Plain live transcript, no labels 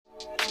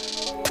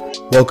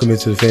Welcome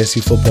into the Fantasy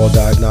Football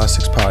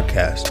Diagnostics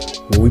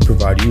Podcast, where we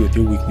provide you with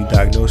your weekly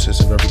diagnosis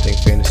of everything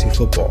fantasy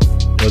football.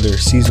 Whether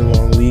it's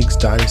season-long leagues,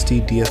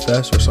 dynasty,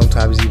 DFS, or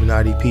sometimes even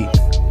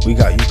IDP, we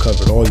got you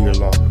covered all year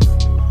long.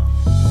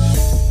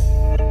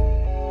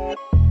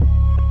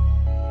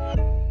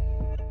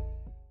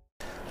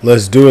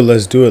 Let's do it.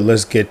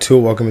 Let's get to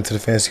it. Welcome into the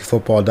Fantasy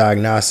Football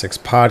Diagnostics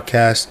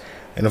Podcast.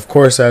 And of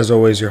course, as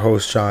always, your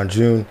host, John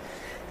June.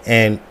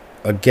 And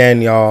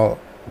again, y'all,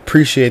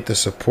 appreciate the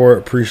support.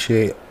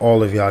 Appreciate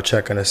all of y'all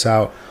checking us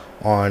out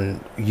on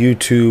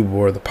YouTube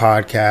or the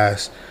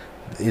podcast.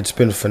 It's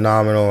been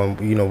phenomenal,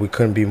 and we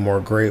couldn't be more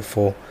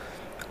grateful.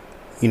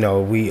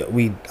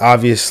 We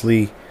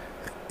obviously,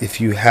 if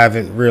you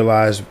haven't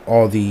realized,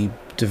 all the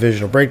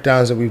divisional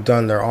breakdowns that we've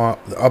done, they're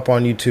up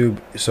on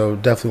YouTube, so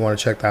definitely want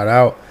to check that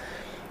out.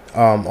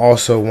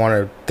 Also want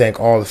to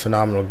thank all the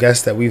phenomenal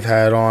guests that we've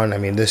had on. I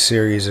mean, this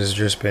series has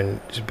just been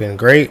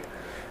great.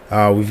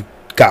 We've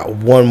got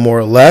one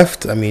more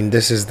left. I mean,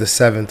 this is the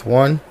 7th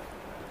one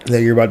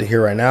that you're about to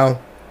hear right now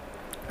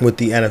with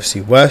the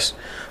NFC West.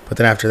 But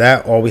then after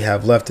that, all we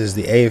have left is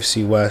the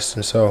AFC West.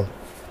 And so,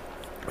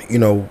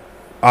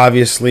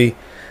 obviously,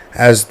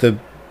 as the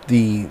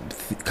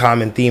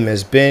common theme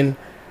has been,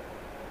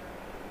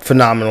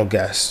 phenomenal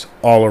guests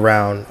all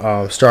around,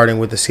 starting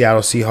with the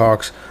Seattle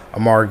Seahawks.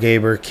 Amar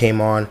Gaber came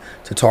on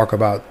to talk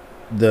about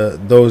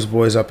those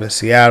boys up in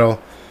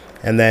Seattle.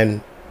 And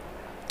then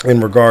in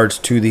regards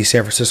to the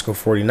San Francisco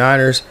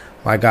 49ers,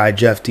 my guy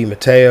Jeff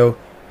DiMatteo,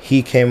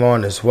 he came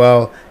on as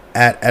well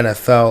at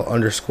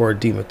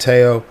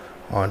NFL_DiMatteo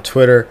on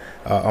Twitter.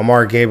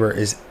 Amar Gaber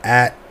is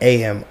at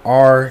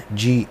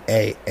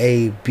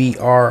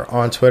AMRGAABR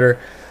on Twitter.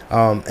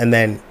 And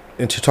then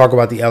to talk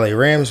about the LA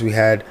Rams, we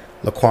had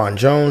Laquan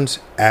Jones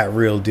at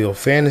Real Deal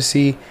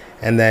Fantasy.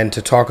 And then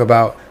to talk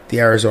about the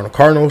Arizona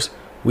Cardinals,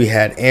 we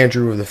had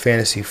Andrew of the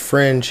Fantasy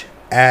Fringe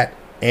at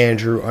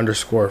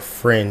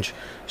Andrew_Fringe.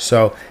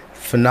 So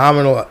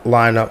phenomenal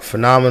lineup,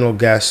 phenomenal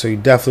guests. So you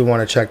definitely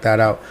want to check that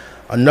out.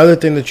 Another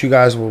thing that you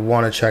guys will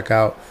want to check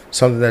out,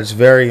 something that's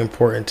very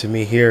important to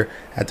me here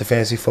at the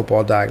Fantasy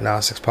Football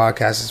Diagnostics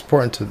Podcast. It's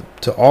important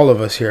to all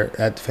of us here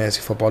at the Fantasy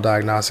Football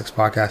Diagnostics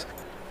Podcast.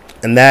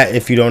 And that,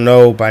 if you don't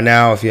know by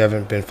now, if you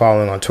haven't been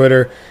following on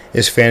Twitter,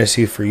 is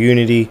Fantasy for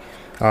Unity.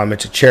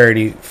 It's a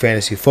charity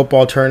fantasy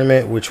football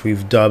tournament, which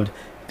we've dubbed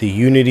the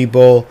Unity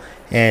Bowl.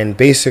 And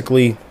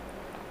basically,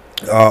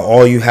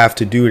 all you have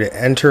to do to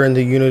enter in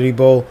the Unity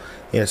Bowl,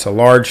 it's a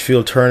large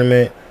field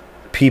tournament,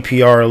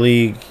 PPR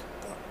league,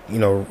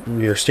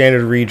 your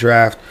standard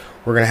redraft.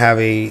 We're going to have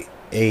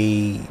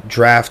a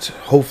draft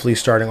hopefully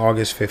starting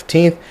August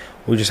 15th.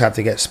 We just have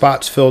to get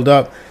spots filled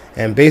up.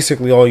 And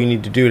basically all you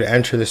need to do to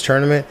enter this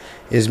tournament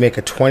is make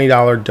a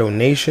 $20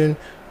 donation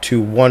to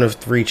one of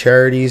 3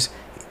 charities,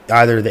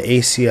 either the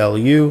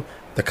ACLU,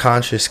 the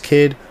Conscious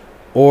Kid,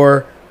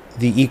 or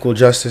the Equal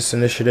Justice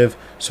Initiative.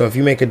 So if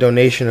you make a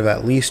donation of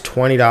at least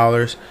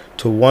 $20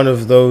 to one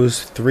of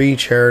those 3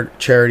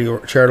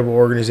 charitable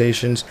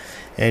organizations,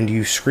 and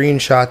you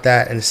screenshot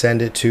that and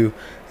send it to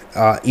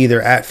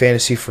either at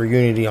Fantasy for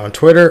Unity on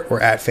Twitter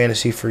or at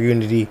Fantasy for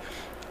Unity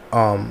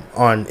on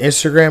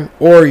Instagram,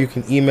 or you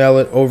can email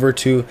it over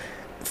to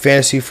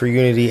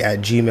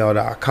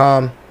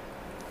fantasyforunity@gmail.com.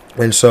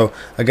 And so,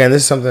 again,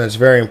 this is something that's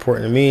very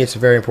important to me. It's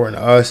very important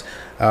to us.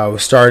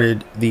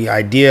 The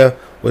idea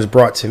was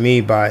brought to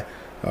me by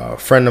a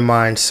friend of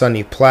mine,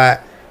 Sonny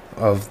Platt,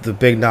 of the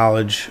Big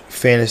Knowledge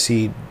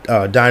Fantasy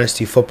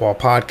Dynasty Football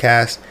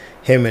Podcast.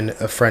 Him and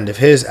a friend of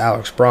his,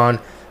 Alex Braun,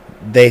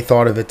 they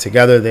thought of it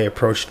together. They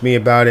approached me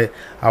about it.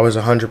 I was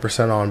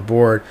 100% on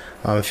board.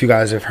 If you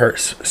guys have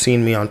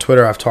seen me on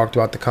Twitter, I've talked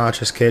about the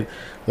Conscious Kid,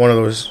 one of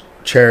those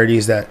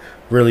charities that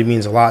really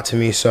means a lot to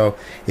me. So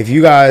if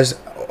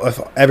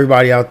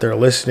everybody out there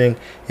listening,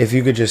 if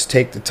you could just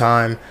take the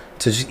time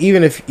to just,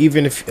 even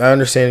if I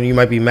understand you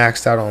might be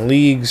maxed out on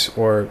leagues,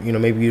 or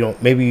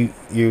maybe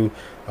you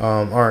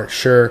aren't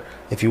sure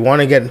if you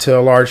want to get into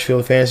a large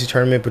field fantasy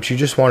tournament, but you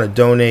just want to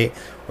donate,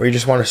 or you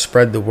just want to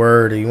spread the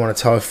word, or you want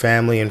to tell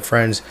family and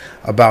friends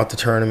about the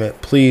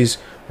tournament, please,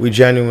 we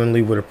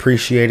genuinely would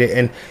appreciate it.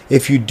 And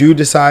if you do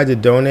decide to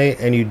donate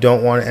and you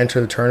don't want to enter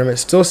the tournament,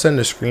 still send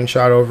a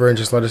screenshot over and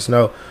just let us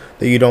know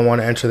that you don't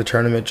want to enter the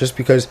tournament, just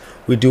because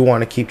we do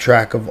want to keep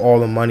track of all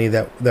the money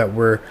that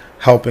we're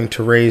helping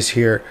to raise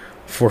here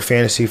for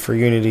Fantasy for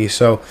Unity.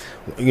 So,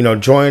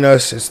 join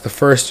us. It's the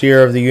first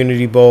year of the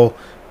Unity Bowl.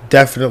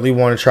 Definitely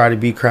want to try to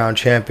be crown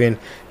champion.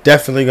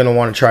 Definitely going to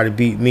want to try to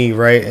beat me,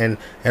 right? And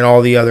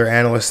all the other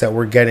analysts that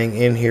we're getting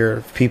in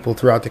here, people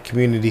throughout the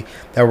community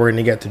that we're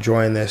going to get to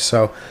join this.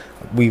 So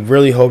we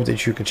really hope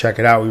that you can check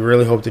it out. We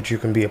really hope that you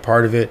can be a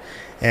part of it.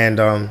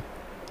 And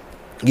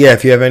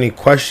if you have any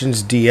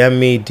questions, DM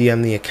me,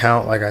 DM the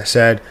account. Like I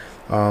said,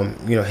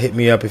 hit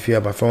me up if you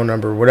have my phone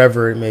number,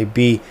 whatever it may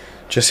be.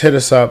 Just hit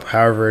us up,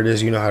 however it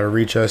is, you know how to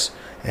reach us,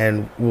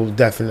 and we'll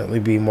definitely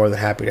be more than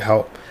happy to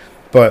help.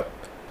 But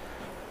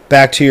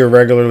back to your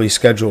regularly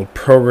scheduled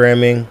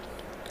programming.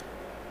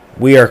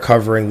 We are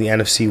covering the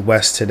NFC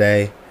West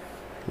today.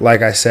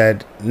 like I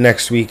said,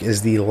 next week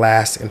is the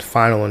last and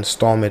final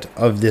installment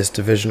of this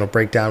divisional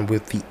breakdown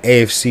with the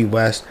AFC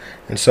West.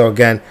 And so,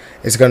 again,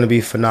 it's going to be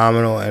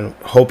phenomenal and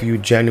hope you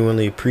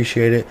genuinely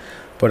appreciate it.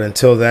 But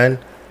until then,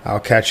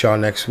 I'll catch y'all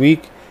next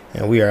week.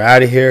 And we are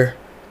out of here.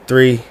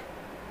 3,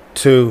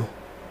 2,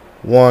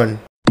 1.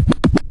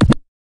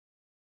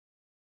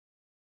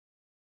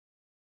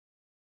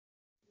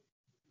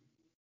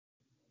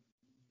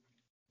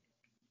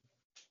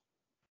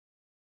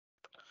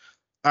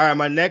 All right,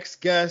 my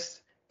next guest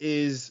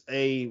is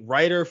a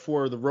writer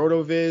for the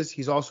RotoViz.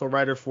 He's also a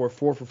writer for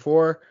 4 for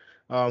 4,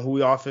 who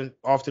we often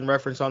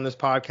reference on this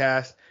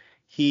podcast.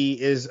 He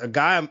is a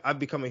guy I've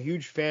become a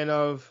huge fan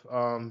of,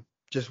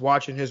 just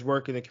watching his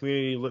work in the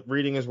community,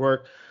 reading his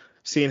work,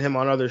 seeing him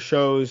on other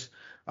shows.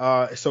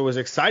 So I was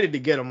excited to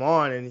get him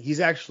on, and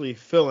he's actually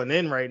filling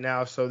in right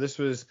now. So this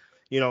was,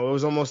 it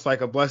was almost like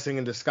a blessing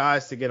in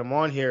disguise to get him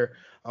on here.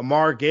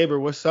 Amar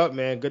Gaber, what's up,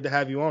 man? Good to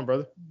have you on,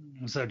 brother.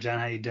 What's up, John?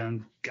 How you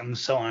doing? I'm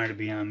so honored to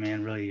be on,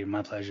 man. Really,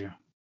 my pleasure.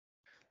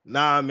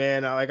 Nah,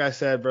 man. Like I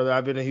said, brother,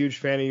 I've been a huge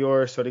fan of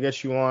yours. So to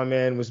get you on,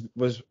 man,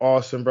 was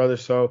awesome, brother.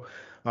 So,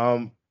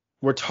 um,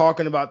 we're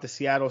talking about the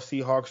Seattle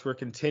Seahawks. We're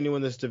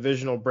continuing this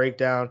divisional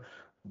breakdown.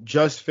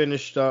 Just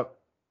finished up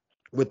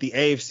with the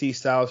AFC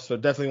South, so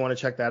definitely want to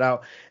check that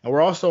out. And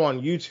we're also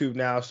on YouTube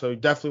now, so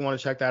definitely want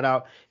to check that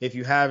out. If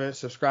you haven't,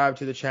 subscribe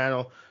to the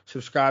channel,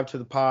 subscribe to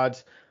the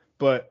pods.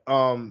 But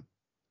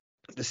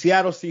the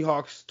Seattle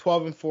Seahawks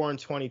 12-4 in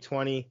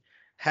 2020.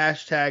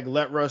 Hashtag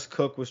Let Russ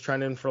Cook was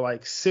trending for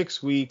like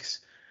 6 weeks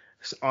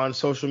on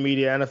social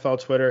media,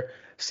 NFL Twitter.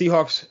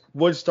 Seahawks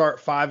would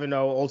start 5-0,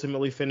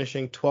 ultimately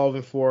finishing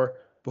 12-4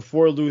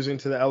 before losing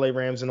to the LA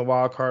Rams in the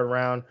wild card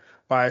round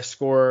by a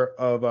score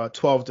of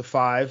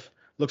 12-5.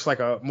 Looks like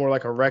more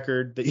like a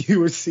record that you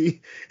would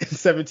see in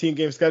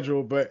 17-game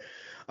schedule. But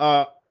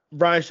uh,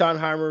 Brian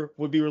Schottenheimer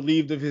would be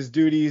relieved of his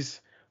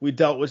duties. We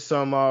dealt with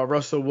some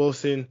Russell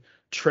Wilson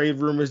trade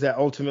rumors that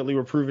ultimately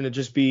were proven to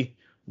just be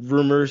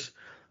rumors.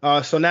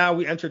 So now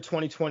we enter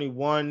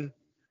 2021.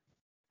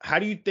 How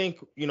do you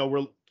think,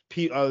 we're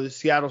the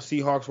Seattle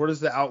Seahawks? What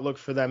is the outlook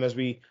for them as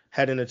we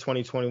head into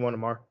 2021,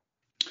 Amar?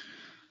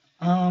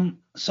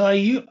 So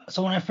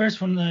when I first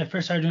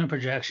started doing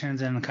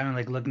projections and kind of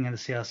like looking at the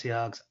Seattle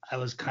Seahawks, I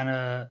was kind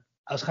of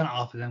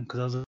off of them because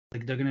I was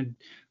like they're gonna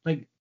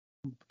like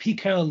Pete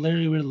Carroll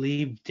literally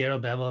relieved Darrell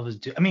Bevell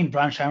of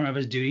Brian Schreiber of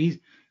his duties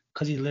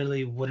because he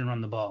literally wouldn't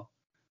run the ball.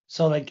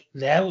 So like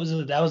that was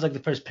like the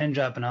first pin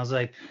drop, and I was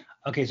like,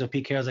 okay, so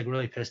Pete Carroll's like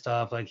really pissed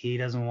off. Like he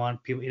doesn't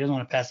want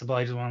to pass the ball.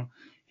 He doesn't want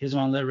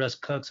to let Russ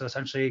cook. So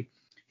essentially,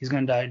 he's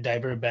gonna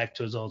divert back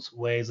to his old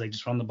ways, like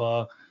just run the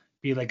ball,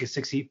 be like a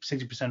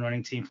 60%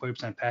 running team,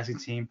 40% passing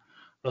team.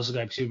 Russell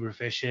got to be super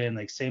efficient,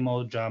 like same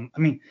old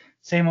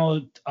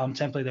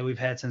template that we've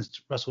had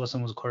since Russell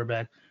Wilson was a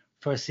quarterback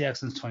for Seahawks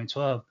since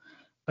 2012.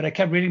 But I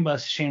kept reading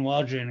about Shane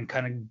Waldron and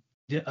kind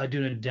of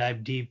doing a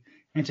dive deep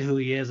into who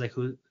he is, like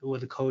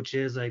what the coach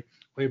is, like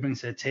what he brings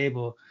to the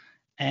table.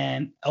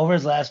 And over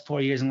his last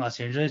 4 years in Los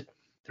Angeles,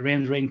 the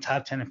Rams ranked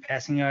top 10 in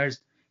passing yards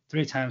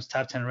 3 times,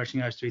 top 10 in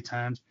rushing yards 3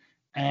 times,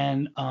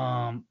 and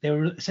they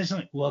were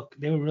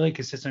really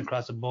consistent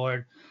across the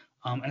board.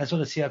 And that's what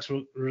the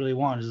Seahawks really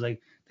want is like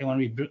they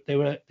want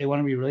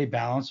to be really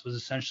balanced. Was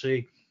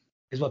essentially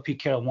is what Pete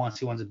Carroll wants.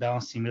 He wants a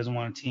balanced team. He doesn't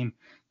want a team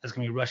that's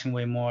going to be rushing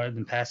way more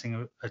than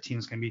passing. A team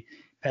that's going to be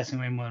passing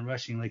way more than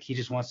rushing. Like he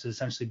just wants to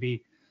essentially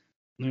be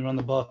let me run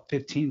the ball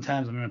 15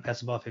 times. I'm going to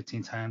pass the ball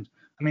 15 times.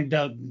 I mean,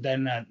 that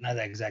not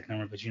that exact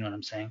number, but you know what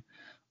I'm saying.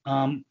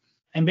 Um,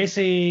 and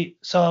basically,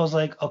 so I was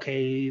like,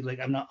 okay, like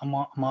I'm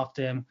off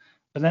them.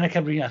 But then I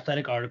kept reading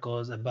athletic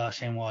articles about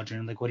Shane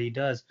Waldron, like what he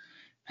does.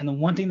 And the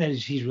one thing that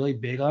he's really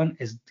big on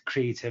is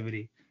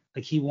creativity.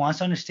 Like he wants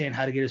to understand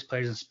how to get his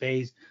players in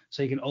space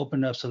so he can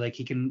open up so like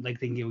he can like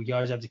they can get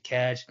yards after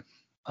catch.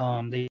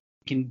 They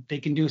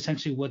can do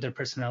essentially what their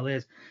personnel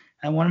is.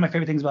 And one of my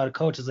favorite things about a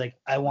coach is like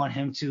I want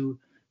him to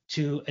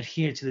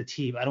adhere to the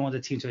team. I don't want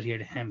the team to adhere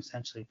to him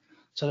essentially.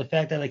 So the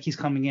fact that like he's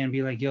coming in and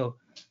being like, yo,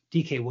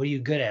 DK, what are you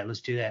good at?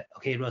 Let's do that.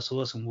 Okay, Russell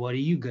Wilson, what are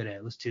you good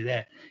at? Let's do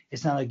that.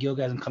 It's not like, yo,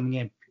 guys, I'm coming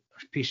in.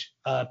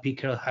 Pete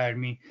Carroll hired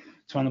me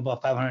to run the ball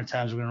 500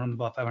 times. We're gonna run the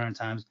ball 500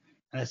 times,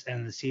 and that's the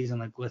end of the season.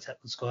 Like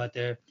let's go out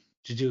there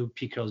to do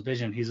Pete Carroll's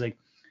vision. He's like,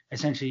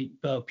 essentially,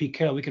 Pete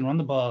Carroll, we can run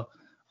the ball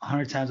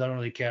 100 times. I don't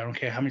really care. I don't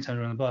care how many times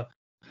we run the ball.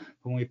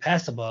 But when we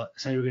pass the ball,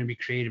 essentially we're gonna be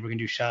creative. We're gonna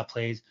do shot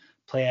plays,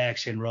 play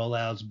action,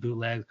 rollouts,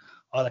 bootlegs,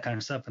 all that kind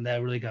of stuff. And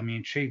that really got me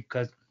intrigued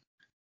because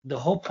the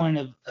whole point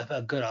of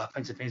a good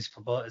offensive fantasy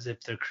football is if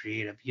they're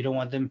creative. You don't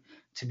want them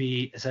to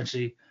be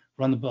essentially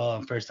run the ball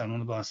on first down, run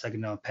the ball on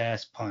second down,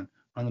 pass, punt,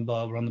 run the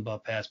ball,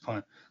 pass,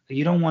 punt. Like,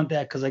 you don't want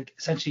that because like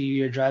essentially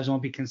your drives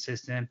won't be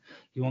consistent.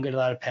 You won't get a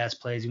lot of pass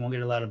plays. You won't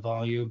get a lot of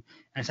volume.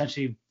 And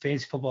essentially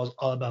fantasy football is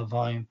all about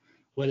volume,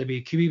 whether it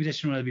be QB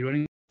position, whether it be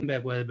running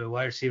back, whether it be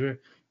wide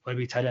receiver, whether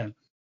it be tight end.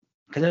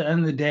 Because at the end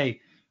of the day,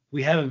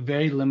 we have a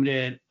very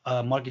limited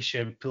market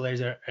share of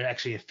players that are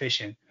actually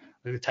efficient,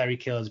 like the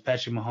Tyreek Hills,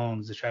 Patrick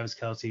Mahomes, the Travis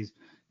Kelce's,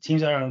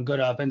 teams that are on good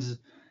offenses.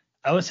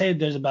 I would say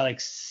there's about like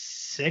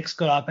 6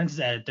 good offenses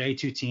out of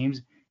 32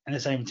 teams, and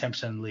it's not even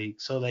 10% of the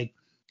league. So like,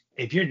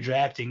 if you're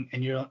drafting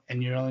and you're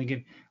only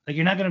getting like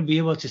you're not gonna be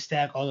able to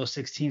stack all those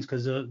 6 teams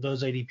because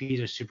those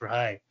ADPs are super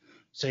high.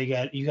 So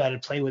you got to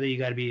play with it. You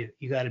got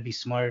to be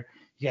smart.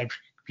 You got to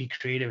be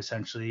creative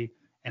essentially,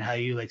 and how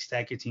you like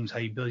stack your teams, how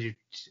you build your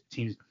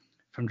teams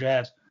from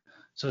drafts.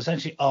 So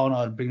essentially, all in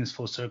all, to bring this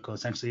full circle,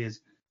 essentially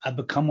is I've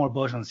become more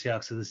bullish on the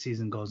Seahawks as the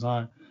season goes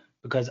on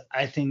because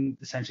I think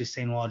essentially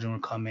Shane Waldron will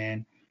come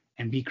in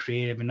and be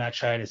creative and not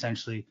try to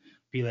essentially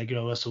be like,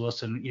 Russell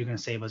Wilson, you're gonna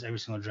save us every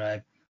single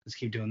drive. Let's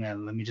keep doing that.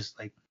 Let me just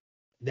like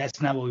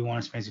that's not what we want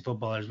as fantasy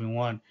footballers. We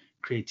want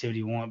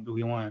creativity. We want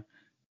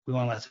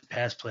lots of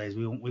pass plays.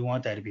 We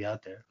want that to be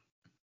out there.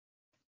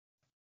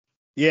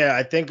 Yeah,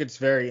 I think it's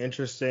very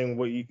interesting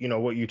what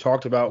you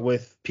talked about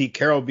with Pete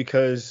Carroll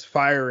because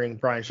firing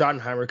Brian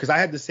Schottenheimer because I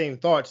had the same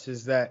thoughts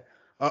is that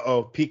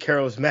Pete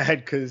Carroll's mad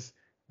because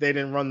they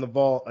didn't run the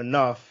ball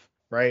enough,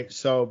 right?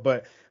 So,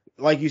 but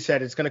like you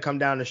said, it's going to come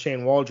down to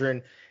Shane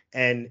Waldron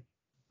and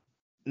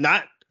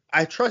not.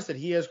 I trust that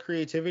he has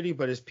creativity,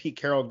 but is Pete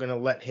Carroll going to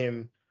let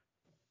him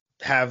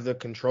have the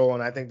control?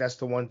 And I think that's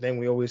the one thing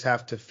we always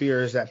have to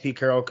fear is that Pete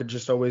Carroll could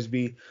just always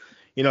be,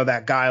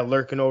 that guy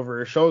lurking over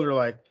his shoulder,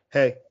 like,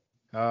 hey.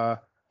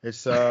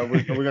 It's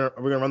we're gonna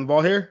run the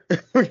ball here.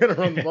 We're gonna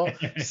run the ball.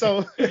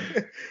 So,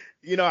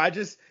 I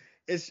just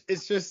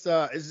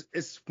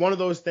it's one of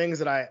those things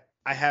that I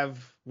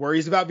have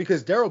worries about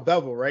because Darrell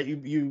Bevell, right?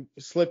 You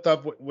slipped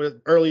up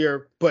with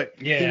earlier, but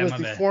yeah, he was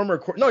the former.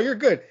 No, you're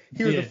good.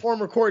 He was the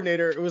former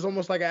coordinator. It was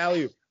almost like an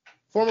alley-oop.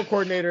 Former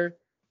coordinator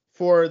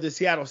for the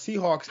Seattle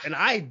Seahawks, and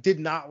I did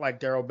not like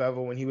Darrell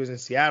Bevell when he was in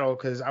Seattle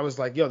because I was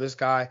like, this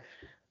guy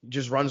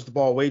just runs the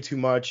ball way too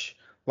much.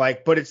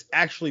 Like, but it's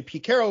actually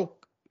Pete Carroll.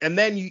 And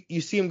then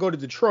you see him go to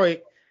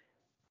Detroit.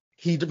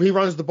 He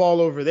runs the ball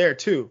over there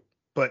too,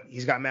 but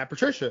he's got Matt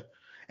Patricia.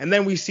 And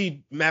then we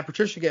see Matt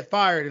Patricia get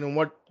fired, and then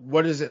what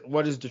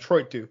does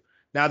Detroit do?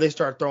 Now they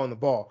start throwing the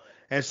ball.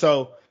 And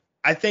so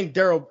I think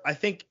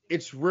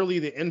it's really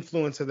the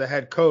influence of the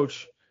head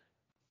coach.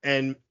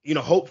 And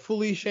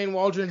hopefully Shane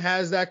Waldron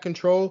has that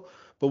control,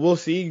 but we'll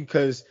see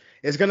because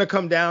it's going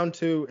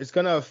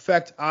to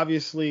affect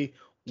obviously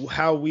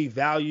how we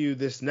value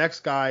this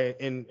next guy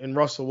in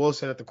Russell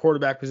Wilson at the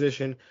quarterback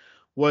position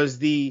was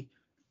basically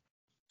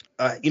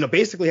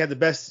had the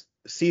best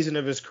season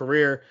of his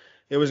career.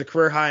 It was a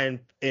career high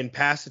in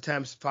pass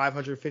attempts,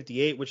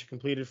 558, which he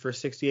completed for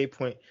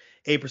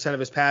 68.8% of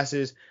his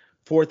passes,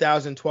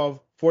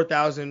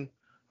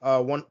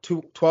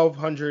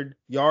 1,200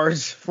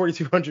 yards,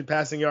 4,200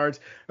 passing yards,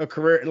 a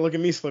career, and look at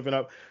me slipping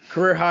up,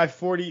 career high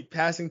 40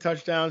 passing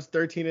touchdowns,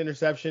 13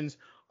 interceptions,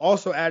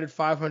 also added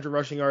 500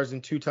 rushing yards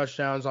and 2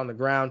 touchdowns on the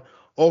ground.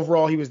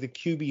 Overall, he was the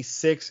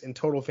QB6 in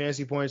total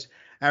fantasy points,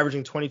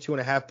 averaging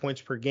 22.5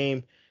 points per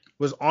game.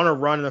 Was on a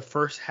run in the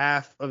first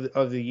half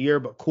of the year,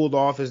 but cooled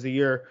off as the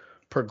year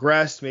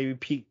progressed. Maybe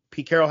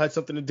Pete Carroll had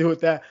something to do with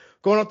that.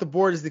 Going off the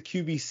board is the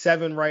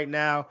QB7 right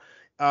now.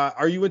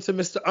 Are you into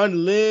Mr.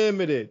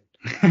 Unlimited?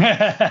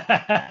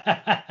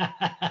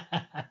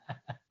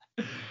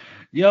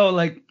 Yo,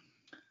 like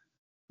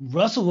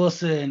Russell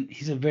Wilson,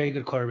 he's a very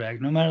good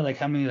quarterback. No matter like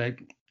how many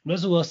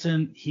Russell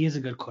Wilson, he is a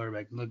good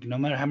quarterback. Look, no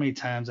matter how many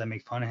times I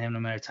make fun of him, no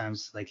matter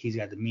times like he's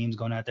got the memes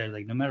going out there,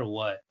 like no matter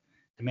what,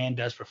 the man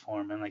does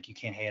perform, and like you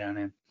can't hate on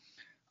him.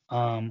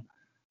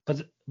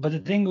 But the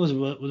thing with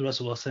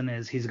Russell Wilson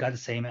is he's got the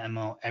same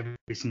MO every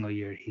single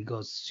year. He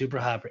goes super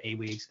hot for 8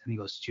 weeks and he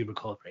goes super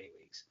cold for 8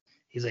 weeks.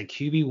 He's like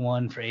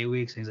QB1 for 8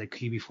 weeks and he's like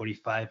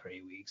QB45 for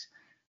 8 weeks.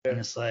 Yeah. And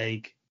it's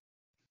like,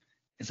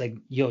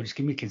 yo, just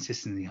give me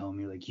consistency,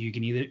 homie. Like are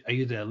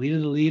you the lead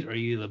of the lead or are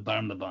you the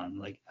bottom of the bottom?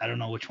 Like I don't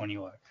know which one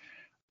you are.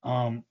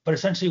 But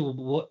essentially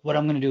what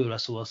I'm gonna do with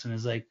Russell Wilson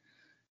is like,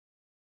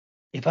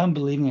 if I'm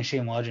believing in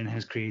Shane Waldron and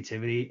his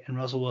creativity, and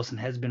Russell Wilson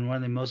has been one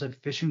of the most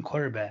efficient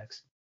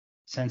quarterbacks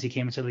since he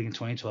came into the league in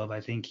 2012, I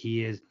think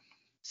he is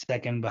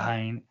second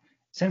behind.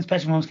 Since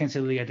Patrick Mahomes came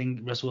to the league, I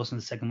think Russell Wilson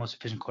is the second most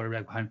efficient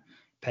quarterback behind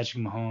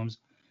Patrick Mahomes.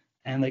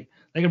 And like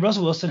if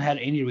Russell Wilson had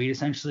Andy Reid,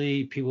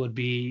 essentially people would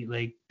be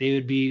like they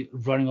would be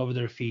running over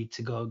their feet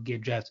to go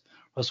draft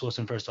Russell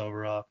Wilson first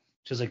overall,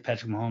 just like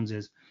Patrick Mahomes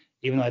is.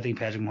 Even though I think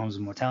Patrick Mahomes is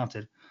more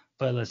talented,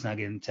 but let's not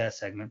get into that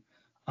segment.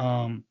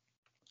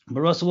 But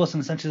Russell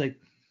Wilson essentially like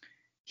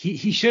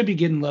he should be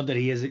getting love that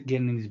he is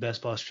getting in these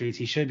best ball streets.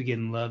 He should be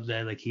getting love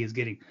that like he is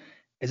getting.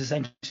 It's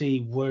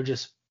essentially we're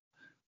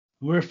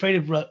afraid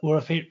of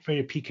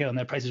Pete Carroll, and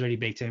that price is already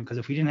baked in because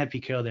if we didn't have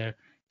Pete Carroll there,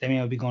 that mean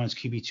I would be going as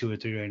QB2 or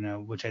 3 right now,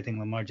 which I think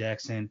Lamar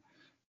Jackson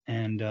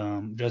and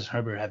Justin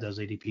Herbert have those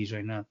ADPs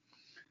right now.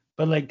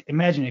 But like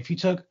imagine if you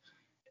took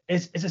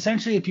it's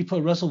essentially if you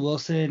put Russell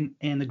Wilson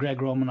in the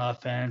Greg Roman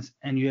offense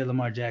and you had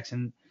Lamar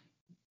Jackson,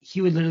 he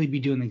would literally be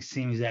doing the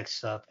same exact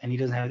stuff, and he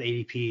doesn't have the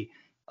ADP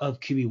of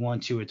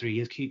QB1, 2, or 3. He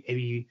has I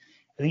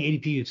think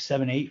ADP of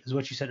 7, 8 is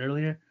what you said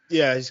earlier.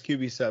 Yeah, he's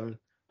QB7.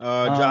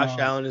 Josh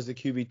Allen is the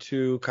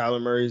QB2.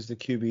 Kyler Murray is the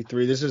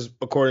QB3. This is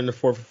according to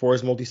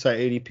 444's multi-site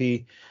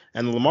ADP,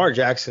 and Lamar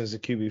Jackson is the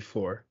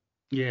QB4.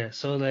 Yeah,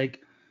 so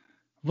like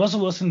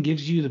Russell Wilson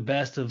gives you the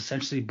best of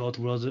essentially both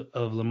worlds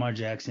of Lamar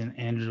Jackson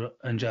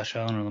and Josh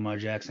Allen or Lamar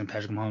Jackson,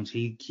 Patrick Mahomes.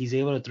 He's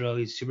able to throw.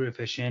 He's super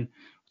efficient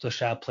with those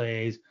shot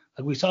plays.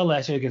 Like we saw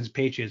last year against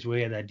the Patriots, where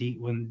he had that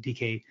when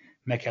DK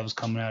Metcalf was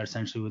coming out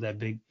essentially with that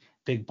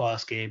big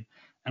boss game.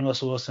 And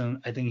Russell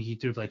Wilson, I think he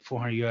threw for like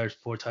 400 yards,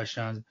 4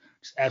 touchdowns,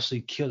 just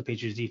absolutely killed the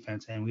Patriots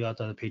defense. And we all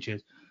thought the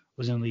Patriots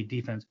was an elite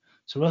defense.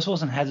 So Russell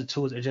Wilson has the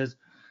tools. It just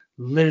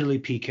literally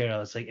Pete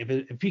Carroll. It's like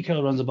if Pete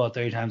Carroll runs about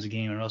 30 times a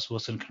game and Russell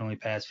Wilson can only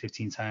pass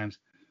 15 times,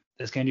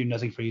 that's gonna do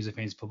nothing for you as a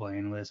fantasy football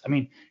analyst. I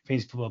mean,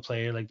 fantasy football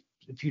player. Like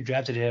if you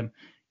drafted him,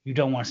 you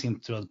don't want to see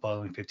him throw the ball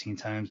only 15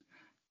 times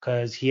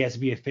because he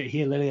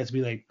literally has to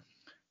be like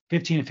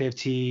 15 to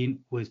 15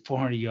 with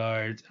 400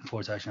 yards and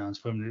 4 touchdowns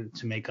for him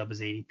to make up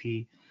his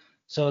ADP.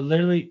 So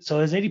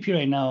his ADP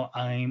right now,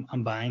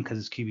 I'm buying because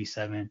it's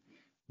QB7.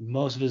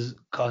 Most of his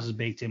cost is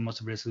baked in.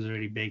 Most of his risk is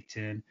already baked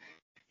in.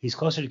 He's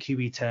closer to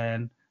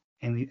QB10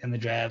 in the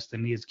drafts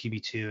than he is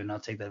QB2, and I'll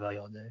take that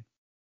value all day.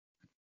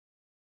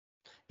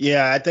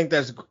 Yeah, I think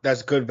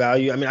that's good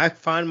value. I mean, I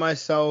find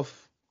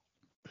myself,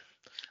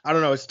 I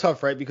don't know, it's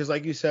tough, right? Because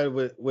like you said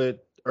with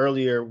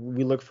earlier,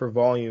 we look for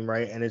volume,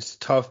 right? And it's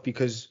tough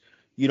because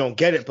you don't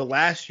get it. But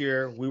last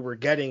year we were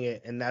getting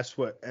it, and that's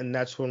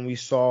when we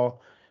saw,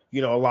 a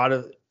lot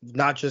of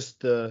not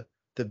just the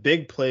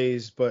big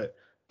plays, but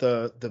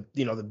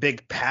the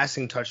big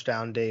passing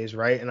touchdown days,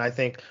 right? And I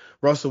think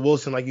Russell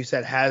Wilson, like you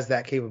said, has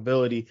that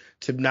capability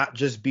to not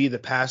just be the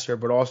passer,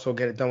 but also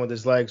get it done with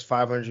his legs,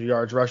 500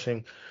 yards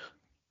rushing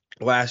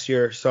last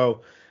year.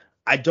 So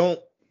I don't.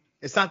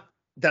 It's not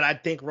that I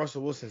think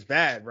Russell Wilson's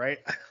bad, right?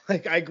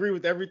 Like I agree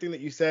with everything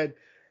that you said.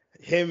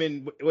 Him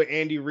and with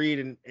Andy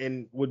Reid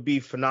and would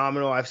be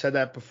phenomenal. I've said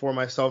that before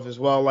myself as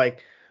well.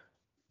 Like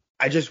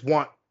I just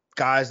want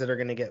guys that are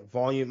going to get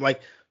volume,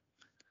 like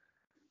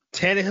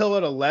Tannehill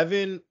at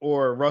 11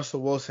 or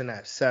Russell Wilson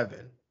at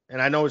 7.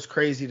 And I know it's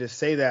crazy to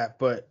say that,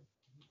 but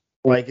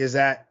like,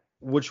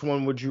 which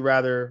one would you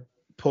rather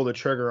pull the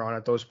trigger on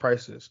at those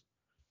prices?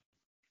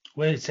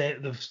 Wait, say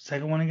the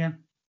second one again.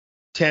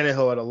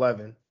 Tannehill at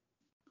 11.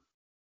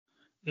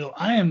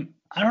 I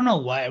don't know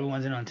why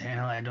everyone's in on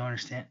Tannehill. I don't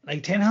understand.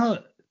 Like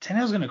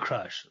Tannehill's gonna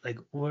crush. Like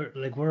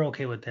we're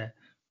okay with that.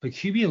 But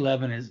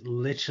QB11 is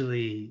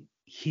literally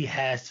he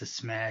has to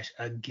smash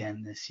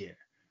again this year.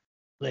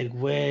 Like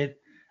with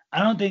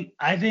I think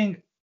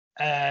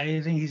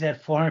he's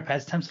had 400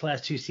 pass attempts the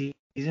last 2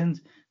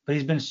 seasons, but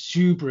he's been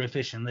super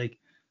efficient. Like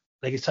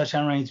his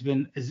touchdown rate's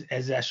been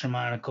as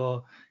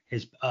astronomical.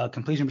 His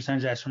completion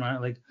percentage is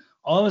astronomical. Like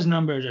all his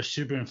numbers are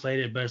super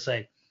inflated, but it's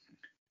like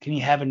can he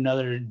have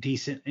another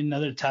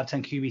top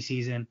 10 QB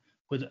season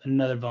with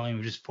another volume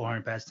of just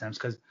 400 pass attempts?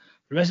 Because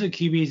the rest of the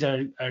QBs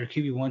are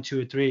QB 1,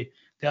 2, or 3.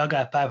 They all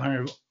got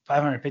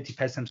 550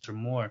 pass attempts or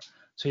more.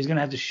 So he's going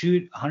to have to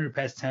shoot 100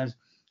 pass attempts.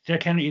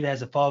 Derrick Henry either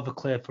has to fall off a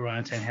cliff for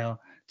Ryan Tannehill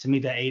to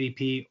meet that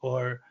ADP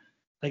or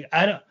like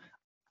I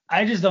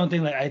just don't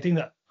think I think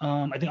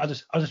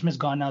Arthur Smith's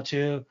gone now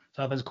too.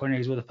 The offensive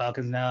coordinator is with the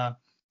Falcons now,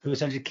 who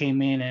essentially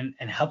came in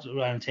and helped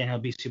Ryan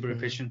Tannehill be super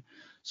efficient.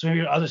 So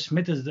maybe Arthur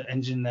Smith is the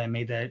engine that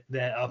made that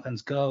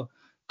offense go.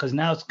 Because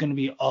now it's going to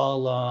be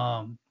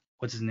all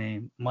what's his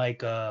name, Mike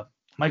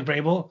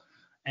Vrabel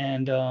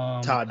and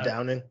Todd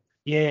Downing.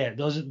 Yeah,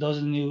 those are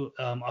the new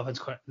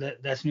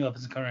that's new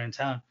offensive coordinator in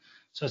town.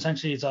 So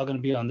essentially, it's all going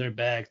to be on their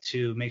back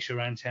to make sure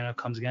Ryan Tannehill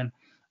comes again.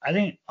 I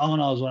think all in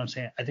all is what I'm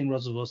saying. I think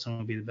Russell Wilson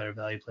will be the better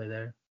value play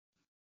there.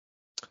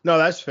 No,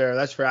 that's fair.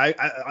 That's fair.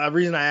 The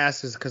reason I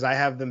asked is because I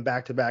have them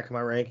back to back in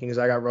my rankings.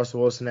 I got Russell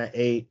Wilson at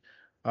 8,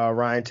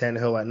 Ryan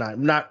Tannehill at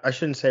 9. I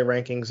shouldn't say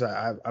rankings.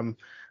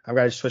 I've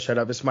got to switch that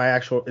up. It's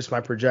my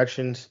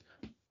projections,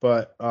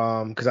 but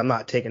because I'm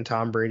not taking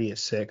Tom Brady at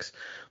 6.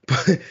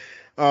 But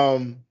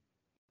all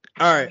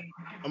right,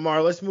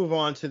 Amar, let's move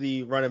on to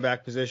the running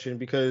back position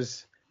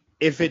because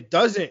if it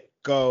doesn't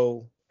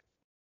go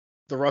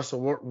the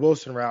Russell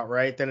Wilson route,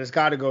 right, then it's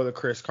got to go the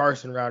Chris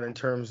Carson route in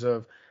terms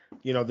of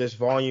this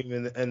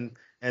volume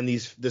and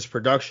this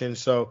production.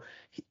 So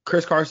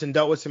Chris Carson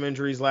dealt with some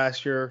injuries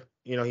last year.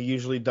 He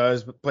usually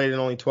does, but played in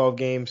only 12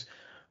 games,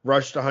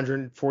 rushed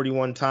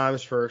 141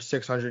 times for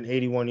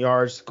 681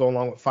 yards, go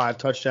along with 5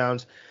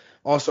 touchdowns.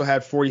 Also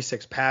had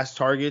 46 pass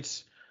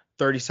targets,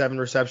 37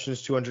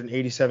 receptions,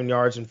 287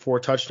 yards, and 4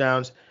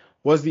 touchdowns.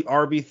 Was the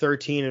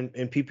RB13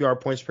 in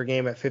PPR points per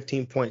game at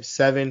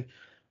 15.7.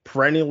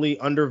 Perennially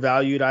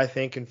undervalued, I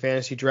think, in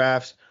fantasy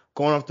drafts.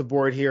 Going off the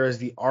board here is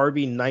the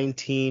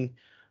RB19.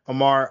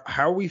 Amar,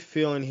 how are we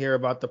feeling here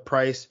about the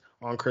price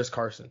on Chris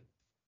Carson?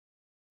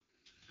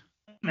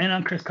 Man,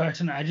 on Chris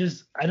Carson, I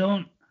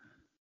don't.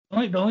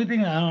 The only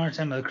thing that I don't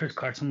understand about Chris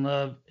Carson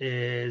love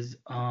is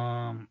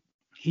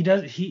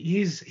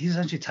he's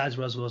essentially ties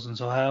Russell Wilson.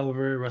 So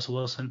however Russell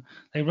Wilson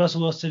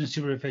is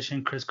super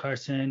efficient. Chris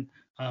Carson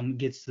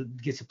gets the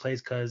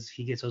plays because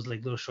he gets those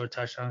like little short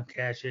touchdown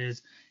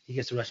catches. He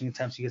gets the rushing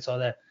attempts. He gets all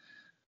that.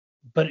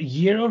 But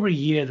year over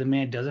year, the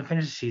man doesn't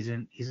finish the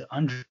season. He's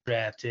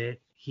undrafted.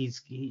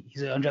 He's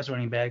an undrafted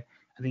running back.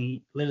 I think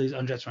he literally is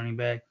undrafted running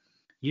back.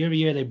 year over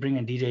year they bring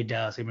in DJ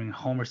Dallas, they bring in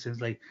Homer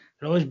Simpson, like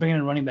they're always bringing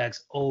in running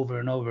backs over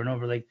and over and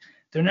over. Like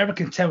they're never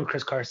content with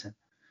Chris Carson.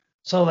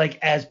 So like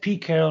as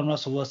Pete Carroll and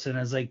Russell Wilson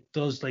as like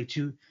those like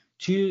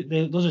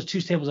those are two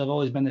staples that have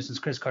always been there since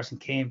Chris Carson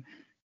came,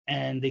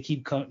 and they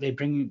keep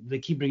bringing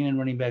in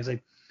running backs.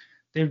 Like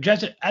they've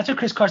just after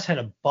Chris Carson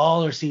had a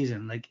baller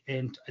season, like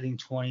in I think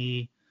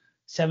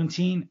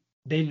 2017,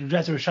 they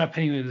drafted Rashad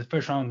Penny in the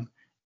first round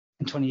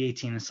in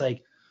 2018. It's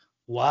like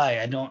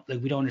why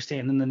we don't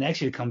understand. And then the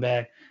next year they come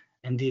back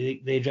and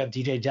they draft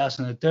DJ Dallas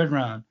in the third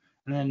round,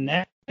 and then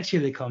next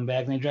year they come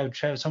back and they draft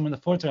Travis Homer in the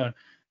fourth round,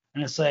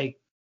 and it's like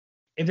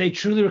if they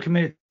truly were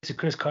committed to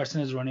Chris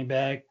Carson as a running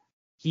back,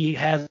 he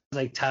has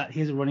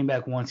he's a running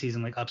back one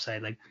season like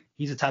upside, like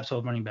he's a top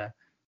 12 running back.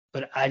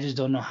 But I just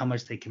don't know how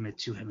much they commit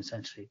to him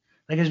essentially.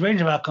 Like his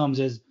range of outcomes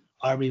is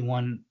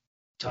RB1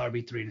 to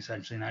RB3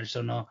 essentially, and I just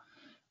don't know.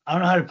 I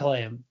don't know how to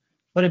play him.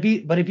 But if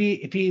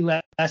he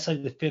lasts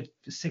like the fifth,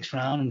 sixth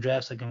round and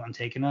drafts like I'm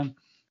taking him,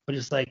 but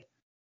it's like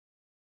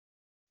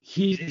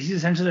he's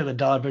essentially like the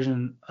dollar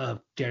version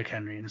of Derrick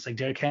Henry, and it's like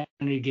Derrick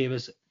Henry gave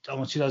us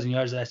almost 2,000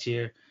 yards last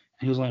year, and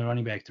he was only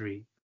running back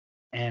 3.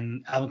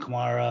 And Alvin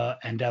Kamara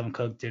and Dalvin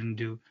Cook didn't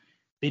do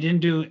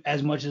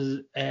as much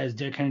as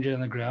Derrick Henry did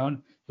on the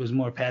ground. It was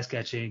more pass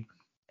catching,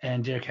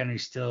 and Derrick Henry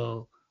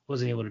still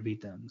wasn't able to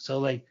beat them. So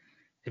like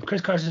if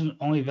Chris Carson's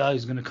only value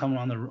is going to come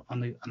on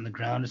the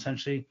ground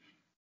essentially,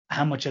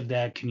 how much of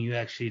that can you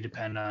actually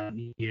depend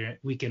on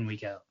week in,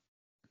 week out?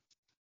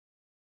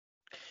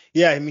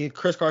 Yeah, I mean,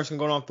 Chris Carson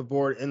going off the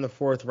board in the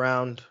 4th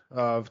round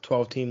of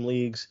 12-team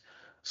leagues.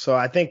 So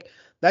I think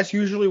that's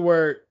usually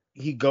where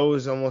he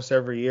goes almost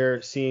every year,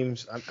 it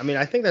seems. I mean,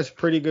 I think that's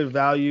pretty good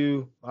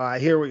value. I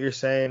hear what you're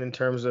saying in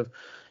terms of,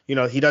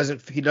 he doesn't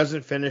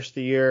finish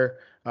the year.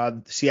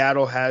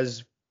 Seattle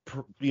has,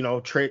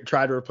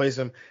 tried to replace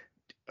him.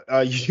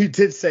 You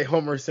did say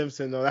Homer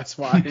Simpson, though. That's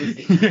why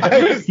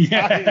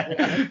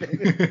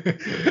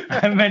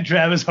I meant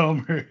Travis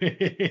Homer.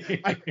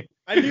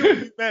 I knew what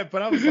you meant,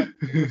 but I was like,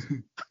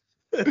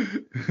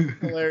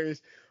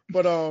 hilarious.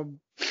 But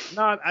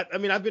I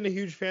mean, I've been a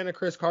huge fan of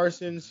Chris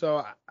Carson,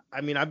 so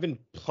I mean, I've been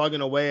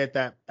plugging away at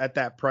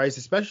that price,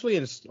 especially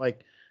in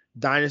like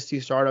dynasty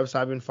startups.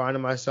 I've been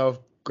finding myself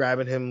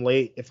grabbing him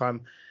late if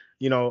I'm,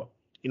 I don't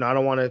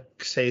want to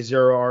say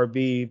 0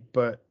 RB,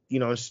 but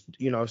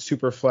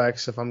super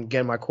flex if I'm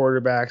getting my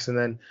quarterbacks and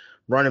then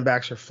running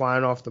backs are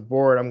flying off the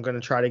board. I'm going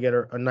to try to get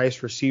a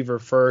nice receiver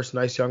first,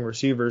 nice young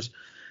receivers.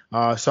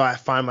 So I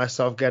find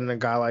myself getting a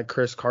guy like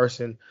Chris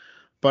Carson.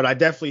 But I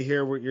definitely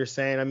hear what you're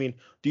saying. I mean,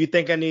 do you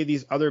think any of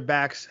these other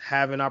backs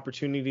have an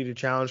opportunity to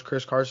challenge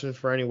Chris Carson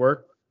for any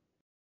work?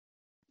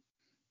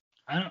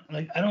 I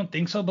don't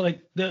think so. But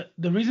like the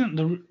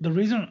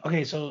reason.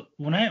 Okay, so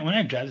when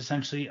I draft,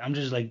 essentially, I'm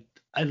just like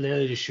I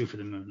literally just shoot for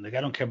the moon. Like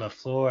I don't care about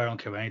floor. I don't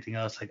care about anything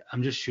else. Like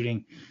I'm just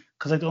shooting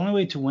because like the only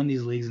way to win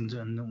these leagues and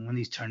win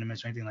these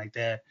tournaments or anything like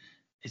that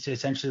is to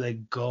essentially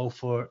like go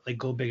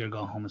big or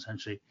go home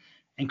essentially.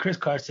 And Chris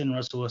Carson and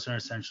Russell Wilson are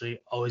essentially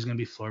always going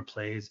to be floor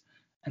plays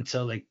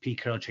until like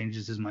Pete Carroll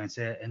changes his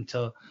mindset,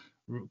 until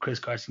Chris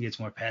Carson gets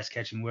more pass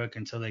catching work,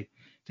 until like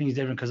things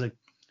different. Because like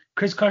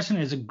Chris Carson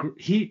is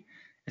he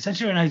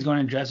essentially right now he's going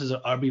to dress as an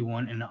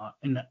RB1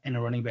 in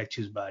a running back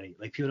 2's body.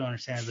 Like people don't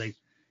understand like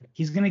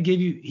he's gonna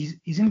give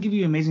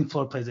you amazing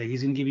floor plays. Like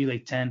he's gonna give you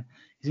like 10,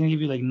 he's gonna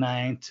give you like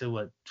 9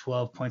 to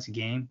 12 points a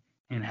game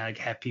and have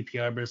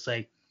PPR. But it's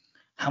like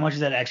how much is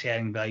that actually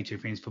adding value to your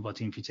fantasy football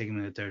team if you take him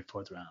in the 3rd,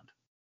 4th round?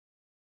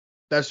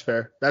 That's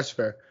fair.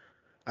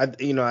 I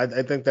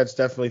think that's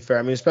definitely fair.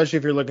 I mean, especially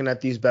if you're looking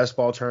at these best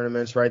ball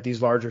tournaments, right?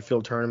 These larger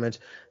field tournaments,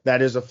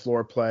 that is a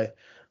floor play.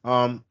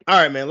 All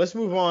right, man, let's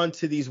move on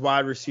to these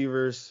wide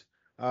receivers.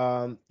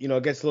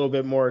 It gets a little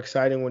bit more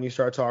exciting when you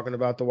start talking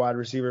about the wide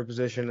receiver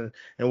position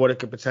and what it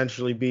could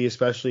potentially be,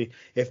 especially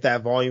if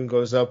that volume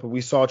goes up. But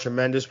we saw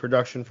tremendous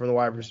production from the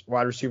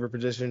wide receiver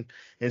position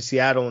in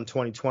Seattle in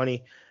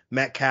 2020.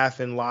 Metcalf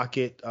and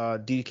Lockett,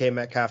 DK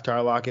Metcalf,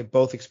 Tyler Lockett,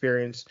 both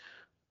experienced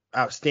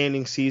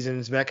outstanding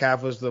seasons.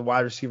 Metcalf was the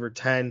wide receiver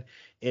 10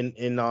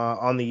 in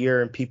on the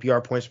year in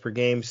PPR points per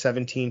game,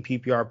 17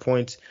 PPR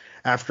points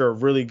after a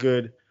really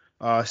good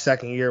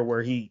second year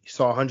where he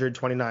saw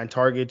 129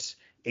 targets,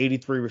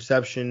 83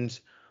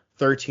 receptions,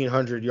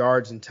 1,300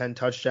 yards, and 10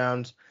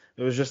 touchdowns.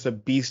 It was just a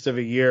beast of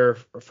a year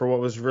for what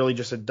was really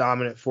just a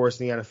dominant force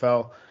in the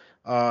NFL.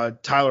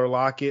 Tyler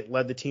Lockett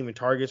led the team in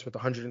targets with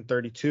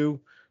 132,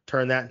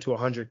 turned that into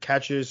 100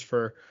 catches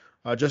for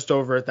just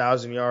over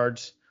 1,000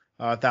 yards.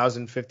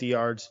 1,050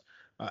 yards,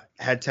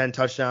 had 10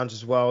 touchdowns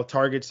as well.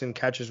 Targets and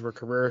catches were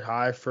career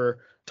high for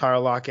Tyler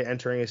Lockett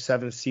entering his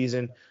 7th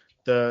season.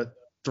 The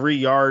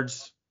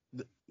yards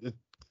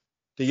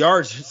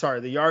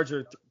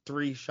are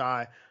 3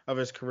 shy of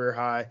his career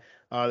high.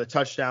 The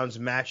touchdowns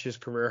match his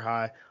career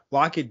high.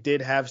 Lockett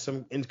did have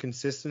some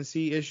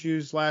inconsistency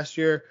issues last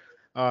year.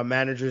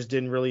 Managers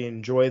didn't really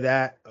enjoy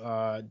that. In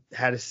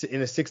a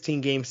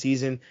 16-game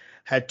season,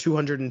 had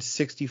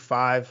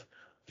 265.4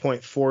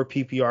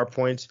 PPR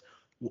points.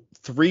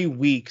 3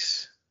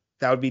 weeks,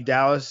 that would be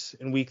Dallas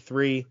in week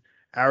 3,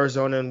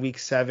 Arizona in week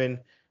 7,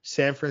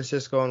 San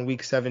Francisco in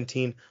week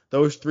 17.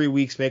 Those 3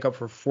 weeks make up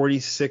for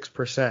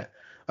 46%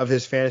 of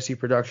his fantasy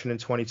production in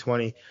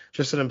 2020.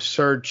 Just an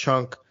absurd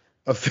chunk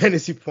of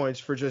fantasy points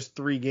for just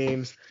 3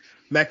 games.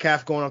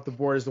 Metcalf going off the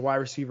board as the wide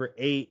receiver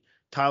 8.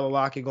 Tyler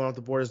Lockett going off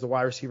the board as the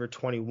wide receiver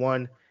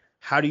 21.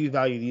 How do you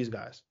value these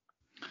guys?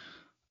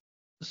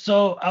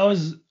 So I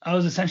was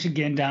essentially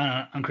getting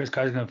down on Chris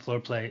Carson floor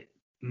play.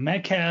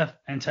 Metcalf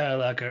and Tyler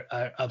Lockett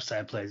are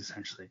upside plays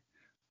essentially.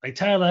 Like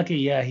Tyler Lockett,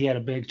 yeah, he had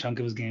a big chunk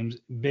of his games,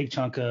 big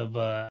chunk of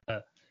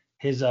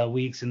his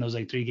weeks in those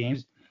like 3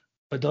 games,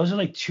 but those are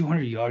like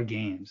 200-yard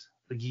games.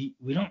 Like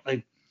we don't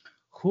like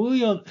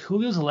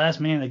Julio's the last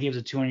man that gave us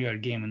a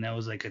 200-yard game, and that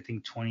was like I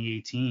think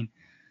 2018.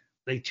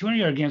 Like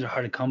 200-yard games are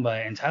hard to come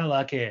by, and Tyler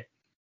Lockett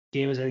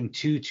gave us I think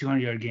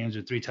 200-yard games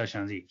with 3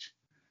 touchdowns each.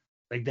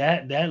 Like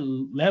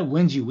that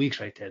wins you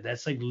weeks right there.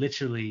 That's like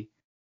literally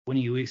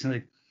winning you weeks. And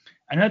like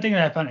another thing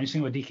that I found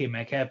interesting with DK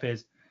Metcalf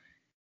is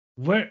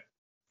where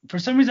for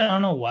some reason I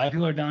don't know why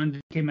people are down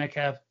on DK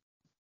Metcalf.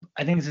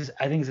 I think it's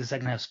a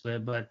second half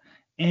split, but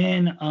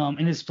in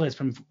his splits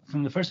from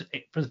the first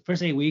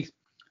 8 weeks,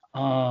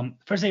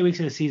 first 8 weeks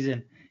of the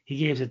season, he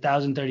gave us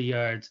 1,030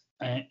 yards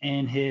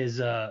in his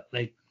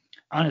like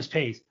on his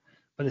pace.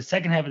 But the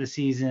second half of the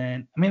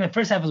season, I mean the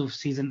first half of the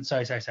season,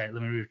 sorry, let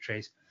me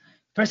retrace.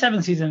 First half of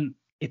the season,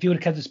 if he would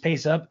have kept his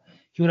pace up,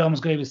 he would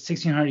almost go with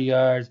 1,600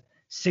 yards,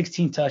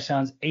 16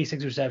 touchdowns,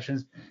 86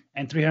 receptions,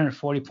 and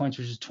 340 points,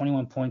 which is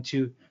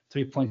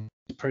 21.23 points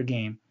per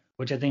game,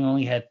 which I think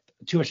only had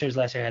 2 receivers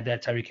last year had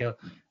that, Tyreek Hill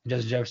and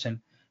Justin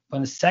Jefferson. But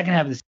in the second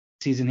half of the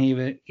season,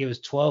 he was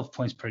 12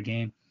 points per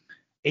game,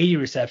 80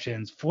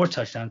 receptions, 4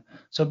 touchdowns.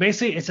 So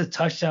basically, it's the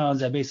touchdowns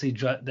that basically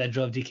drove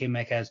DK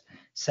Metcalf's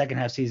second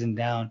half season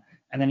down.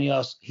 And then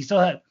he still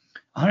had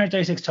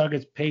 136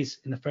 targets pace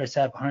in the first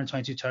half,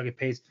 122 target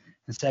pace in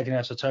the second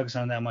half, so targets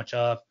aren't that much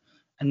off.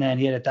 And then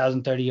he had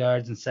 1,030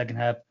 yards in the second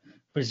half,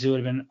 versus he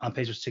would have been on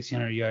pace for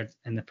 1,600 yards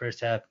in the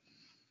first half.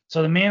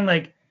 So the man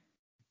like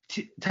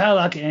Tyler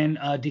Lockett and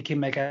DK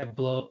Metcalf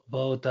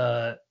both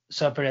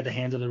suffered at the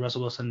hands of the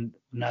Russell Wilson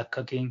not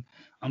cooking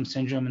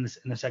syndrome in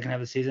the second half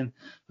of the season.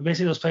 But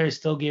basically, those players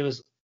still gave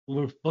us.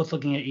 We're both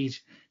looking at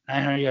each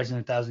 900 yards and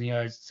 1,000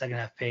 yards second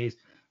half pace,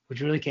 which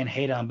you really can't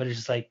hate on. But it's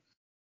just like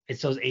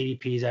it's those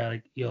ADPs that are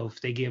like,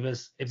 if they gave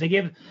us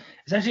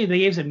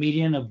a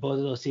median of both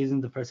of those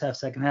seasons, the first half,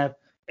 second half,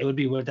 it would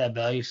be worth that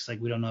value. It's just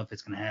like we don't know if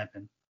it's gonna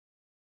happen.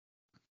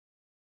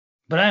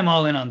 But I'm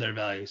all in on their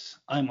values.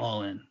 I'm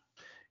all in.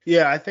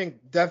 Yeah, I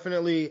think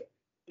definitely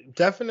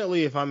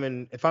if I'm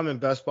in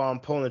best ball, I'm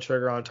pulling the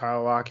trigger on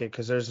Tyler Lockett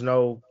because I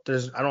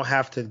don't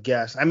have to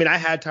guess. I mean, I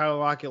had Tyler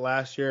Lockett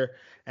last year,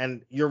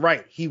 and you're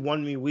right, he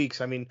won me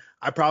weeks. I mean,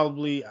 I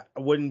probably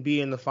wouldn't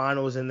be in the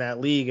finals in that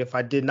league if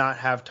I did not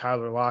have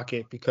Tyler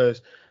Lockett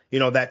because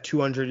that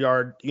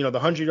 200-yard, the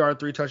 100-yard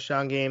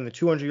 3-touchdown game, the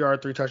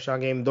 200-yard 3-touchdown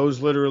game, those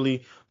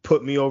literally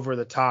put me over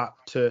the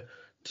top to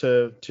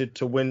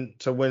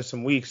win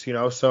some weeks.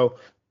 So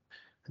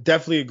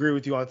definitely agree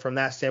with you on from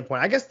that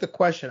standpoint. I guess the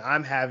question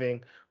I'm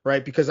having,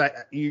 right, because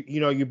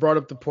you brought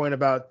up the point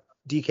about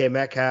DK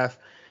Metcalf,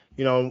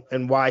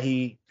 and why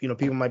he,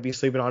 people might be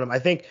sleeping on him. I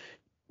think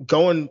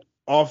going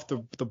off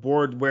the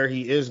board where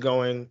he is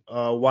going,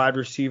 wide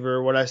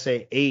receiver, what I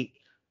say, 8.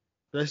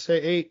 Did I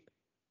say 8?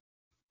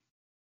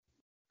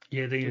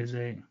 Yeah, I think it is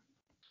 8.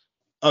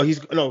 Oh, he's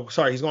going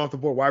off the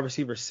board, wide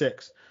receiver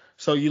 6.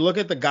 So you look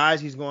at the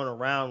guys he's going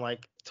around,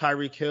 like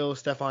Tyreek Hill,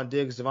 Stephon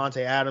Diggs,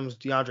 Devontae Adams,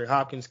 DeAndre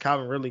Hopkins,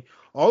 Calvin Ridley.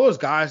 All those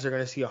guys are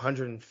going to see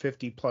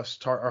 150 plus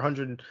or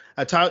 100.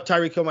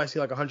 Tyreek Hill might see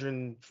like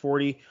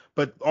 140,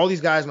 but all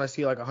these guys might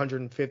see like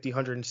 150,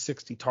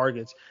 160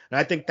 targets. And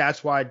I think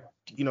that's why,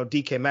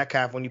 DK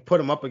Metcalf, when you put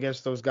him up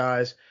against those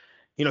guys,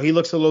 he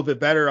looks a little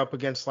bit better up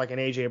against like an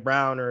AJ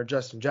Brown or a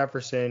Justin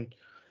Jefferson,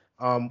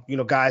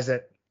 guys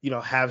that,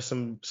 have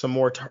some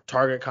more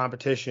target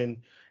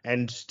competition,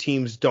 and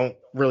teams don't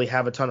really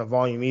have a ton of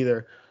volume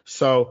either.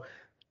 So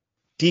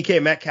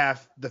DK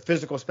Metcalf, the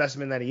physical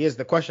specimen that he is,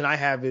 the question I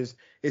have is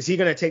he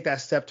going to take that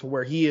step to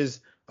where he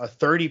is a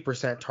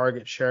 30%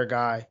 target share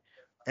guy,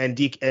 and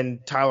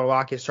Tyler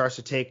Lockett starts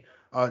to take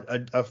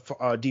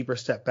a deeper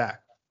step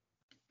back?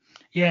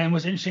 Yeah, and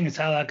what's interesting is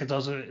Tyler Lockett's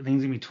also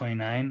things gonna be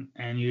 29,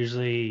 and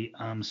usually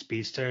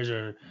speedsters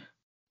or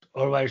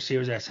wide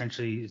receivers that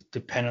essentially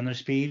depend on their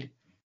speed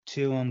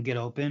to get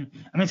open.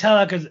 I mean, Tyler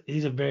Lockett,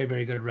 he's a very,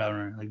 very good route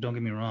runner. Like, don't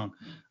get me wrong,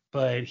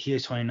 but he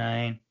is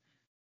 29.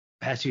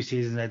 Past 2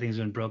 seasons, I think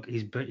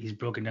he's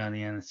broken down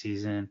the end of the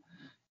season.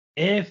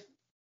 If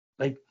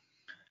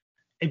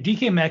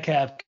DK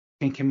Metcalf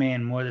can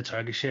command more of the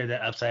target share,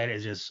 that upside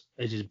is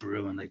just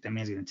brewing. Like that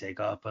man's gonna take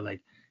off. But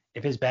like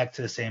if it's back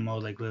to the same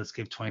old, like let's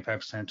give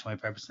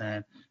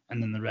 25%,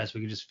 and then the rest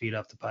we can just feed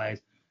off the pies,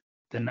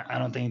 then I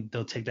don't think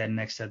they'll take that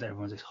next step that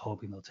everyone's just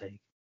hoping they'll take.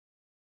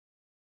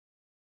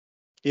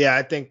 Yeah,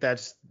 I think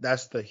that's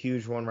the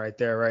huge one right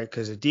there, right?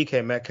 Because if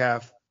DK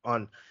Metcalf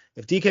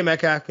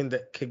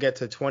could get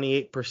to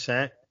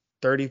 28%,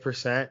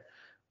 30%,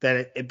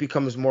 then it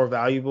becomes more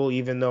valuable,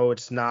 even though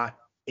it's not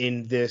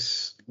in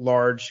this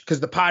large, because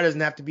the pie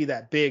doesn't have to be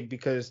that big,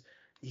 because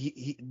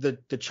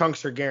the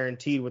chunks are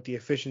guaranteed with the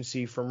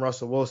efficiency from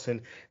Russell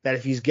Wilson, that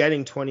if he's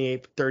getting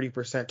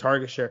 28-30%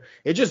 target share,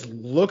 it just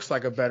looks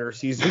like a better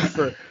season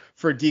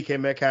for DK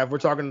Metcalf. We're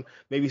talking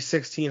maybe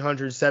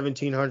 1,600,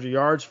 1,700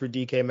 yards for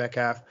DK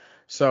Metcalf.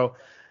 So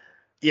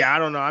yeah, I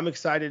don't know. I'm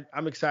excited.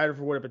 I'm excited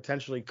for what it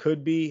potentially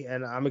could be,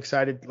 and I'm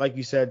excited, like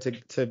you said,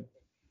 to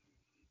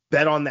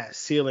bet on that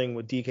ceiling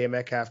with DK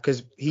Metcalf,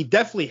 because he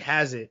definitely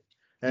has it.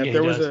 And Yeah, he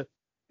does.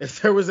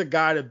 if there was a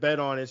guy to bet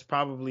on, it's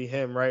probably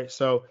him, right?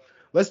 So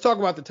let's talk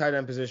about the tight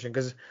end position,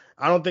 because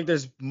I don't think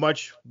there's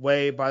much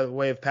way by the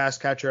way of pass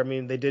catcher. I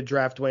mean, they did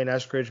draft Dwayne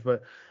Eskridge,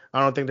 but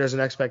I don't think there's an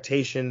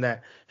expectation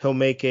that he'll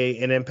make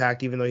an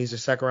impact, even though he's a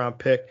second round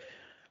pick.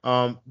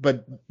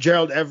 But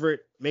Gerald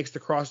Everett makes the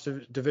cross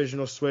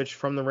divisional switch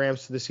from the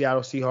Rams to the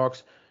Seattle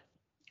Seahawks.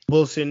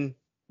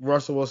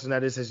 Russell Wilson,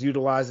 that is, has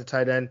utilized the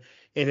tight end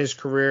in his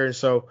career. And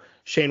so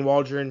Shane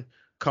Waldron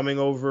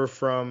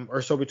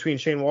between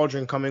Shane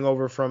Waldron coming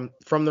over from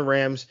the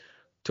Rams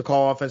to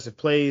call offensive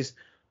plays,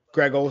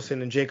 Greg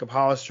Olsen and Jacob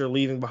Hollister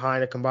leaving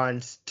behind a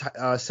combined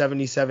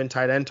 77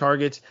 tight end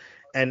targets,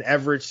 and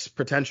Everett's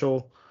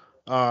potential,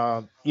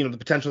 the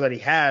potential that he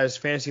has,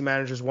 fantasy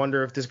managers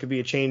wonder if this could be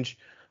a change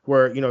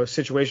where, a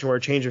situation where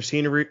a change of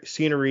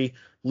scenery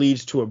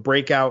leads to a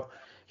breakout.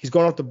 He's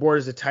going off the board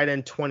as a tight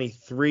end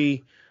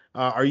 23.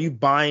 Are you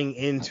buying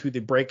into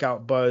the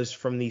breakout buzz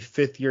from the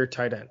fifth-year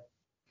tight end?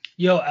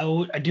 Yo,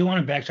 I do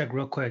want to backtrack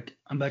real quick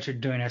about your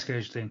doing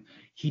escalation thing.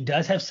 He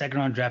does have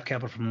second-round draft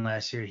capital from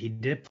last year. He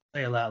did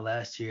play a lot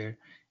last year.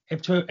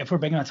 If we're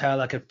banking on Tyler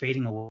Lockett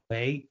fading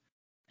away,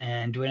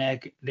 and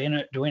Dwayne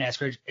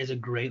Eskridge is a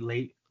great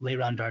late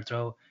round dart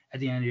throw at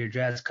the end of your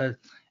draft, because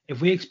if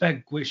we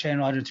expect with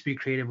Shannon Waldron to be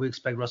creative, we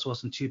expect Russell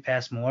Wilson to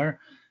pass more.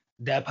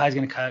 That pie's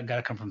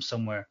gotta come from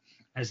somewhere,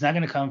 and it's not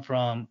gonna come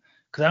from,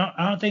 because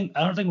I don't think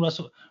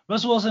Russell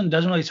Wilson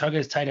doesn't really target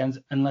his tight ends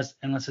unless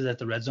it's at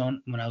the red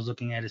zone when I was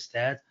looking at his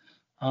stats.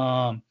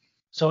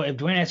 So if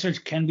Dwayne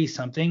Eskridge can be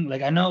something,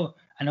 like I know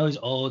he's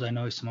old, I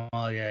know he's small,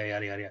 yada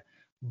yada,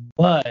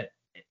 but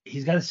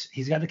he's got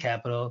the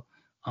capital.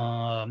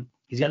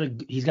 He's got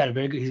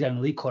an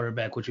elite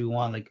quarterback, which we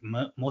want. Like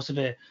most of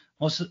the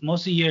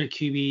year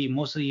QB,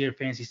 most of the year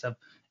fantasy stuff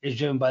is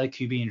driven by the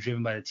QB and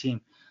driven by the team.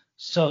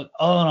 So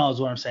all in all, is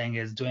what I'm saying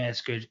is Dwayne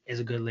Eskridge is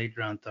a good late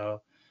round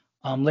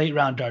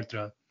dart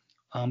throw.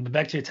 But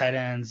back to your tight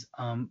ends.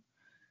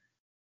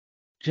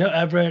 Joe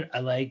Everett, I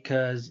like,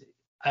 because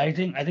I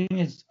think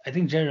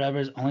Jared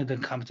Everett is only the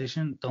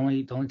competition, the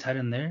only tight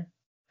end there,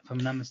 if I'm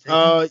not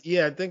mistaken.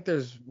 Yeah, I think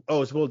it's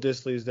Will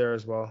Dissly's there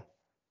as well.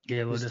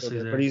 Yeah, Will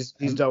Dissly's there. But he's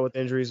dealt with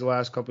injuries the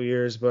last couple of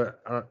years, but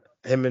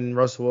him and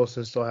Russell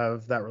Wilson still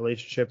have that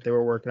relationship. They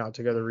were working out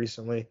together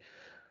recently.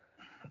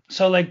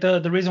 So like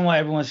the reason why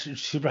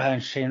everyone's super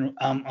high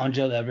on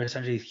Gerald Everett,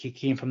 essentially he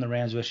came from the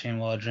Rams with Shane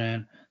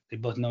Waldron. They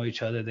both know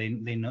each other. They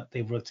know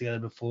they've worked together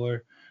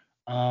before.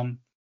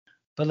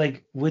 But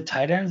like with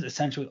tight ends,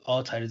 essentially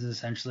all tight ends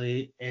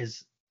essentially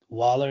is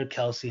Waller,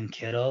 Kelsey, and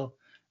Kittle,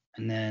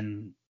 and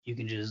then you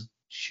can just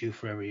shoot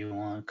for whatever you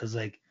want, because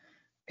like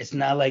it's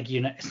not like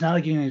you're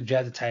gonna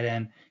draft a tight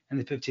end in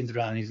the 15th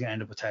round and he's gonna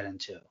end up a tight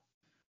end too.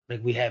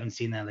 Like we haven't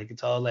seen that. Like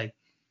it's all like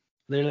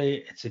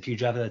literally, it's if you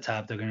draft at the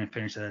top, they're gonna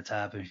finish at the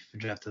top. And if you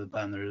draft at the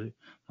bottom, they're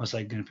most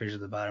likely gonna finish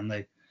at the bottom.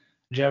 Like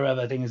Jared,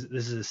 I think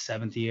this is his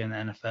 7th year in the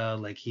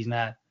NFL. Like he's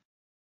not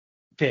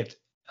fifth.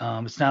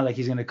 It's not like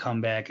he's gonna come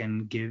back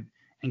and give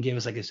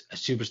us like a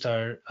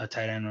superstar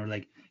tight end, or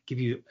like give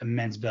you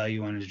immense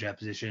value on his draft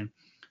position.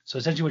 So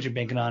essentially, what you're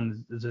banking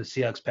on is the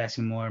Seahawks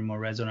passing more and more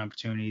red zone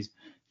opportunities.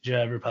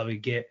 Jared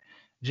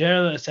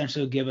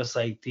essentially will give us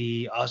like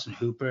the Austin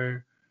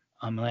Hooper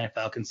Atlanta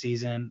Falcons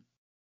season.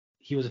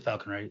 He was a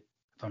Falcon, right?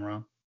 If I'm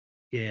wrong.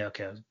 Yeah,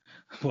 okay.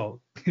 Well,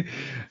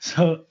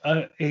 so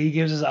he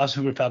gives us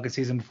Austin Hooper Falcon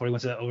season before he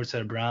went over to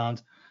the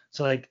Browns.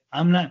 So like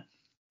I'm not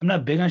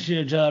big on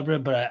Jared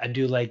Everett, but I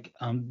do like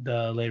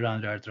the late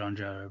round dart throw on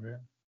Jared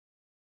Everett.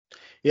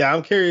 Yeah,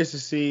 I'm curious to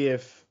see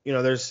if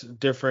there's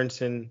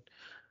difference in.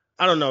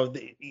 I don't know.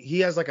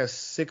 He has like a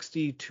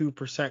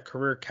 62%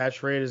 career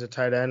catch rate as a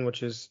tight end,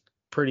 which is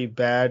pretty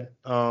bad.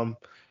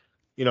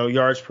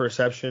 Yards per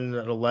reception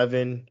at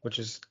 11, which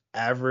is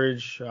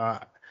average.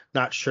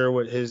 Not sure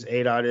what his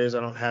ADOT is. I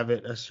don't have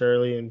it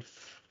necessarily in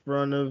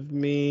front of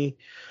me.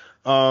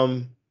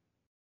 Yeah,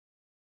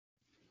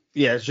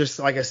 it's just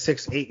like a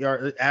 6-8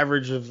 yard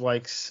average of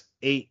like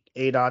 8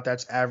 ADOT.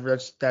 That's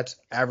average. That's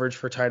average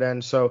for tight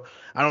end. So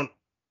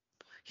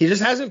he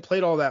just hasn't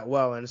played all that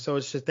well. And so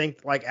it's to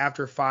think like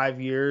after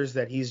 5 years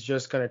that he's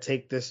just going to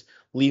take this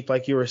leap,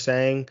 like you were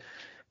saying.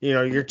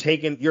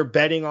 You're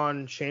betting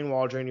on Shane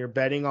Waldron, you're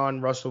betting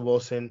on Russell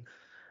Wilson.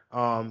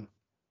 And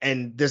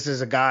this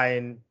is a guy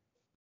in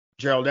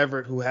Gerald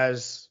Everett who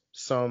has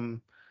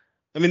some.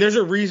 I mean, there's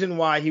a reason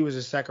why he was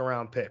a second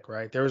round pick,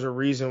 right? There was a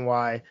reason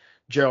why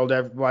Sean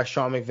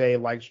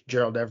McVay liked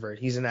Gerald Everett.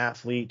 He's an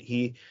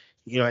athlete.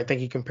 I think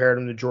he compared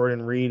him to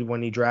Jordan Reed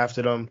when he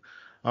drafted him.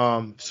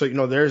 So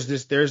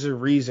there's a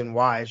reason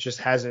why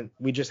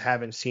we just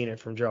haven't seen it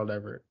from Gerald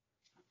Everett.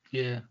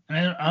 Yeah,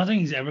 and I don't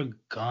think he's ever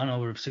gone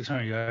over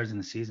 600 yards in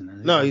the season. I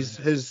think No, he's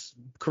his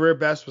career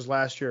best was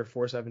last year at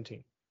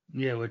 417.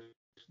 yeah. Which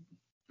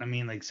I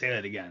mean, like say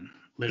that again.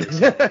 Literally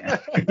say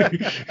that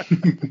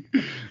again.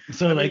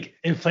 So I mean, like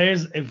if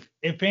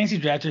fantasy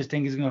drafters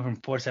think he's going from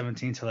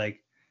 417 to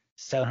like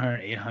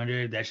 700,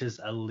 800, that's just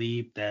a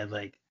leap that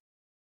like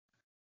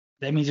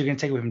that means you're gonna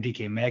take away from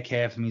DK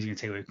Metcalf. It means you're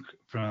gonna take away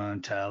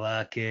from Tyler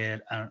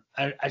Lockett.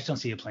 I just don't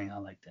see it playing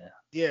out like that.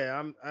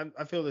 yeah,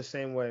 I feel the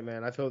same way,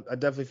 man. I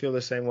definitely feel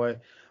the same way.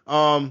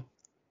 Um,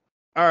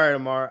 all right,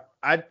 Amar.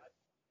 I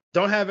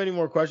don't have any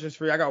more questions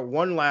for you. I got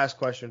one last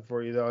question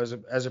for you though,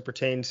 as it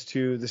pertains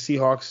to the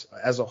Seahawks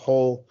as a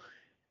whole.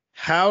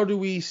 How do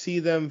we see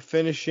them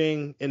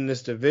finishing in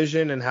this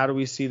division, and how do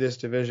we see this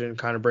division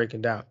kind of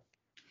breaking down?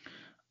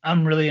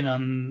 I'm really in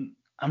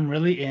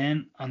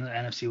on the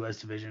NFC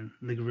West division.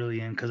 Like really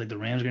in because like the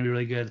Rams are gonna be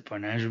really good, the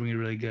 49ers are gonna be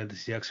really good, the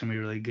Seahawks are gonna be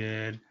really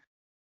good.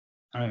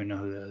 I don't even know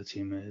who the other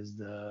team is.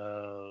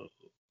 The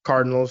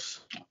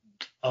Cardinals.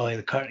 oh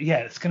yeah, yeah,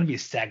 it's gonna be a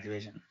stacked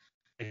division.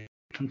 Like,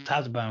 from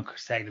top to bottom,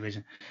 stacked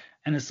division,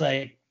 and it's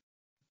like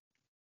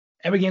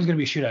every game's gonna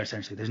be a shootout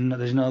essentially.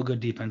 There's no good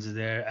defenses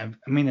there.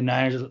 I mean the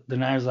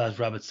Niners lost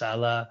Robert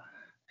Saleh,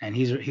 and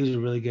he was a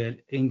really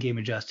good in-game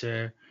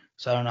adjuster.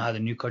 So I don't know how the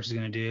new coach is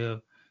gonna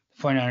do.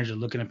 The 49ers are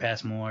looking to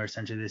pass more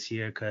essentially this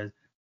year because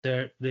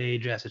they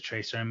drafted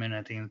Trey Sermon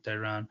I think in the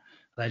third round,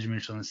 Elijah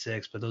Mitchell in the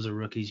sixth, but those are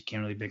rookies. You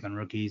can't really pick on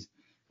rookies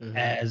Mm-hmm.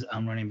 as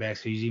running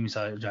backs. So you even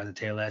saw Jonathan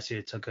Taylor last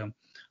year. It took him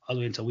all the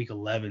way until week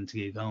 11 to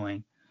get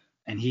going,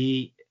 and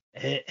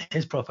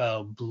his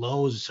profile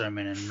blows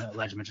Sermon and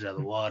Elijah Mitchell out of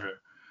the water.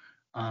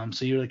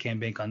 So you really can't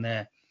bank on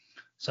that.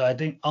 So I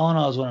think all in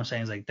all is what I'm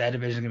saying is like that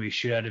division is gonna be a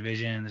shootout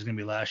division. There's gonna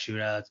be a lot of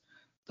shootouts.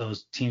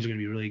 Those teams are gonna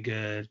be really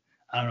good.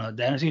 I don't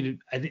know. I think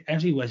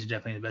NFC West is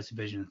definitely the best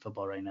division in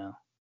football right now.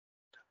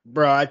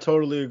 Bro, I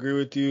totally agree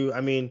with you. I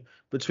mean,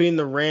 between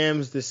the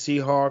Rams, the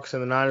Seahawks,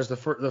 and the Niners,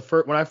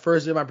 when I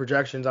first did my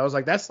projections, I was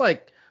like, that's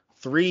like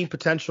three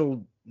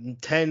potential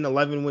 10,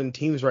 11 win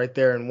teams right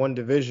there in one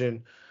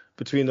division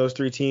between those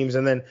three teams.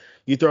 And then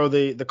you throw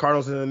the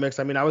Cardinals into the mix.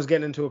 I mean, I was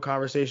getting into a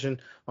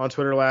conversation on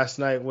Twitter last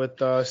night with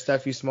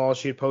Steffi Small.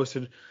 She had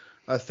posted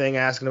a thing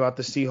asking about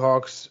the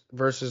Seahawks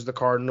versus the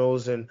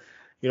Cardinals and,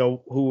 who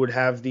would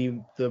have the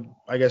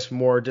I guess,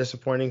 more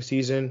disappointing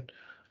season.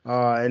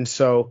 And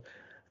so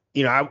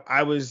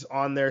I was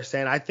on there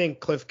saying I think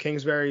Cliff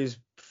Kingsbury is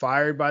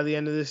fired by the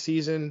end of the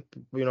season,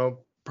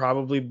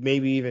 probably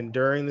maybe even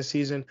during the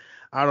season.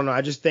 I don't know.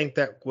 I just think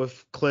that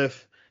with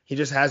Cliff, he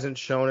just hasn't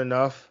shown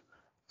enough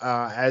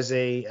as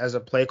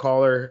a play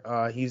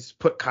caller. He's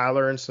put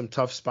Kyler in some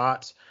tough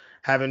spots.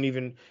 Haven't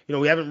even,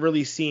 we haven't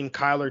really seen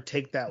Kyler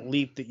take that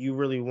leap that you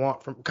really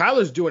want from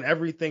Kyler's doing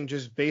everything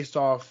just based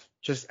off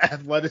just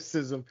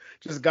athleticism,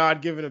 just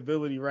God-given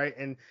ability, right?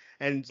 And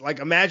like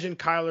imagine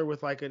Kyler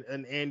with like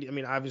an Andy. I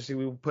mean, obviously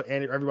we put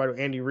everybody with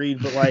Andy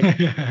Reid, but like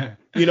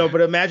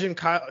but imagine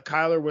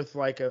Kyler with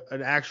like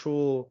an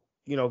actual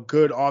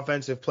good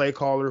offensive play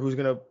caller who's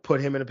gonna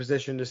put him in a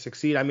position to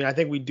succeed. I mean, I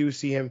think we do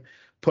see him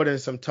put in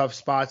some tough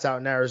spots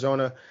out in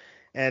Arizona,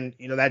 and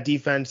that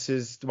defense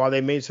is while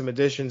they made some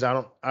additions, I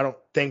don't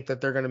think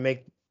that they're gonna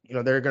make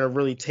they're gonna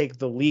really take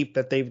the leap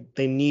that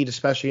they need,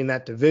 especially in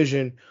that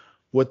division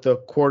with the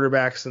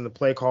quarterbacks and the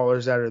play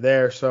callers that are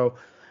there. So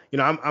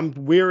I'm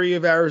weary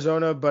of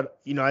Arizona, but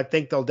I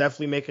think they'll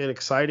definitely make it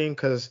exciting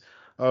because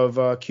of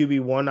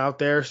QB1 out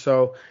there.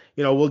 So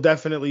we'll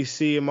definitely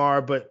see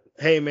Amar. But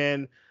hey,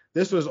 man,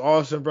 this was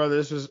awesome, brother.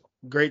 This was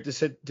great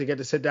to get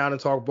to sit down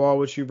and talk ball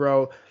with you,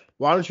 bro.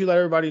 Why don't you let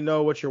everybody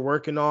know what you're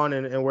working on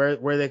and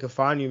where they can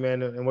find you,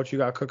 man, and what you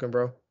got cooking,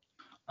 bro?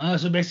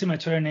 So basically, my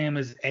Twitter name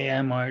is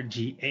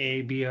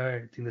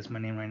AMRGAABR. I think that's my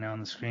name right now on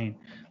the screen.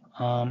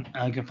 You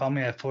can follow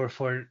me at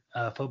 44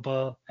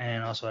 Football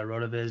and also at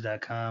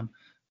rotoviz.com.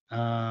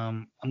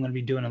 I'm going to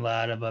be doing a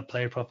lot of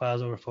player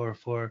profiles over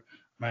 404.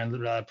 I'm writing a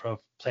lot of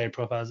player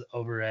profiles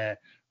over at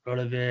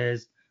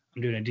Rotoviz.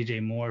 I'm doing a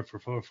DJ Moore for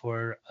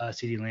 404,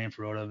 CD Lamb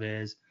for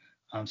Rotoviz.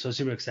 So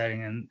super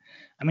exciting. And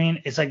I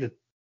mean, it's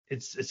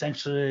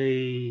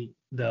essentially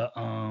the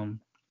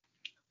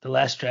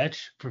last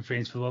stretch for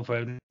fantasy football before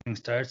everything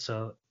starts.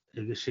 So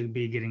it should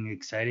be getting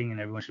exciting, and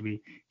everyone should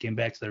be getting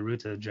back to their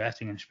roots of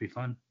drafting, and it should be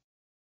fun.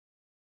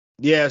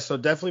 Yeah, so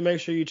definitely make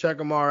sure you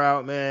check Amar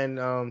out,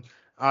 man.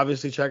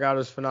 Obviously, check out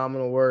his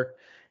phenomenal work,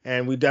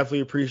 and we definitely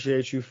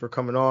appreciate you for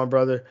coming on,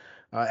 brother.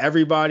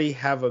 Everybody,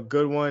 have a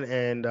good one,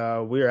 and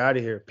we're out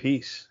of here.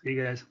 Peace. See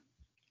you guys.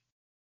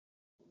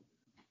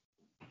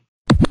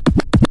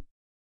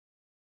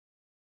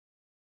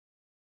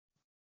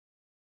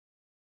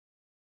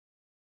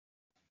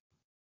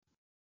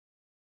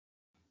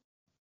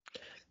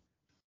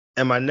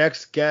 And my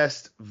next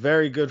guest,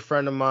 very good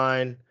friend of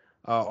mine,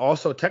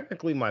 also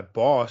technically my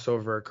boss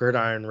over at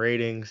Gridiron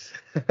Ratings.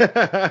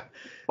 Of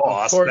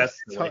Boss, course,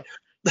 that's silly.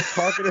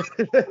 talking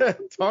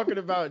talking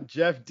about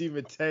Jeff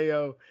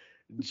DiMatteo.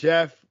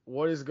 Jeff,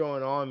 what is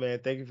going on, man?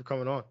 Thank you for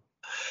coming on.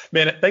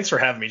 Man, thanks for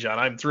having me, John.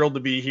 I'm thrilled to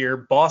be here.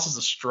 Boss is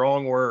a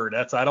strong word.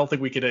 I don't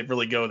think we could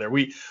really go there.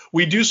 We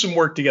do some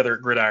work together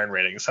at Gridiron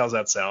Ratings. How's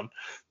that sound?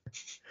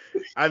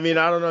 I mean,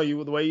 I don't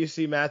know, the way you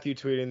see Matthew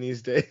tweeting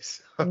these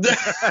days. I'm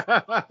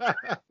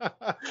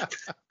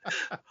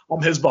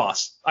his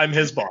boss.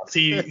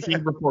 He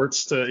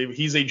reports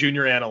he's a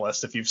junior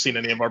analyst. If you've seen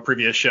any of our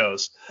previous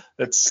shows,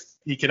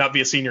 he cannot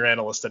be a senior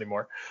analyst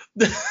anymore.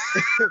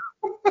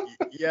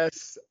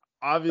 Yes,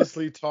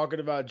 obviously talking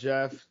about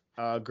Jeff,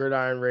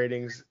 Gridiron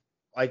Ratings,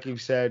 like you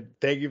said,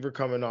 thank you for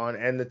coming on.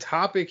 And the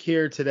topic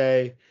here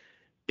today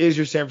is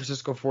your San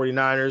Francisco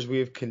 49ers.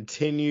 We're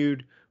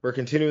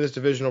continuing this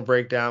divisional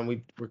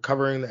breakdown. We're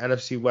covering the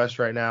NFC West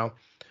right now.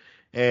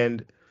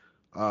 And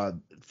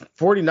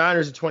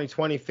 49ers in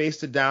 2020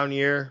 faced a down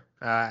year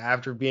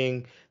after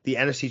being the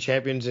NFC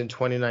champions in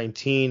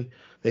 2019.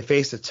 They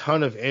faced a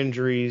ton of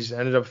injuries,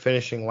 ended up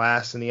finishing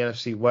last in the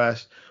NFC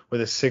West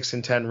with a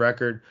 6-10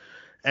 record.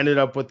 Ended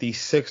up with the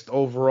 6th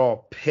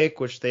overall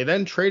pick, which they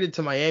then traded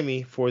to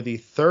Miami for the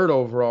 3rd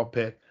overall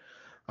pick,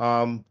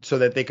 so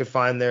that they could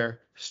find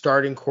their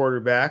starting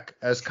quarterback,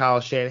 as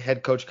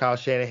head coach Kyle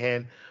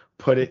Shanahan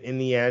put it in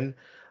the end.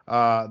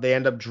 They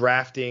end up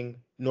drafting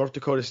North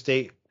Dakota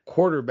State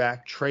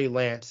quarterback Trey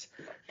Lance.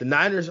 The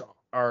Niners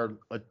are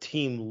a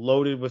team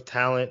loaded with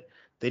talent.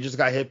 They just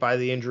got hit by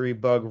the injury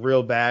bug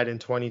real bad in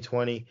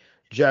 2020.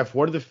 Jeff,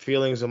 what are the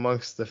feelings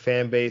amongst the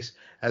fan base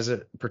as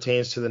it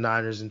pertains to the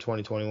Niners in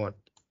 2021?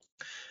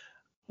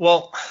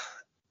 Well,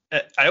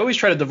 I always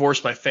try to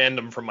divorce my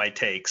fandom from my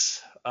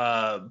takes,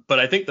 but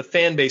I think the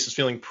fan base is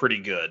feeling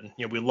pretty good.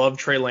 We love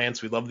Trey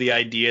Lance. We love the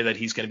idea that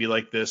he's going to be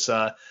like this,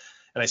 and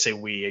I say I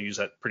use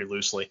that pretty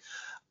loosely.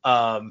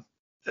 Kind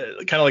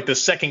of like the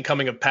second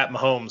coming of Pat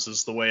Mahomes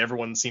is the way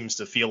everyone seems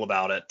to feel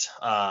about it.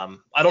 I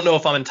don't know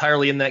if I'm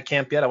entirely in that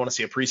camp yet. I want to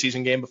see a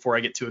preseason game before I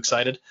get too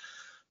excited.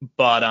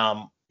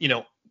 But,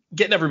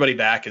 getting everybody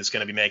back is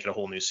going to be making a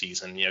whole new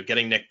season.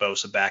 Getting Nick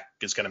Bosa back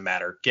is going to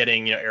matter.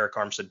 Getting, Eric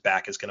Armstead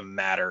back is going to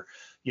matter.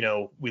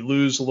 We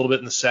lose a little bit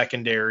in the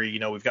secondary.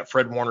 We've got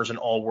Fred Warner's an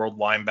all-world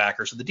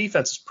linebacker, so the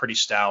defense is pretty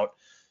stout.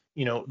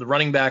 The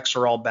running backs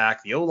are all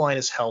back. The O-line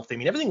is healthy. I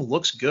mean, everything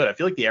looks good. I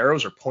feel like the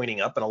arrows are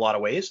pointing up in a lot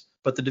of ways,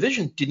 but the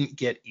division didn't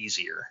get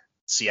easier.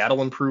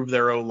 Seattle improved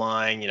their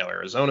O-line.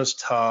 Arizona's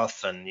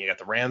tough, and you got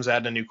the Rams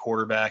adding a new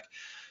quarterback.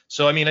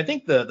 So, I mean, I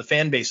think the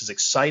fan base is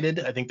excited.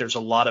 I think there's a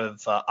lot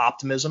of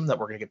optimism that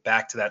we're going to get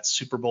back to that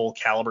Super Bowl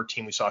caliber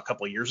team we saw a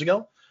couple of years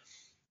ago.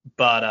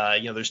 But,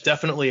 there's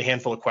definitely a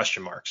handful of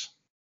question marks.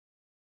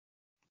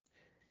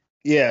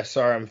 Yeah,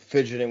 sorry, I'm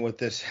fidgeting with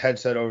this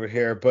headset over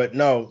here. But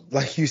no,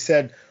 like you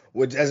said,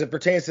 as it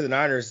pertains to the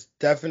Niners,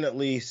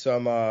 definitely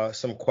some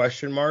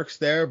question marks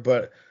there,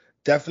 but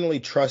definitely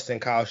trust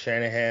in Kyle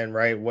Shanahan,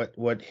 right?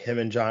 What him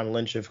and John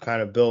Lynch have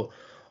kind of built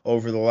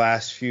over the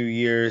last few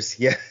years.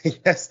 Yeah,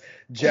 yes,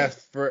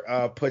 Jeff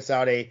puts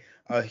out a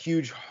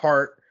huge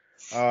heart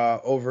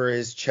over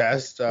his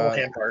chest.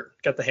 Hand heart.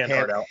 Got the hand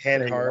heart out.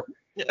 Hand heart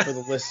for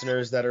the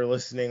listeners that are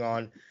listening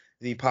on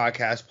the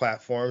podcast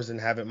platforms and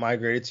haven't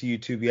migrated to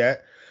YouTube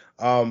yet.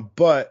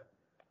 But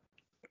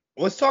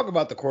let's talk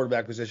about the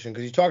quarterback position,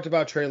 because you talked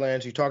about Trey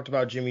Lance, you talked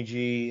about Jimmy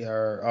G,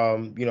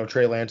 or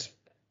Trey Lance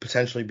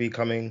potentially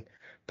becoming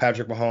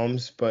Patrick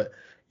Mahomes, but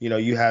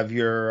you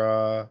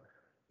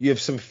have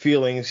some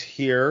feelings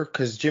here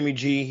because Jimmy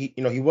G,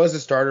 he was a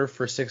starter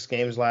for 6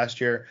 games last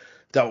year,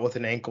 dealt with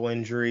an ankle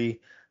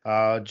injury.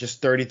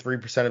 Just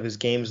 33% of his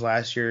games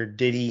last year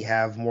did he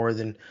have more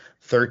than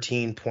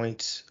 13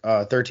 points,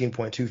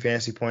 13.2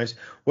 fantasy points.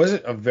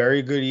 Wasn't a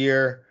very good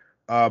year,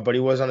 but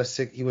he was on a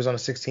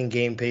 16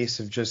 game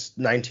pace of just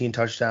 19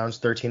 touchdowns,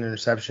 13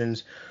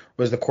 interceptions.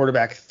 Was the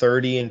quarterback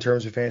 30 in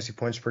terms of fantasy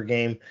points per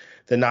game.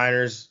 The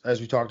Niners, as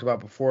we talked about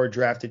before,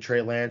 drafted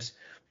Trey Lance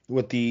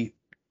with the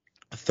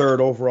 3rd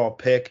overall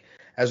pick.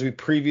 As we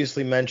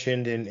previously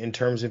mentioned in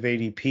terms of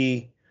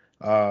ADP,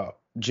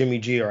 Jimmy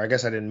G, or I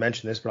guess I didn't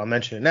mention this, but I'll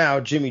mention it now.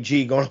 Jimmy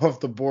G going off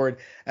the board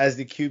as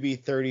the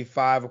QB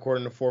 35,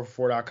 according to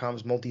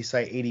 4for4.com's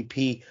multi-site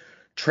ADP.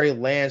 Trey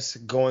Lance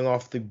going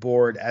off the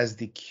board as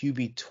the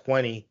QB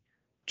 20.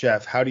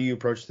 Jeff, how do you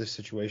approach this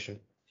situation?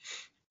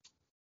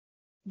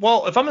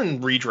 Well, if I'm in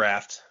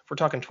redraft, if we're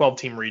talking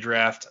 12-team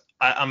redraft,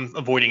 I'm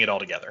avoiding it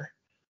altogether.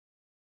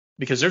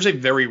 Because there's a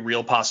very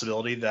real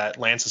possibility that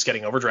Lance is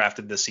getting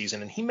overdrafted this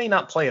season, and he may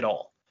not play at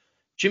all.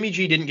 Jimmy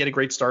G didn't get a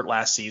great start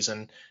last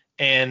season,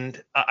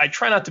 and I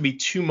try not to be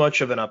too much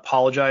of an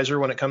apologizer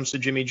when it comes to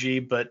Jimmy G,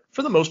 but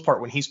for the most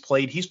part, when he's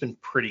played, he's been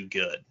pretty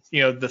good.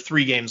 The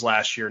 3 games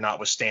last year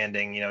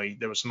notwithstanding,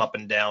 there was some up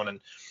and down,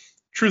 and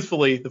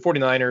truthfully, the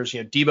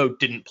 49ers, Debo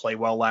didn't play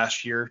well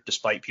last year,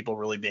 despite people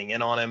really being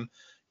in on him.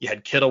 You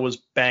had Kittle was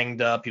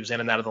banged up. He was in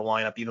and out of the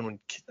lineup even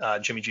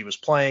when Jimmy G was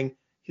playing.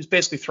 He was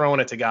basically throwing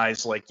it to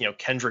guys like,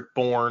 Kendrick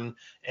Bourne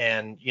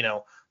and,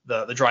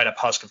 the dried up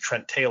husk of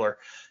Trent Taylor.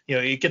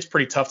 It gets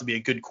pretty tough to be a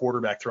good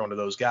quarterback throwing to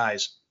those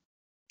guys.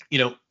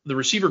 The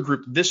receiver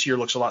group this year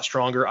looks a lot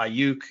stronger.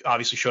 Ayuk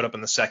obviously showed up in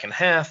the second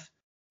half.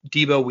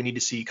 Debo, we need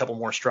to see a couple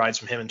more strides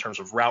from him in terms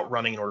of route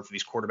running in order for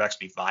these quarterbacks to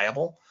be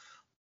viable.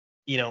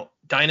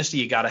 Dynasty,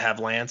 you got to have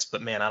Lance,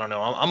 but man, I don't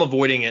know. I'm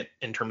avoiding it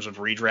in terms of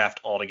redraft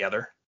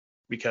altogether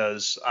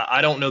because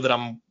I don't know that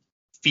I'm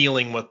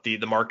feeling what the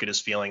market is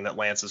feeling, that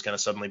Lance is going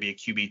to suddenly be a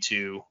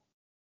QB2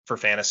 for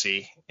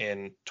fantasy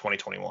in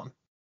 2021.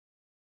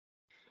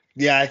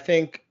 Yeah, I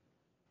think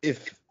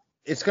if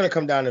it's going to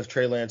come down if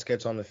Trey Lance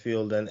gets on the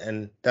field,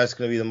 and that's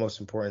going to be the most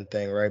important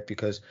thing, right?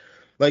 Because,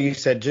 like you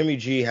said, Jimmy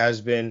G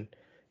he's been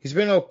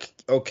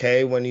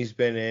okay when he's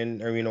been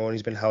in, or when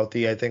he's been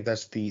healthy. I think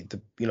that's the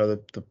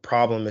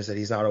problem is that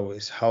he's not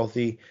always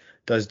healthy,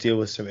 does deal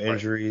with some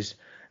injuries.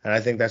 And I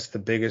think that's the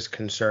biggest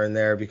concern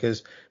there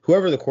because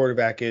whoever the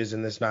quarterback is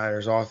in this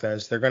Niners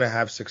offense, they're going to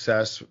have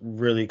success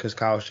really because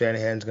Kyle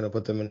Shanahan's going to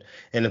put them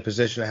in a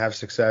position to have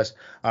success.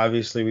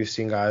 Obviously, we've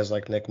seen guys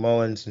like Nick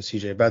Mullins and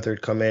CJ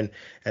Beathard come in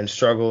and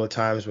struggle at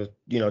times with,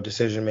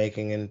 decision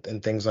making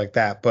and things like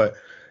that. But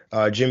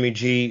Jimmy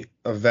G,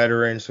 a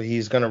veteran, so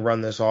he's going to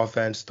run this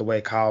offense the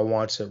way Kyle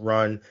wants it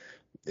run.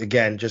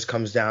 Again, just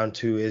comes down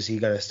to is he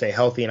going to stay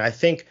healthy? And I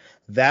think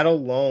that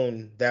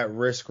alone, that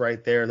risk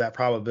right there, that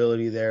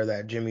probability there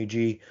that Jimmy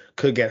G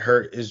could get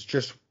hurt is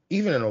just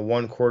even in a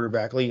one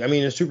quarterback league. I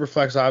mean, in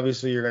Superflex,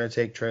 obviously you're going to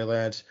take Trey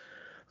Lance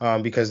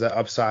because the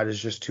upside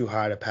is just too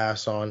high to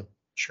pass on.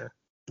 Sure.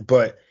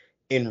 But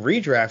in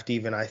redraft,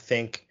 even I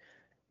think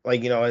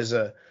as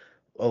a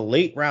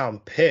late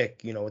round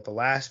pick, with the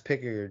last pick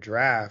of your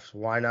draft,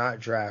 why not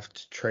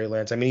draft Trey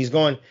Lance? I mean, he's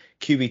going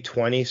QB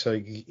 20, so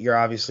you're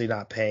obviously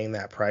not paying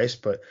that price,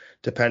 but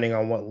depending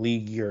on what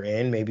league you're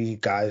in, maybe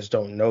guys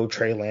don't know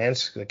Trey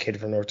Lance, the kid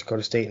from North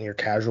Dakota State in your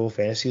casual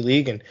fantasy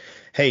league. And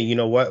hey, you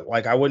know what?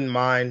 Like, I wouldn't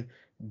mind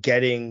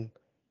getting,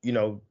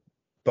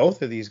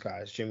 both of these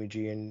guys, Jimmy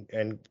G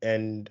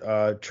and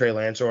Trey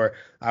Lance, or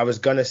I was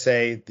gonna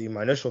say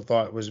my initial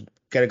thought was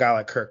get a guy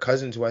like Kirk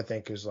Cousins, who I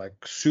think is like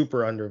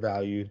super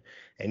undervalued,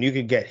 and you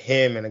could get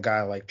him and a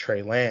guy like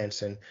Trey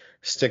Lance and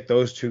stick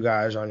those two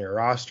guys on your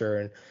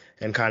roster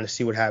and kind of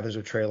see what happens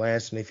with Trey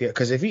Lance. And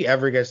if he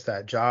ever gets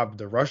that job,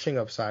 the rushing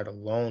upside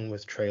alone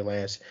with Trey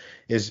Lance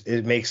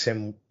it makes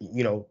him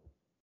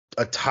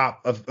a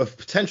top of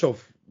potential.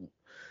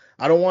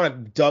 I don't want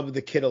to dub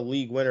the kid a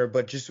league winner,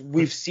 but just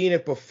we've seen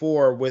it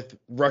before with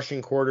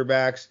rushing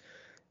quarterbacks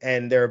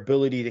and their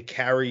ability to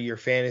carry your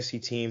fantasy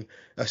team,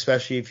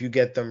 especially if you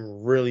get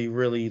them really,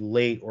 really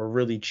late or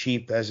really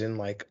cheap, as in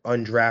like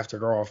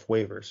undrafted or off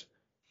waivers.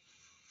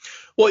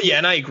 Well, yeah,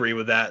 and I agree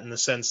with that in the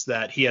sense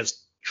that he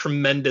has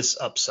tremendous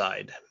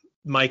upside.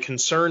 My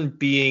concern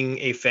being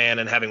a fan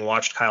and having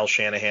watched Kyle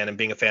Shanahan and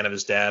being a fan of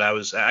his dad,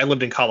 I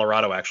lived in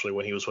Colorado actually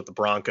when he was with the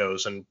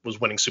Broncos and was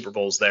winning Super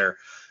Bowls there.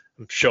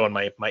 I'm showing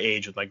my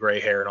age with my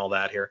gray hair and all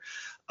that here.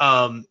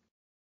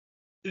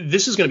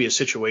 This is going to be a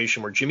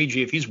situation where Jimmy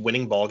G, if he's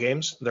winning ball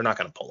games, they're not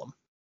going to pull him.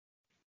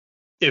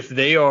 If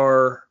they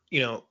are,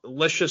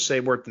 let's just say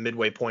we're at the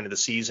midway point of the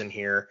season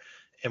here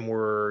and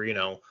we're,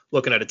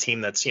 looking at a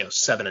team that's,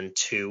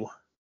 7-2, or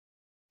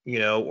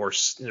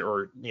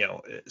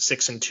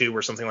 6-2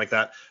 or something like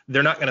that,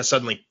 they're not going to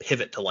suddenly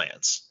pivot to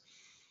Lance.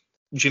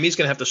 Jimmy's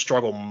going to have to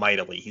struggle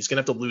mightily. He's going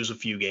to have to lose a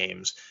few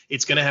games.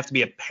 It's going to have to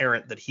be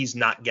apparent that he's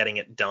not getting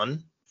it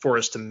done for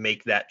us to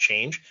make that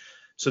change.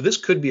 So this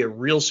could be a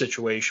real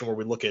situation where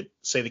we look at,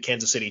 say, the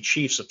Kansas City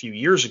Chiefs a few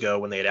years ago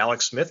when they had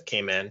Alex Smith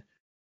came in.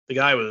 The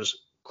guy was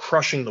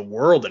crushing the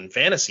world in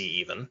fantasy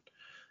even,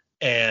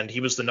 and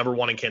he was the number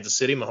one in Kansas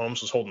City.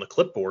 Mahomes was holding the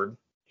clipboard.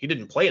 He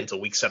didn't play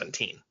until week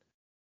 17.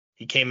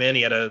 He came in,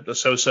 he had a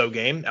so-so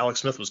game. Alex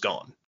Smith was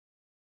gone.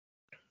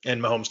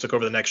 And Mahomes took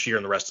over the next year,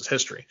 and the rest is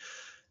history.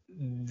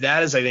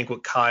 That is, I think,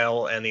 what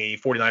Kyle and the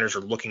 49ers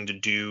are looking to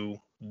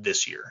do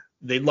this year.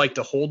 They'd like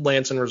to hold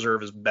Lance in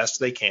reserve as best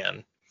they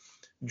can,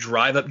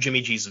 drive up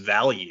Jimmy G's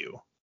value,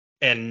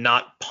 and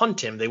not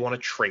punt him. They want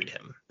to trade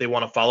him. They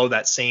want to follow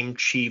that same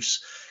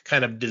Chiefs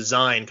kind of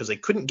design because they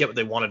couldn't get what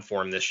they wanted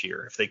for him this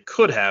year. If they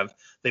could have,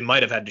 they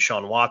might have had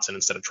Deshaun Watson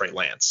instead of Trey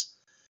Lance.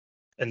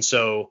 And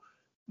so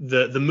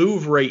the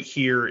move right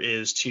here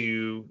is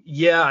to,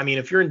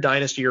 if you're in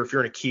Dynasty or if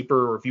you're in a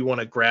keeper or if you want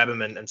to grab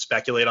him and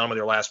speculate on him with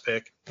your last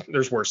pick,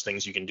 there's worse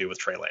things you can do with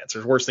Trey Lance.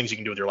 There's worse things you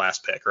can do with your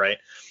last pick, right?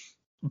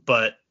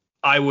 But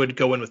I would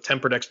go in with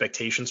tempered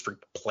expectations for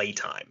play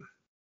time.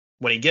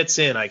 When he gets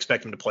in, I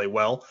expect him to play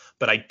well,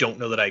 but I don't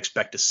know that I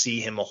expect to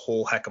see him a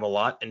whole heck of a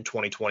lot in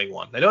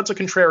 2021. I know it's a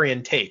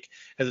contrarian take,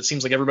 as it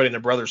seems like everybody and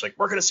their brother's like,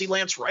 we're going to see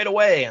Lance right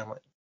away. I'm like,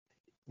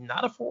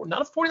 not if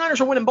 49ers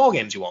are winning ball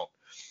games, you won't.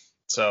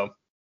 So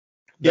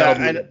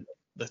that'll be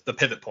the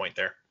pivot point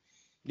there.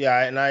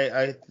 Yeah, and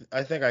I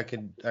think I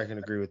can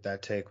agree with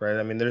that take, right?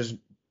 I mean, there's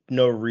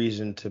no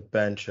reason to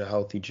bench a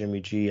healthy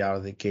Jimmy G out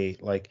of the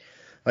gate. Like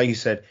you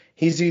said,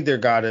 he's either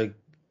got to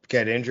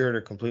get injured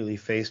or completely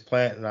face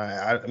plant, and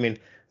I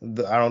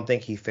don't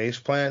think he face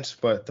plants,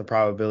 but the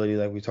probability,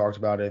 like we talked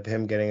about, of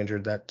him getting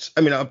injured, that's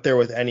up there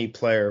with any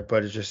player,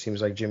 but it just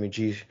seems like Jimmy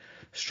G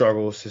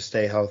struggles to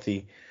stay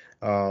healthy.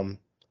 All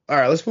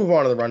right, let's move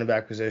on to the running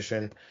back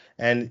position,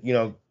 and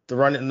the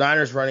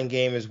Niners running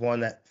game is one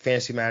that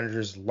fantasy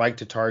managers like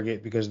to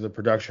target because of the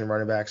production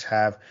running backs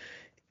have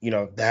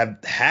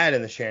had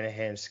in the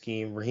Shanahan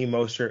scheme. Raheem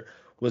Mostert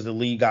was the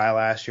lead guy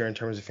last year in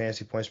terms of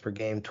fantasy points per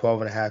game,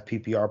 12.5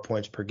 PPR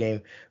points per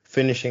game,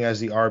 finishing as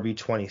the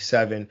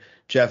RB27.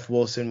 Jeff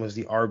Wilson was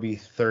the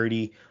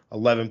RB30,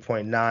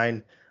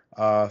 11.9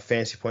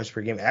 fantasy points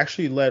per game.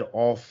 Actually led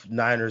all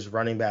Niners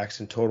running backs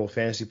in total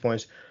fantasy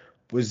points.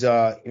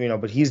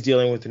 But he's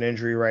dealing with an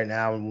injury right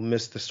now and will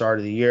miss the start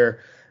of the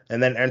year.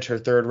 And then enter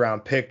third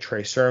round pick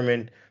Trey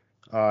Sermon,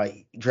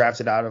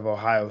 drafted out of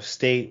Ohio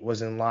State,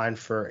 is in line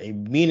for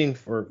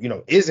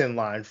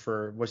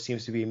what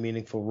seems to be a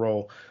meaningful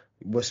role,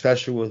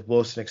 especially with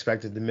Wilson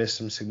expected to miss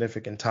some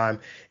significant time.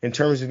 In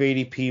terms of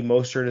ADP,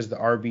 Mostert is the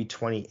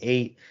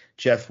RB28,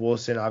 Jeff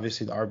Wilson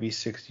obviously the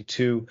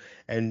RB62,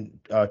 and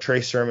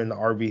Trey Sermon the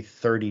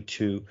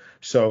RB32.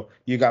 So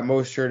you got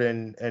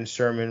Mostert and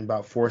Sermon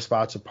about 4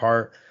 spots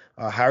apart.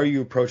 How are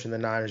you approaching the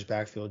Niners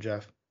backfield,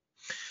 Jeff?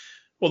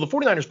 Well, the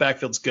 49ers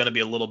backfield's going to be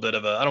a little bit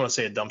of I don't want to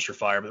say a dumpster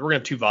fire, but we're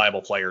going to have 2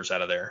 viable players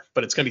out of there.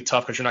 But it's going to be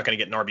tough because you're not going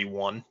to get an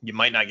RB1. You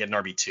might not get an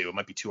RB2. It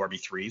might be 2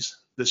 RB3s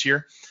this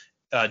year.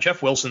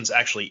 Jeff Wilson's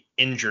actually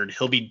injured.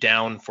 He'll be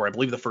down for, I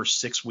believe, the first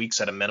 6 weeks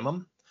at a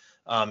minimum.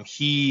 I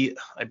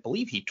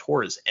believe he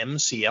tore his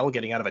MCL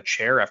getting out of a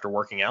chair after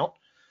working out.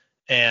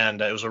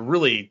 And it was a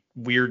really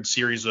weird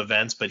series of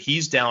events, but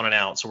he's down and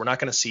out. So we're not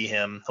going to see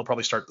him. He'll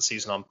probably start the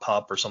season on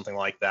PUP or something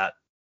like that,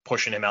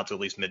 pushing him out to at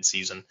least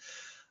midseason.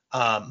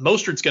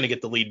 Mostert's going to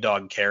get the lead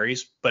dog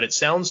carries, but it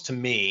sounds to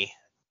me,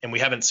 and we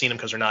haven't seen him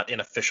because they're not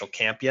in official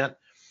camp yet,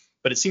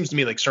 but it seems to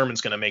me like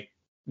Sermon's going to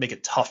make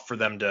it tough for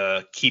them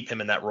to keep him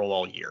in that role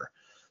all year.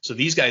 So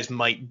these guys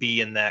might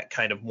be in that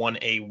kind of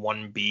 1A,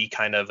 1B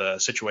kind of a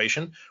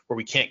situation where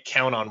we can't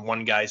count on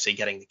one guy, say,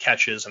 getting the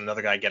catches and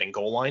another guy getting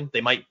goal line.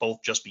 They might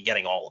both just be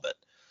getting all of it.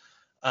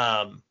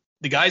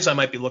 The guys I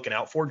might be looking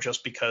out for,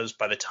 just because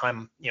by the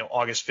time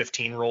August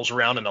 15 rolls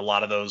around and a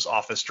lot of those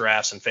office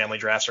drafts and family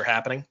drafts are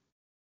happening,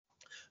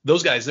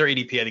 those guys, their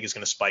ADP, I think, is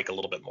going to spike a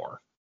little bit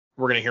more.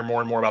 We're going to hear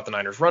more and more about the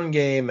Niners run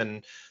game,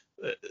 and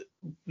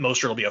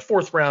Mostert will be a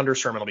 4th rounder.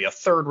 Sermon will be a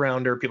 3rd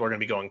rounder. People are going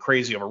to be going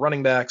crazy over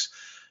running backs.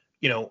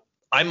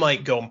 I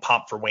might go and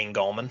pop for Wayne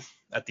Gallman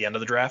at the end of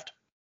the draft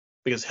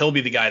because he'll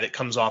be the guy that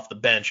comes off the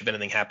bench if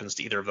anything happens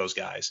to either of those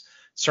guys.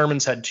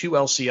 Sermon's had 2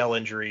 LCL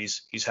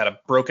injuries. He's had a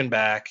broken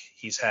back.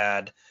 He's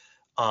had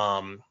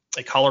a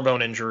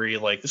collarbone injury.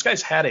 Like, this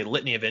guy's had a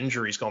litany of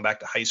injuries going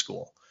back to high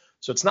school.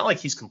 So it's not like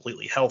he's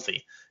completely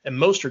healthy. And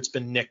Mostert's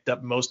been nicked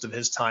up most of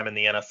his time in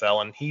the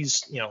NFL, and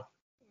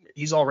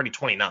he's already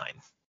 29.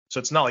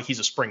 So it's not like he's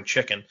a spring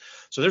chicken.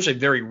 So there's a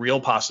very real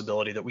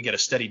possibility that we get a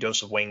steady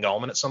dose of Wayne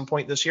Gallman at some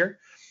point this year.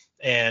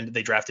 And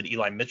they drafted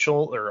Elijah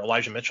Mitchell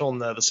in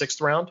the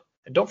 6th round.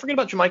 And don't forget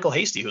about JaMychal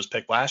Hasty, who was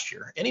picked last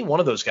year. Any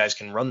one of those guys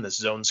can run this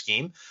zone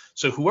scheme.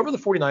 So whoever the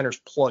 49ers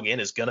plug in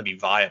is going to be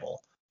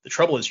viable. The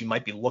trouble is you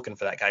might be looking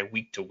for that guy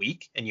week to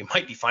week, and you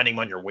might be finding him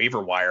on your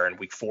waiver wire in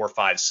week 4,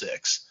 5,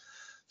 6.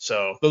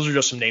 So those are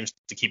just some names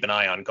to keep an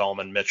eye on: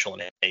 Gallman, Mitchell,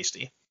 and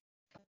Hasty.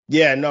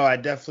 Yeah, no, I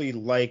definitely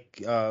like,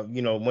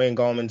 Wayne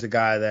Gallman's a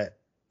guy that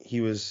he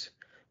was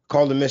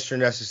called a Mr.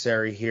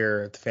 Necessary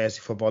here at the Fantasy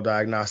Football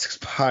Diagnostics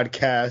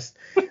podcast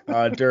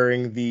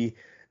during the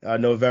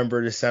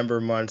November, December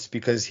months,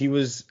 because he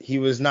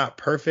was not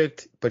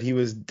perfect, but he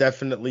was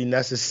definitely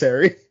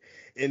necessary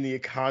in the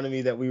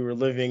economy that we were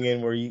living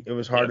in, where it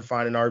was hard to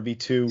find an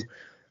RB2.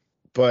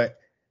 But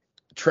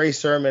Trey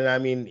Sermon, I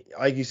mean,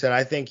 like you said,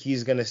 I think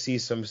he's going to see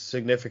some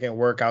significant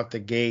work out the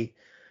gate.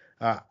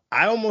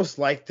 I almost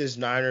like this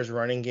Niners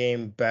running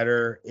game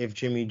better if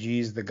Jimmy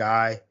G's the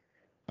guy,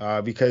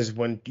 because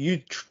when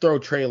you throw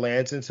Trey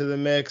Lance into the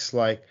mix,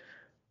 like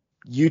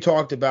you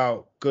talked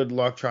about, good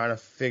luck trying to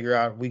figure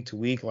out week to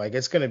week. Like,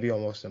 it's going to be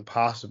almost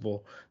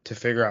impossible to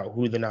figure out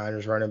what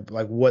Niners running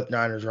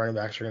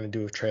backs are going to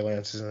do if Trey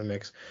Lance is in the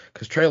mix,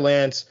 because Trey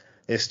Lance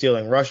is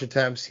stealing rush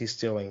attempts, he's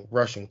stealing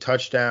rushing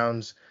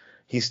touchdowns.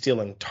 He's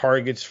stealing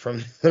targets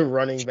from the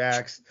running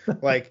backs.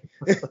 Like,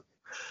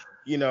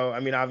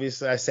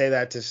 obviously I say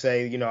that to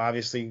say,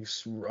 obviously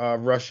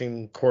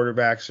rushing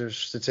quarterbacks are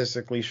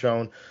statistically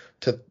shown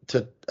to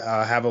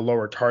have a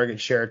lower target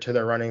share to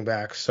their running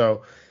backs.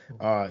 So,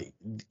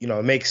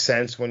 it makes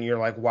sense when you're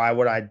like, why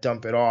would I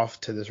dump it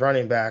off to this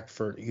running back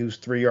who's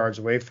 3 yards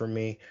away from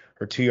me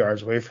or 2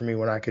 yards away from me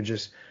when I could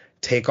just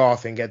take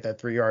off and get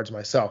that 3 yards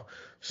myself?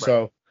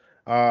 Right.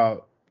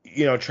 So,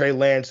 Trey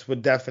Lance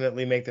would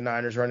definitely make the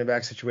Niners running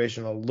back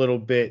situation a little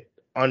bit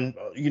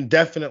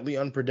definitely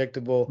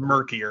unpredictable.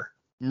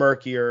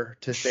 Murkier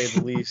to say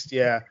the least.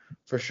 Yeah,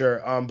 for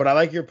sure. But I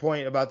like your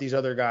point about these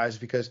other guys,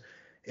 because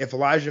if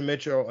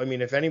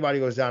anybody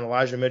goes down,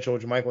 Elijah Mitchell,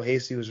 JaMychal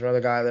Hasty was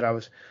another guy that I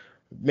was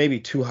maybe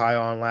too high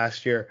on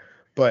last year.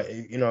 But,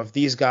 if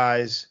these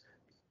guys,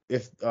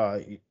 if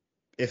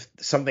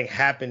something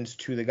happens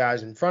to the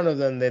guys in front of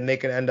them, then they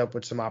can end up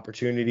with some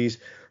opportunities.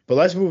 But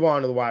let's move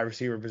on to the wide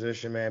receiver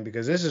position, man,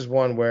 because this is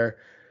one where,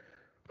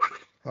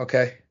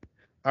 okay,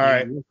 all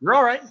right. You're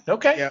all right.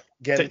 Okay. Yeah,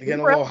 getting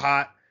a little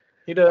hot.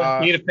 Need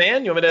a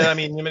fan? You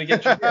want me to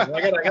get you?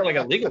 I got like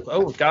a legal.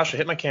 Oh gosh, I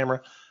hit my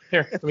camera.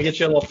 Here, let me get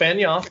you a little fan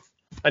you off.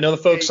 I know the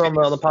folks on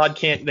the pod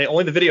can't.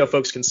 Only the video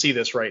folks can see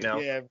this right now.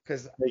 Yeah,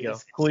 because there you go.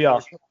 Cool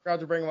off. Proud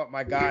to bring up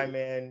my guy,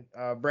 man,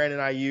 Brandon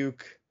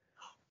Ayuk,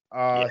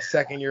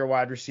 second year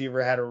wide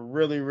receiver, had a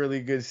really,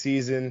 really good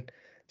season.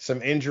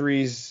 Some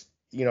injuries,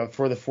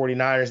 for the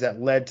 49ers that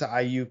led to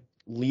Ayuk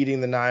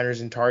leading the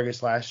Niners in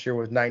targets last year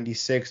with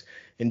 96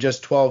 in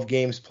just 12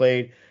 games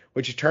played,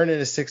 which he turned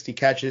into 60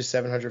 catches,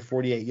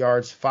 748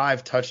 yards,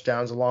 5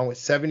 touchdowns, along with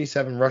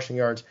 77 rushing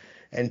yards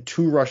and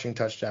 2 rushing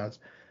touchdowns.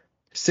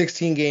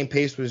 16-game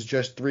pace was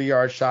just 3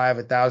 yards shy of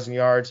 1,000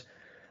 yards.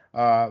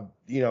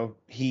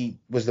 He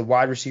was the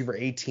wide receiver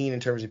 18 in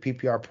terms of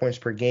PPR points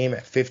per game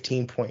at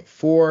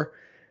 15.4.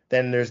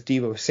 Then there's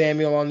Deebo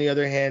Samuel, on the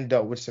other hand,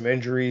 dealt with some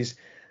injuries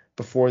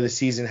before the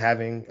season,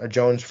 having a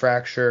Jones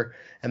fracture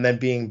and then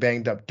being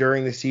banged up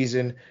during the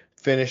season.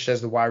 Finished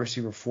as the wide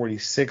receiver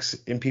 46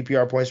 in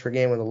PPR points per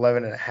game with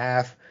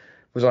 11.5.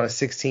 Was on a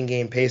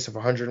 16-game pace of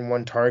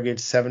 101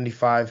 targets,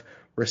 75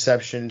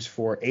 receptions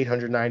for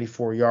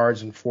 894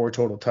 yards and 4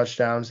 total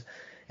touchdowns.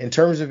 In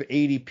terms of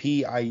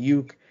ADP,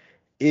 Ayuk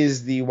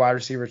is the wide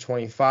receiver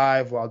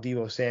 25, while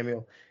Deebo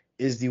Samuel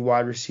is the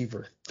wide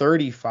receiver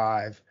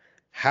 35.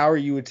 How are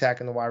you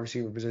attacking the wide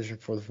receiver position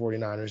for the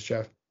 49ers,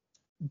 Jeff?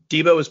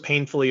 Deebo is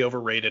painfully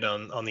overrated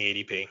on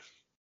the ADP.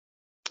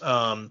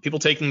 People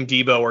taking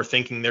Deebo are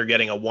thinking they're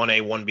getting a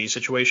 1A, 1B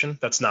situation.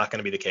 That's not going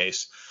to be the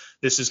case.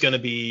 It's still going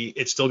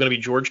to be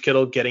George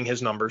Kittle getting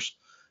his numbers,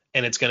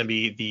 and it's going to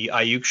be the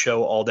Ayuk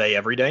show all day,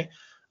 every day.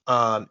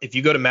 If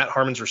you go to Matt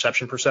Harmon's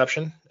reception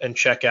perception and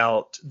check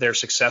out their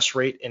success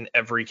rate in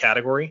every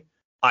category,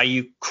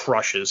 Ayuk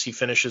crushes. He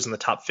finishes in the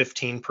top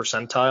 15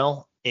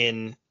 percentile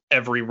in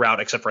every route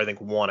except for I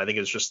think one. I think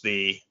it's just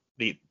the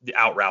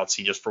out routes.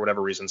 He just, for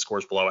whatever reason,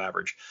 scores below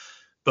average.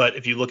 But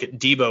if you look at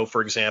Deebo,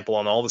 for example,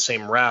 on all the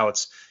same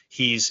routes,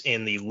 he's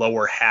in the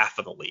lower half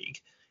of the league.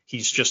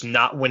 He's just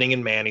not winning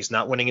in man. He's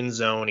not winning in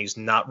zone. He's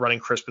not running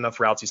crisp enough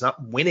routes. He's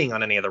not winning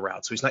on any of the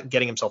routes. So he's not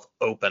getting himself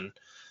open.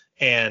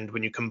 And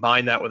when you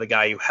combine that with a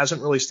guy who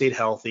hasn't really stayed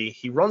healthy,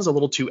 he runs a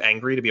little too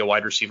angry to be a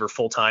wide receiver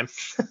full time.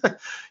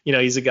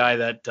 He's a guy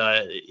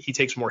that he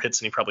takes more hits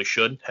than he probably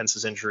should, hence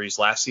his injuries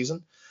last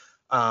season.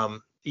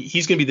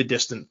 He's going to be the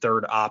distant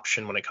third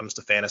option when it comes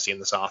to fantasy in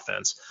this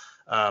offense.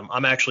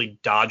 I'm actually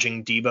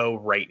dodging Deebo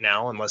right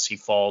now unless he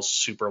falls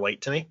super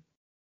late to me.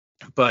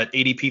 But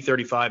ADP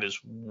 35 is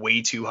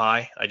way too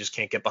high. I just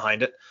can't get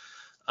behind it.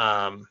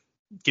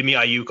 Give me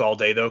Ayuk all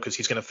day, though, because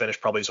he's going to finish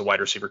probably as a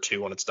wide receiver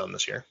 2 when it's done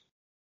this year.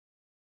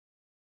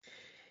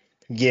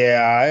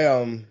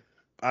 Yeah,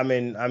 I'm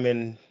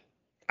in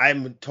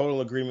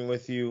total agreement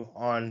with you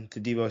on the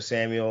Deebo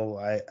Samuel.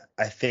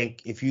 I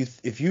think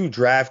if you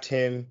draft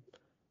him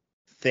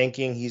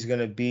thinking he's going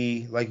to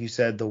be, like you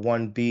said, the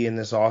 1B in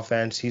this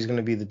offense, he's going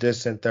to be the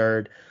distant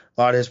third.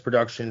 A lot of his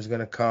production is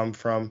going to come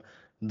from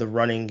the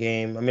running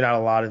game. I mean, not a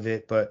lot of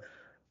it, but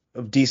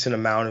a decent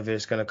amount of it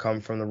is going to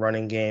come from the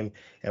running game.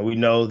 And we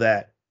know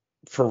that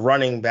for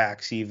running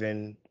backs,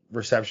 even,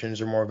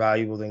 receptions are more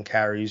valuable than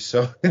carries.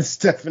 So it's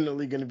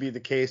definitely going to be the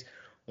case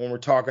when we're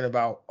talking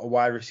about a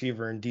wide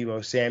receiver in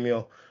Deebo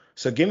Samuel.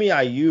 So give me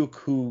Ayuk,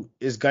 who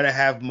is going to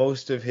have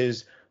most of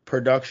his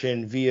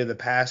production via the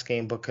pass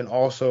game, but can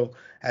also,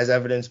 as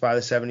evidenced by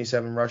the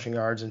 77 rushing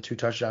yards and 2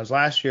 touchdowns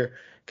last year,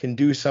 can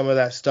do some of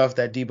that stuff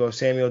that Deebo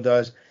Samuel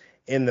does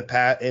in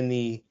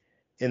the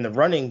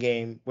running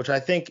game, which I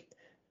think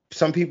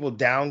some people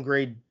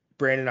downgrade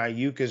Brandon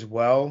Ayuk as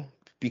well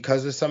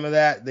because of some of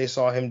that. They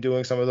saw him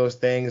doing some of those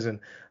things, and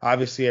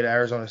obviously at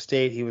Arizona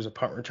State he was a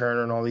punt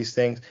returner and all these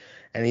things,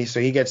 and he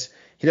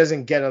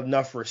doesn't get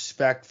enough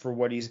respect for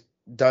what he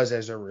does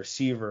as a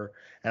receiver,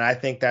 and I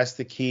think that's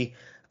the key.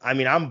 I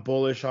mean, I'm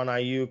bullish on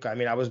Ayuk. I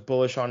mean, I was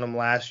bullish on him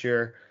last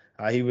year.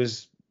 He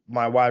was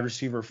my wide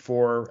receiver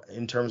 4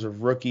 in terms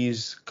of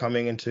rookies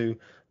coming into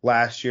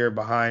last year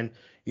behind,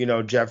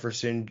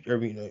 Jefferson.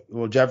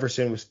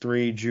 Jefferson was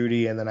 3,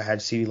 Judy, and then I had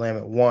CeeDee Lamb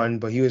at 1,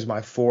 but he was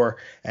my 4.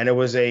 And it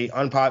was an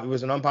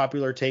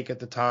unpopular take at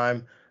the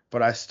time,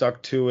 but I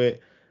stuck to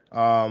it.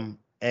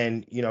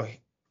 And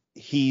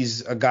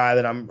he's a guy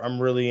that I'm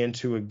really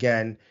into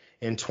again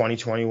in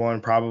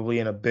 2021, probably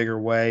in a bigger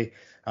way.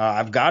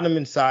 I've got him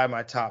inside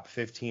my top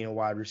 15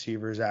 wide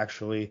receivers,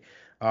 actually.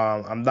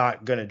 I'm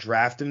not going to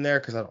draft him there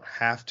because I don't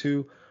have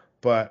to,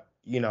 but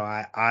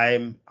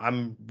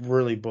I'm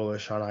really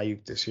bullish on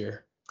Ayuk this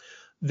year.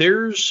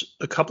 There's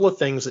a couple of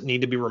things that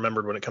need to be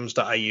remembered when it comes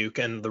to Ayuk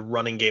and the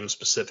running game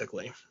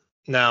specifically.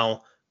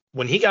 Now,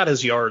 when he got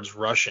his yards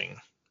rushing,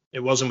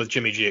 it wasn't with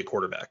Jimmy G at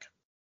quarterback.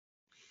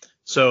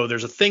 So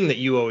there's a thing that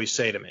you always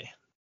say to me.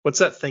 What's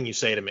that thing you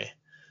say to me?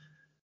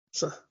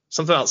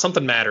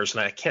 Something matters,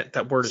 and I can't.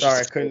 That word is. Sorry,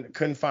 I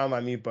couldn't find my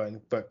mute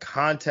button. But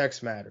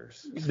context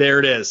matters. There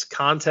it is.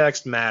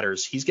 Context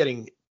matters. He's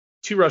getting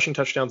 2 rushing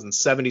touchdowns and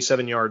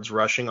 77 yards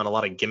rushing on a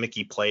lot of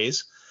gimmicky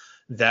plays.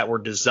 that were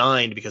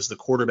designed because the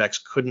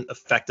quarterbacks couldn't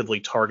effectively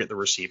target the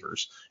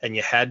receivers. And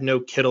you had no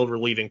Kittle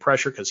relieving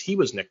pressure because he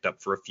was nicked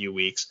up for a few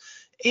weeks.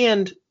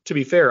 And to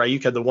be fair,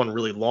 Ayuk had the one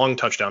really long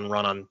touchdown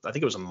run on, I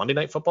think it was a Monday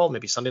Night Football,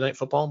 maybe Sunday Night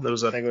Football. It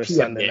was I think it was PM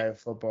Sunday game. Night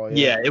Football.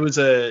 Yeah, it was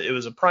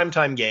a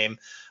primetime game.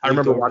 I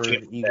remember watching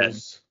it.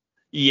 Eagles.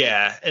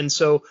 Yeah, and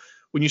so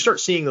when you start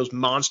seeing those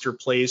monster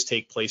plays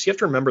take place, you have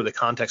to remember the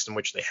context in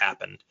which they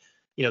happened.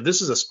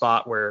 This is a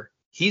spot where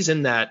he's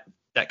in that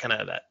kind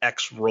of that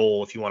X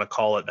role, if you want to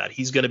call it that.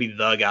 He's going to be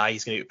the guy.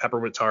 He's going to get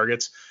peppered with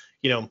targets.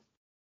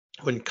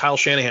 When Kyle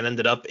Shanahan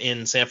ended up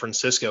in San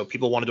Francisco,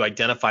 people wanted to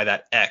identify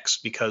that X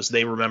because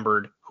they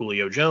remembered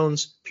Julio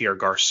Jones, Pierre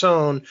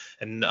Garcon,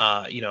 and who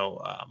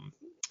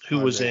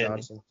Andre was in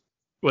Johnson.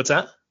 What's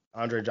that?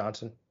 Andre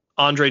Johnson.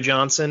 Andre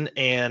Johnson,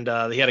 and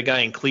he had a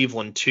guy in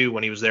Cleveland too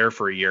when he was there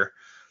for a year.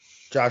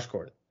 Josh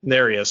Gordon.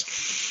 There he is.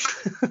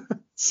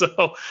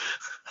 So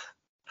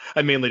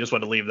I mainly just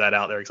wanted to leave that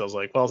out there because I was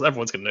like, well,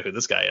 everyone's going to know who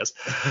this guy is.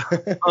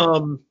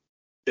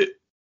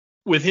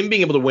 With him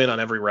being able to win on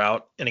every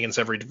route and against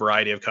every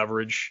variety of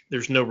coverage,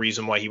 there's no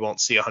reason why he won't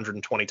see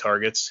 120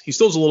 targets. He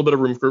still has a little bit of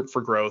room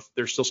for growth.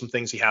 There's still some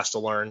things he has to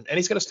learn, and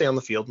he's going to stay on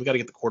the field. We got to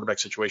get the quarterback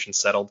situation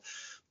settled.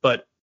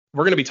 But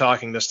we're going to be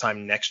talking this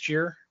time next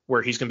year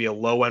where he's going to be a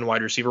low-end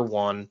wide receiver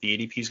one. The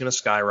ADP is going to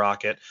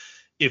skyrocket.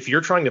 If you're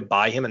trying to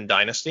buy him in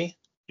Dynasty,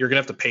 you're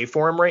going to have to pay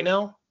for him right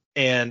now.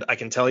 And I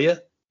can tell you,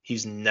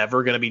 he's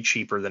never going to be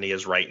cheaper than he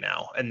is right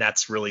now. And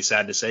that's really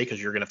sad to say because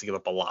you're going to have to give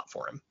up a lot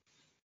for him.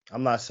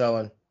 I'm not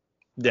selling.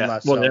 Yeah.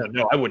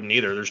 No, I wouldn't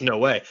either. There's no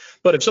way.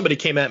 But if somebody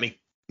came at me,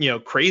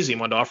 crazy and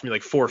wanted to offer me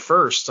like 4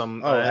 firsts,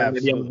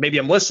 maybe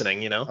I'm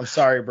listening, I'm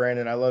sorry,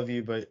 Brandon. I love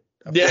you, but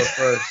yeah. 4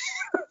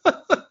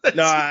 firsts.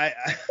 No, I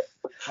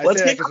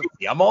let's get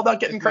crazy. I'm all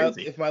about getting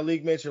crazy. If my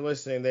league mates are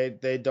listening,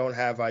 they don't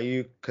have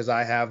Ayuk because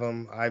I have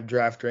him. I've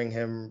drafting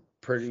him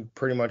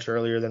pretty much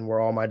earlier than where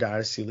all my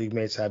dynasty league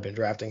mates have been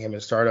drafting him in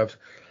startups.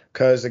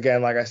 Because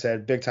again, like I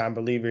said, big time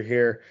believer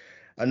here.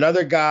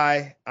 Another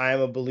guy I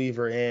am a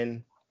believer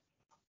in,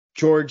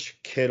 George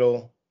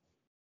Kittle.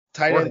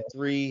 Tight end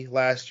 3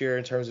 last year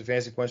in terms of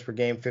fantasy points per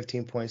game,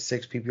 15.6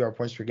 PPR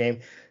points per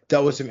game.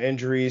 Dealt with some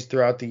injuries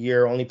throughout the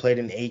year, only played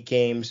in 8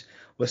 games,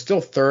 was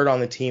still third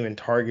on the team in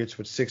targets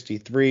with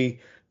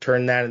 63,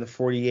 turned that into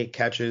 48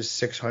 catches,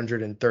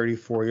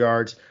 634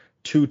 yards,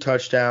 2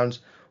 touchdowns,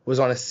 was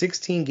on a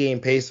 16-game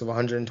pace of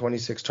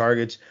 126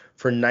 targets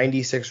for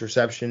 96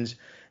 receptions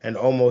and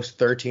almost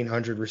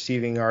 1,300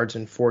 receiving yards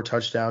and 4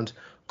 touchdowns.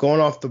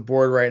 Going off the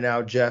board right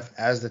now, Jeff,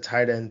 as the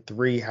tight end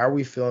 3, how are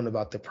we feeling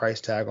about the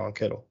price tag on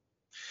Kittle?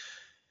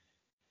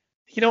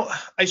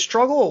 I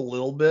struggle a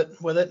little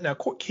bit with it. Now,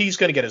 he's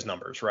going to get his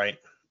numbers, right?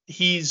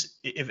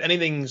 If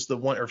anyone's the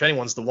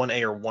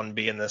 1A or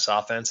 1B in this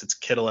offense, it's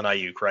Kittle and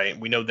Ayuk, right?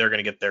 We know they're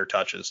going to get their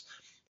touches.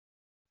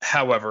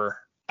 However,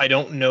 I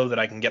don't know that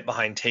I can get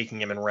behind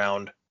taking him in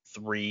round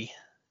 3.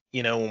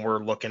 When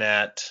we're looking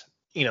at,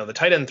 the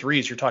tight end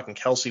 3s, you're talking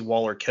Kelsey,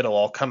 Waller, Kittle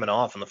all coming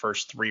off in the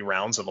first 3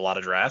 rounds of a lot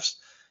of drafts.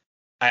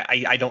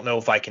 I don't know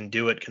if I can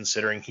do it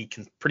considering he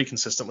can pretty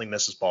consistently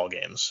miss his ball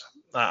games.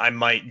 I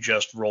might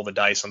just roll the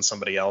dice on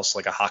somebody else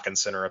like a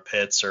Hawkinson or a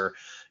Pitts or,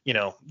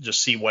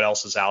 just see what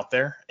else is out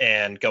there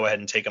and go ahead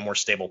and take a more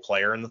stable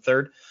player in the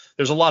 3rd.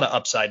 There's a lot of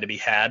upside to be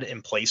had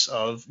in place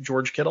of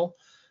George Kittle.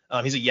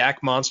 He's a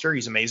yak monster.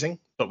 He's amazing,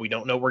 but we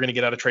don't know what we're going to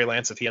get out of Trey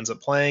Lance if he ends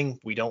up playing.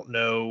 We don't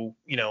know,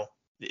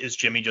 is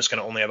Jimmy just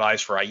going to only have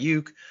eyes for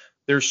Ayuk?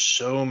 There's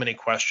so many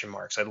question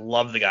marks. I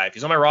love the guy. If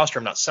he's on my roster,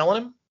 I'm not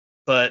selling him,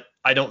 but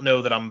I don't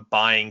know that I'm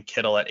buying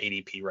Kittle at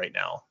ADP right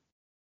now.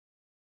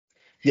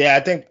 Yeah, I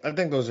think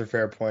those are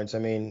fair points. I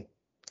mean,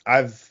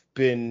 I've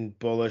been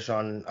bullish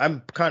on.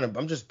 I'm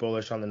just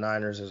bullish on the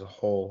Niners as a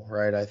whole,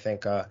 right? I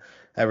think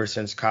ever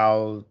since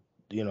Kyle,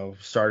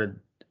 started.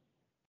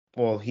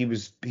 Well,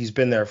 he's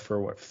been there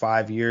for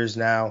 5 years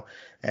now,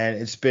 and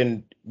it's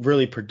been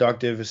really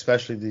productive,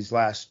 especially these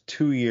last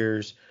 2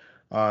 years.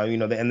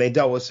 And they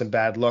dealt with some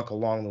bad luck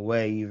along the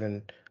way,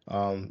 even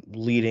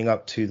leading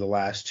up to the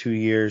last 2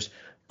 years.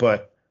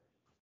 But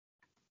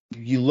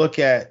you look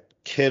at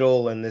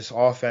Kittle and this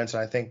offense,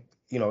 and I think,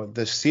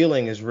 the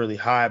ceiling is really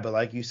high. But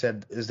like you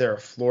said, is there a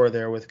floor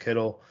there with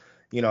Kittle?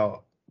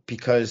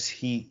 Because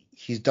he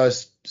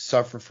does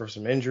suffer for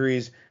some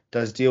injuries,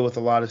 does deal with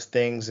a lot of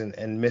things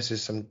and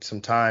misses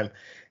some time.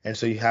 And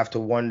so you have to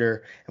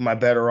wonder, am I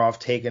better off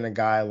taking a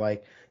guy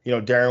like,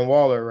 Darren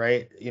Waller,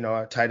 right?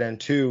 At tight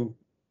end 2,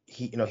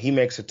 he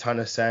makes a ton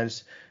of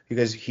sense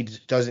because he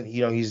doesn't,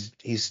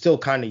 he's still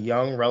kind of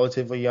young,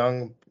 relatively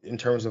young in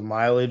terms of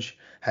mileage,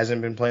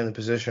 hasn't been playing the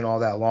position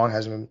all that long,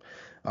 hasn't been,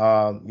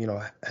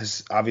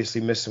 has obviously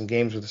missed some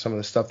games with some of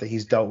the stuff that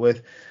he's dealt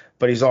with,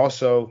 but he's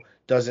also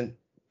doesn't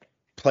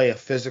play a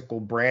physical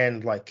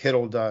brand like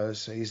Kittle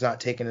does. He's not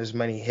taking as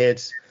many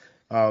hits,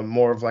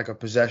 more of like a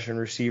possession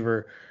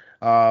receiver.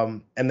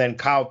 And then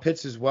Kyle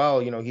Pitts as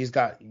well,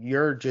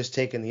 you're just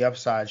taking the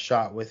upside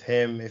shot with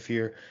him. If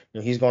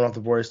he's going off the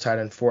board as tight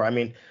end 4. I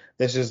mean,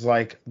 this is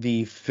like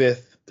the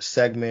 5th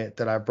segment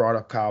that I brought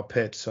up Kyle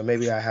Pitts, so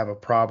maybe I have a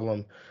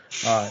problem.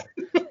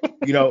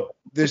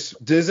 This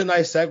is a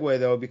nice segue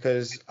though,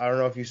 because I don't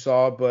know if you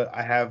saw, but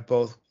I have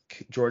both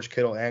George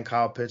Kittle and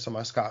Kyle Pitts on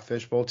my Scott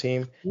Fishbowl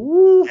team,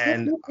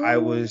 and I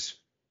was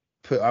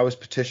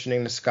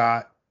petitioning to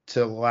Scott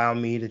to allow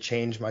me to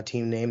change my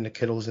team name to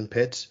Kittles and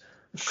Pitts.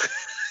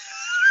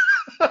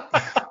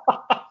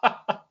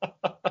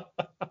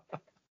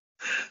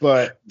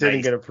 But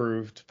didn't get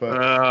approved.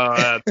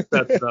 But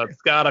that's nuts.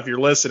 Scott, if you're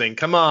listening,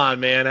 come on,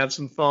 man, have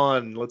some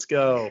fun. Let's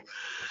go.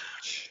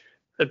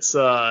 It's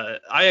I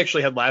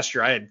actually had last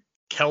year. I had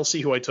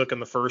Kelsey, who I took in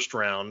the first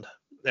round,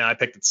 and I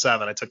picked at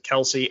 7. I took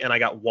Kelsey, and I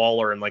got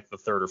Waller in like the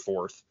 3rd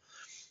or 4th,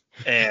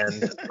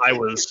 and I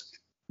was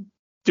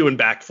doing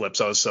backflips.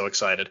 I was so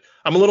excited.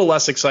 I'm a little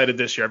less excited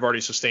this year. I've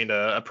already sustained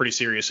a pretty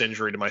serious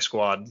injury to my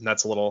squad, and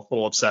that's a little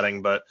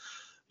upsetting. But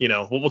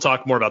we'll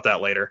talk more about that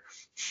later.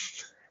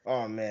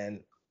 Oh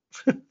man.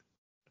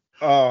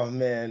 Oh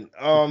man.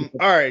 All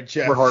right,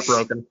 Jeff. We're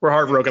heartbroken.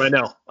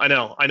 I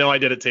know. I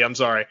did it to you. I'm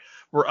sorry.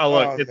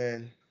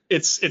 Man.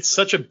 It's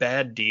such a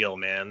bad deal,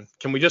 man.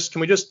 Can we just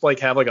like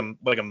have like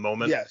a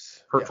moment?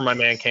 Yes. For my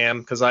man Cam,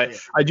 because I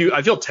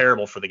feel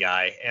terrible for the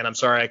guy, and I'm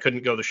sorry I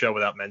couldn't go the show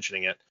without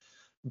mentioning it.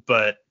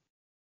 But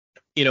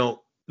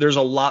there's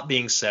a lot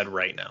being said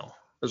right now.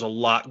 There's a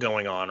lot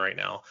going on right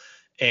now.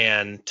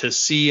 And to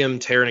see him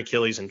tear an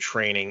Achilles in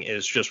training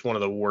is just one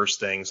of the worst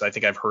things I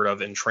think I've heard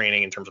of in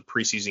training in terms of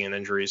preseason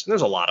injuries. And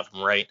there's a lot of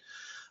them, right?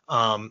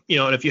 And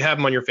if you have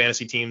him on your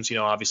fantasy teams,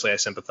 obviously I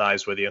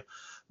sympathize with you.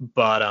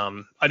 But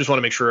I just want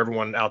to make sure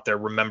everyone out there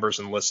remembers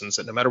and listens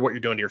that no matter what you're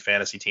doing to your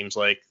fantasy teams,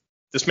 like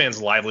this man's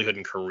livelihood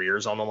and career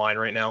is on the line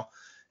right now.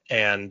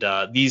 And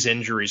these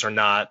injuries are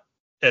not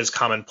as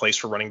commonplace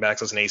for running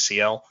backs as an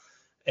ACL.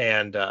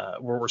 And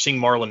we're seeing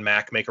Marlon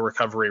Mack make a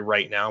recovery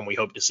right now, and we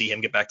hope to see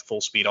him get back to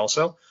full speed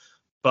also.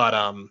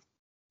 But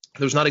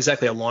there's not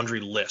exactly a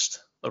laundry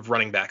list of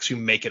running backs who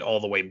make it all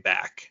the way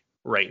back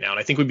right now. And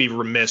I think we'd be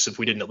remiss if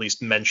we didn't at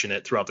least mention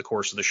it throughout the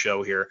course of the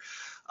show here.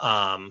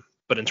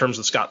 But in terms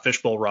of the Scott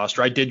Fishbowl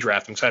roster, I did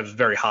draft him because I was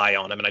very high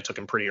on him, and I took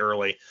him pretty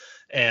early.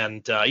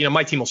 And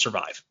my team will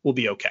survive. We'll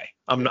be okay.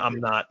 I'm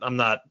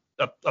not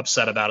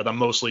upset about it. I'm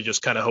mostly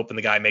just kind of hoping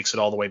the guy makes it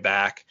all the way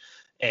back.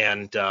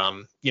 And,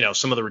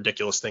 some of the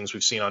ridiculous things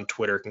we've seen on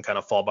Twitter can kind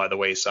of fall by the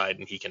wayside,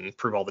 and he can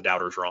prove all the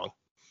doubters wrong.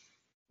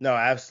 No,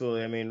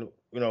 absolutely. I mean,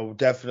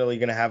 definitely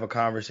going to have a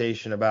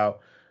conversation about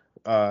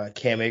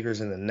Cam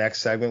Akers in the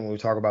next segment when we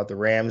talk about the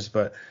Rams,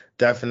 but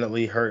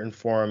definitely hurting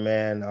for him,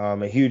 man.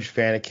 A huge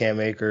fan of Cam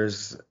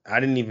Akers.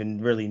 I didn't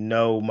even really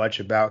know much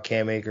about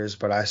Cam Akers,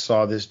 but I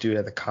saw this dude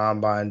at the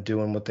combine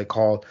doing what they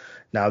call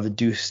now the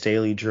Deuce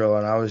Staley drill,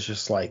 and I was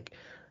just like,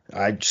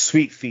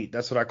 sweet feet.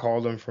 That's what I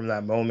called him from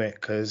that moment,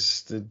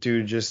 because the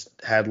dude just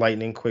had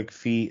lightning quick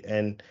feet,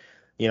 and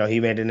he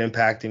made an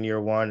impact in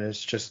year one.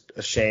 It's just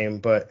a shame.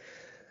 But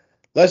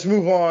let's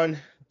move on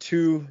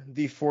to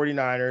the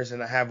 49ers,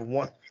 and I have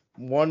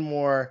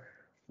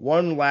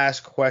one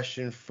last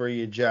question for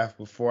you, Jeff,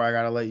 before I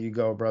gotta let you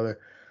go, brother.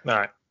 All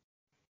right.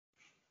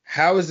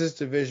 How is this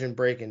division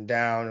breaking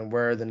down, and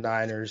where are the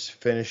Niners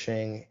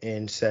finishing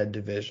in said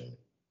division?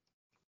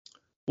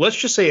 Let's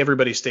just say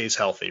everybody stays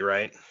healthy,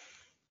 right?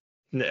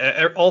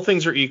 All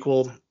things are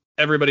equal.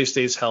 Everybody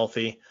stays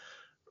healthy.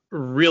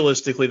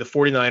 Realistically, the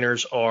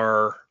 49ers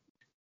are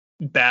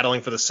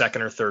battling for the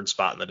 2nd or 3rd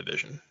spot in the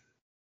division.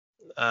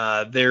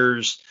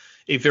 There's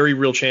a very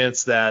real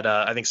chance that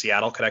I think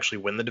Seattle could actually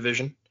win the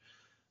division.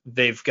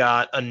 They've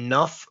got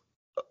enough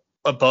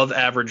above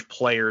average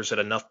players at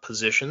enough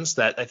positions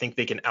that I think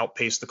they can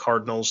outpace the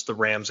Cardinals, the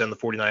Rams, and the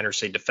 49ers,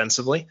 say,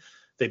 defensively.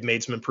 They've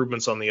made some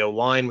improvements on the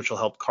O-line, which will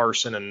help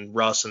Carson and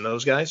Russ and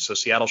those guys. So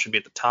Seattle should be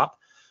at the top,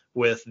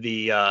 with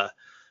the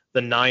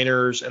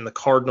Niners and the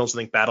Cardinals, I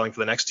think, battling for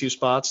the next 2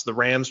 spots. The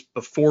Rams,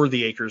 before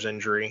the Akers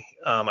injury,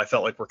 I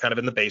felt like we're kind of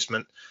in the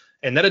basement.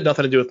 And that had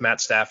nothing to do with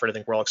Matt Stafford. I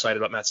think we're all excited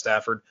about Matt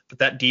Stafford. But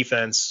that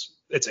defense,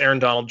 it's Aaron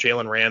Donald,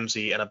 Jalen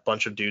Ramsey, and a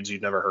bunch of dudes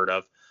you've never heard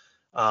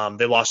of.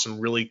 They lost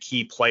some really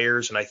key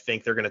players, and I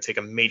think they're going to take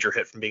a major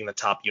hit from being the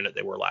top unit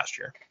they were last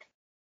year.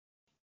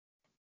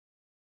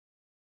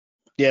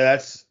 Yeah,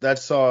 that's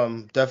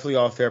definitely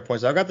all fair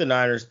points. I've got the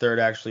Niners 3rd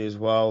actually as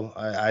well.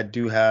 I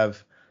do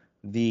have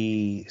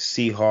the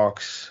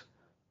Seahawks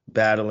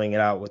battling it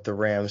out with the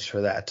Rams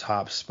for that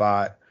top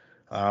spot.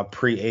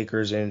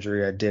 Pre-Akers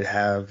injury, I did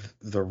have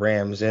the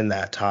Rams in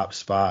that top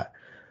spot.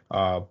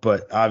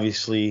 But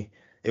obviously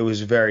it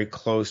was very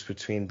close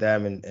between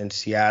them and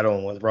Seattle.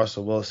 And with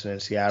Russell Wilson in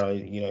Seattle,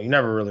 you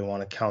never really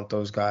want to count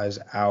those guys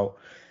out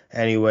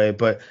anyway.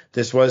 But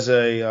this was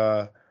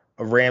a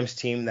Rams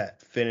team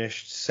that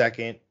finished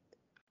 2nd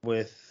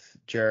with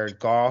Jared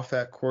Goff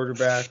at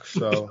quarterback.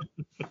 So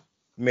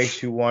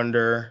makes you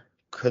wonder,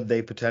 could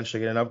they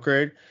potentially get an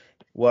upgrade?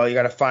 Well, you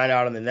got to find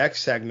out in the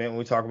next segment when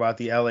we talk about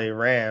the LA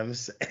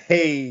Rams.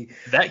 Hey,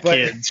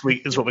 kid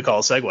is what we call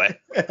a segue.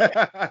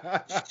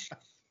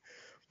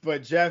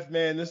 But Jeff,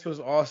 man, this was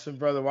awesome,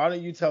 brother. Why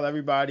don't you tell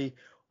everybody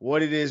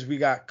what it is we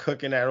got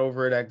cooking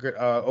over at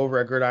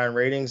Gridiron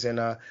Ratings,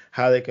 and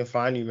how they can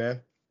find you,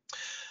 man?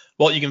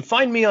 Well, you can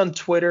find me on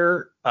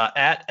Twitter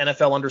at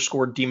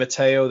NFL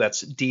 _DiMatteo.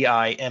 That's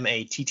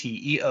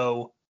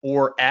DIMATTEO,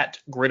 or at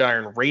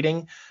Gridiron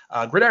Rating.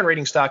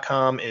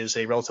 GridironRatings.com is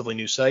a relatively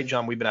new site.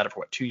 John, we've been at it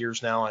for 2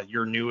 years now.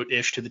 You're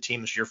new-ish to the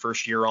team. This is your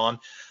first year on.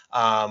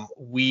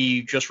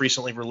 We just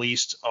recently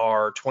released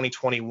our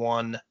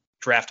 2021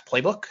 draft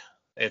playbook.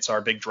 It's our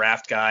big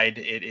draft guide.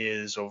 It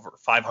is over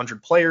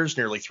 500 players,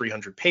 nearly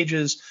 300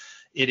 pages.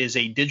 It is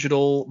a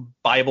digital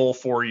Bible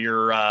for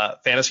your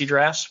fantasy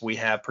drafts. We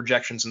have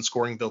projections and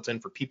scoring built in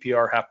for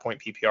PPR, half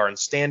point PPR, and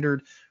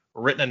standard,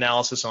 written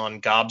analysis on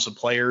gobs of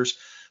players.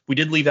 We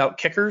did leave out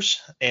kickers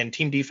and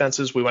team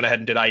defenses. We went ahead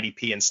and did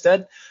IDP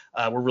instead.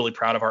 We're really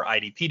proud of our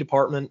IDP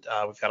department.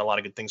 We've got a lot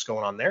of good things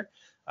going on there.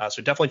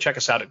 So definitely check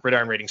us out at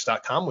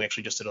gridironratings.com. We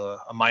actually just did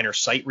a minor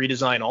site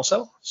redesign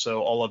also.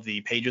 So all of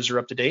the pages are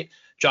up to date.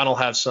 John will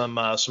have some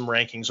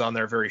rankings on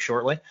there very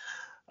shortly.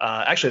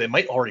 Actually, they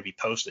might already be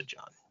posted,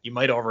 John. You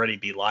might already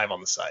be live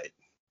on the site.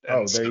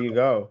 And there you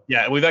go.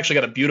 Yeah, we've actually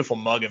got a beautiful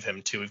mug of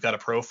him, too. We've got a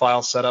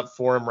profile set up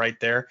for him right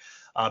there.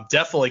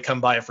 Definitely come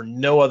by for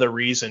no other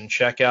reason.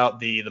 Check out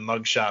the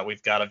mug shot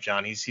we've got of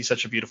John. He's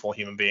such a beautiful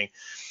human being.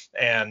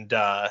 And,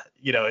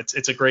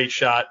 it's a great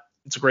shot.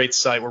 It's a great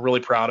site. We're really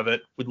proud of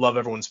it. We'd love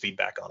everyone's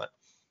feedback on it.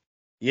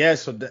 Yeah,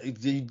 so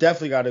you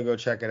definitely got to go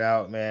check it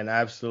out, man.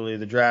 Absolutely.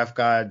 The draft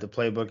guide, the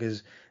playbook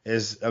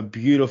is a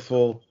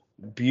beautiful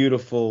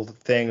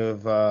thing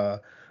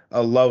of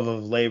a love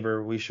of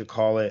labor, we should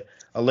call it.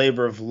 A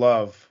labor of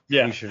love,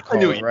 we should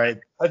call it, right?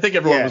 I think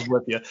everyone was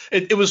with you.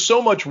 It was so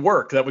much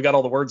work that we got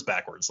all the words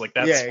backwards. Like,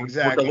 that's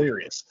exactly. We're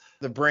delirious.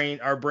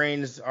 Our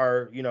brains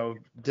are,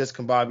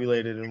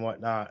 discombobulated and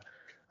whatnot.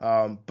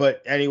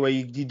 But anyway,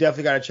 you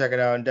definitely got to check it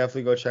out, and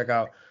definitely go check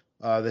out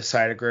the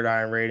site of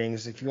Gridiron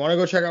Ratings. If you want to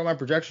go check out my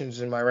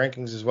projections and my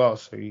rankings as well,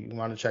 so you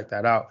want to check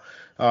that out,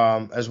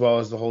 as well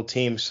as the whole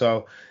team.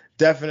 So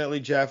definitely,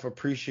 Jeff,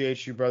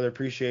 appreciate you, brother.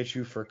 Appreciate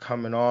you for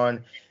coming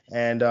on.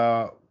 And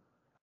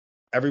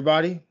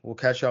everybody, we'll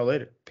catch y'all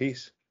later.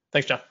 Peace.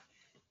 Thanks, John.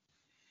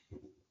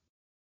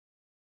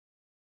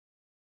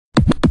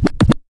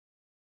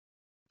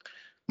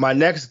 My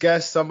next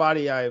guest,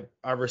 somebody I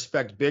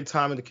respect big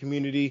time in the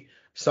community,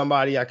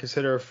 somebody I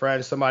consider a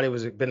friend, somebody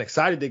who's been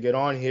excited to get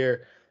on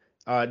here.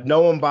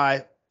 Know him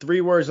by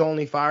 3 words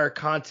only, fire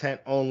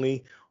content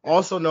only.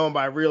 Also known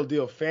by Real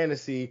Deal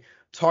Fantasy.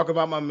 Talk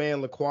about my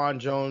man, Laquan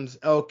Jones.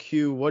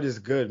 LQ, what is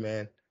good,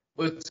 man?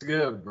 What's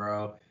good,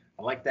 bro?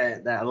 I like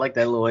that. I like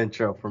that little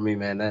intro for me,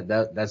 man.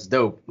 That's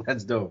dope.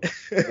 That's dope.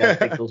 You gotta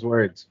take those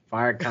words.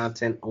 Fire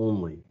content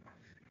only.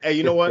 Hey,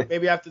 you know what?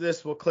 Maybe after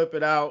this, we'll clip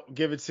it out,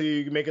 give it to you.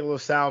 You can make it a little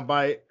sound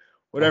bite,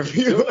 whatever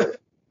you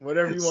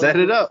want. Set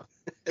it up.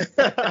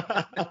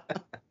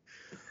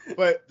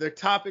 But the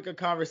topic of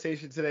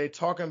conversation today,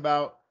 talking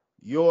about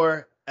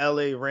your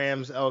LA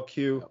Rams,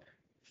 LQ,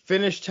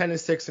 finished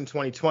 10-6 in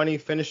 2020,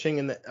 finishing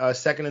in the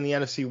second in the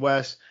NFC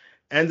West.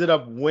 Ended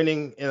up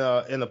winning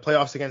in the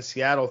playoffs against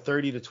Seattle,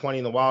 30-20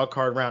 in the wild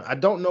card round. I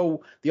don't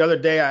know. The other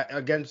day,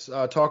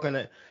 talking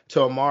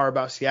to Amar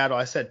about Seattle,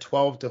 I said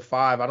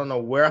 12-5. I don't know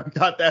where I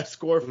got that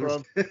score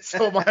from.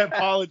 So my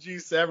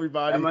apologies to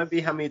everybody. That might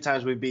be how many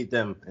times we beat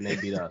them and they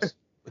beat us.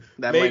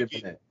 That might have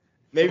been it.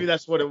 Maybe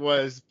that's what it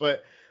was.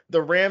 But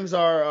the Rams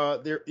are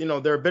they're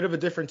a bit of a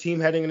different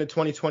team heading into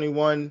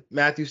 2021.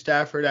 Matthew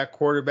Stafford at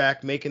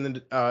quarterback,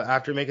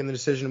 after making the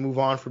decision to move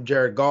on from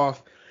Jared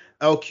Goff.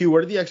 LQ,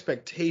 what are the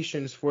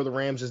expectations for the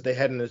Rams as they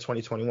head into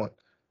 2021?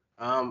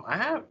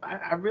 I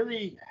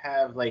really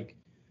have like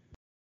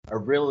a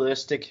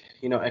realistic,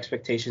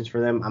 expectations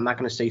for them. I'm not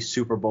going to say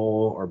Super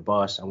Bowl or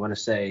bust. I want to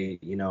say,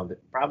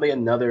 probably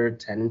another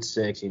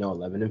 10-6,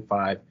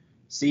 11-5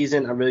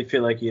 season. I really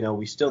feel like,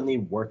 we still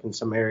need work in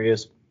some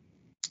areas.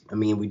 I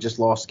mean, we just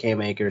lost Cam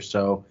Akers,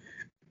 so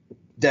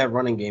that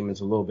running game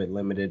is a little bit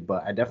limited,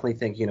 but I definitely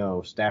think,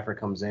 Stafford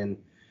comes in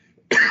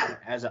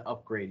as an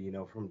upgrade,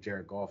 from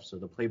Jared Goff. So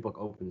the playbook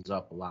opens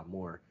up a lot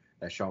more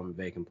that Sean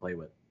McVay can play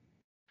with.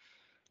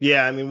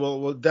 Yeah, I mean,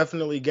 we'll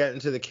definitely get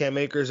into the Cam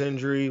Akers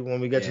injury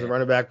when we get to the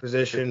running back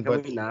position.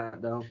 Can we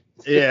not, though?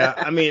 Yeah,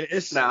 I mean,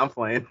 it's I'm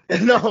playing.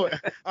 No,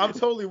 I'm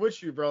totally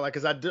with you, bro. Like,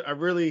 cause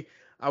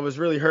I was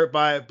really hurt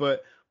by it,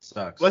 but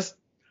sucks.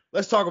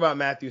 Let's talk about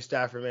Matthew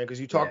Stafford, man,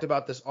 because you talked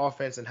about this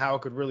offense and how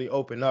it could really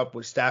open up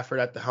with Stafford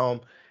at the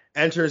helm.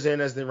 Enters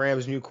in as the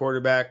Rams' new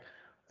quarterback.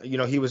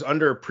 He was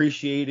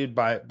underappreciated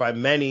by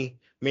many,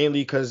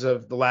 mainly because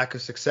of the lack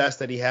of success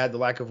that he had, the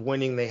lack of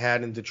winning they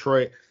had in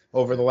Detroit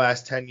over the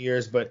last 10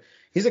 years. But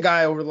he's a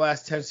guy over the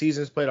last 10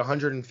 seasons played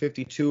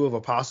 152 of a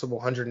possible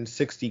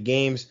 160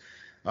 games.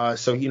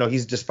 So,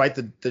 he's, despite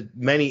the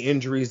many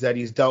injuries that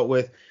he's dealt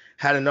with,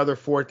 had another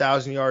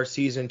 4,000-yard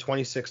season,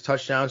 26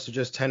 touchdowns to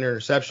just 10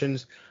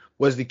 interceptions,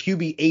 was the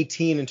QB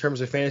 18 in terms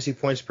of fantasy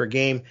points per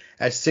game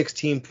at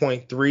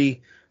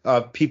 16.3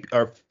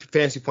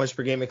 fantasy points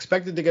per game.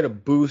 Expected to get a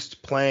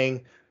boost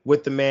playing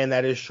with the man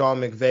that is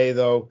Sean McVay,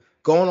 though.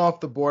 Going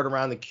off the board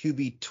around the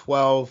QB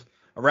 12,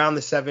 around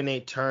the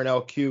 7-8 turn.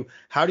 LQ,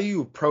 how do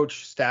you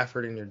approach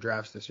Stafford in your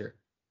drafts this year?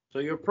 So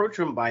you approach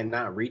him by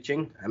not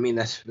reaching. I mean,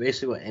 that's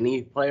basically what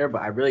any player,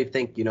 but I really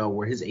think,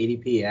 where his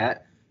ADP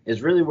at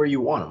is really where you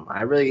want him.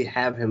 I really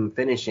have him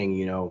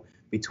finishing,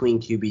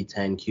 between QB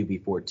 10,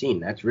 QB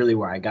 14. That's really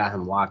where I got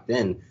him locked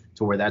in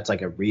to where that's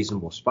like a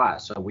reasonable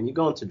spot. So when you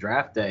go into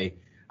draft day,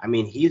 I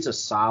mean, he's a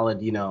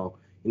solid,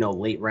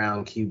 late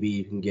round QB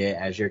you can get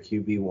as your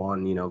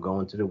QB1,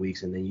 going to the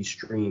weeks, and then you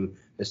stream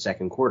the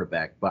second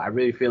quarterback. But I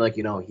really feel like,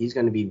 he's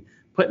going to be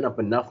putting up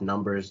enough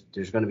numbers.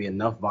 There's going to be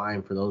enough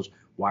volume for those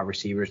wide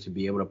receivers to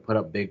be able to put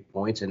up big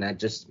points, and that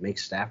just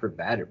makes Stafford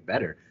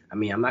better. I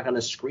mean, I'm not going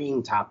to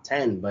scream top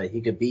 10, but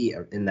he could be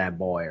in that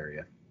ball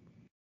area.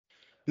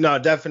 No,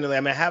 definitely.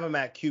 I mean, I have him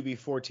at QB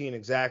 14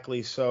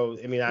 exactly. So,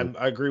 I mean,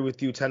 I agree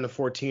with you. 10 to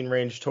 14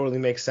 range totally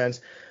makes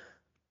sense.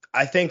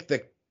 I think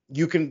that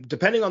you can,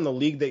 depending on the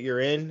league that you're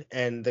in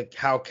and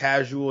how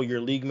casual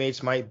your league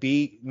mates might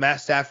be, Matt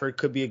Stafford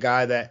could be a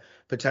guy that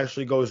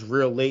potentially goes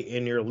real late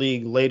in your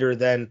league, later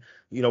than,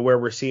 where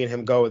we're seeing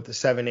him go at the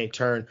 7-8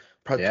 turn,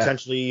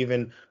 potentially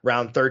even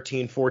round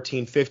 13,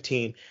 14,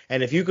 15.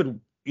 And if you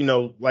could,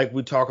 like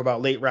we talk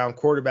about late round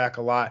quarterback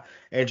a lot,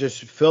 and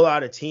just fill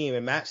out a team,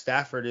 and Matt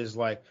Stafford is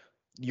like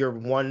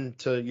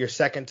your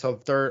second to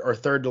third or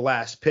third to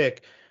last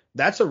pick,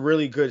 that's a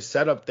really good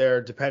setup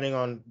there, depending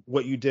on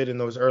what you did in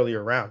those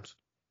earlier rounds.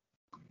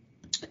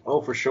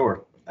 Oh, for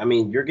sure. I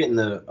mean, you're getting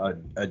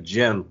a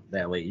gem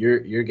that late.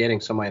 You're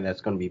getting somebody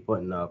that's going to be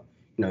putting up,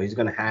 he's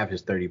going to have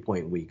his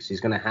 30-point weeks.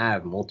 He's going to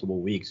have multiple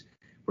weeks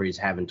where he's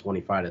having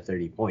 25 to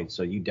 30 points.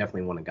 So you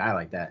definitely want a guy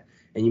like that.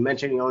 And you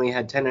mentioned he only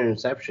had 10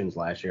 interceptions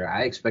last year.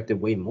 I expected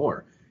way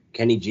more.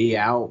 Kenny G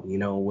out,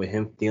 with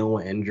him dealing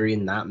with injury,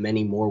 not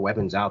many more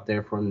weapons out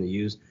there for him to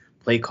use.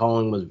 Play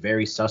calling was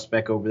very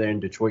suspect over there in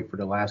Detroit for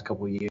the last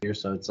couple of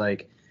years. So it's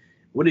like,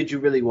 what did you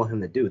really want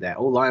him to do? That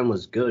O-line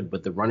was good,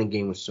 but the running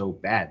game was so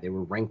bad. They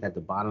were ranked at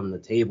the bottom of the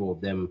table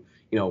of them,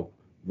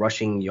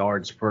 rushing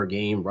yards per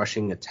game,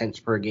 rushing attempts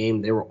per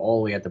game. They were all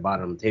the way at the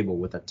bottom of the table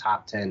with a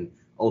top 10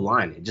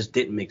 O-line. It just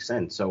didn't make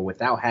sense. So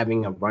without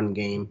having a run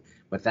game,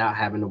 without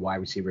having a wide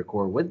receiver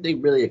core, what did they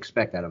really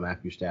expect out of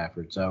Matthew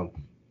Stafford? So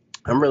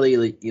I'm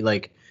really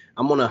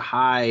I'm on a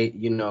high,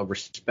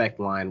 respect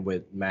line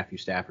with Matthew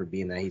Stafford,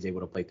 being that he's able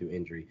to play through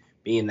injury,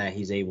 being that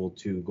he's able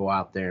to go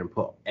out there and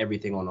put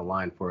everything on the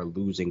line for a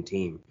losing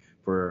team,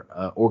 for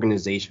an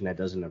organization that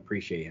doesn't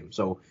appreciate him.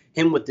 So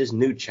him with this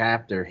new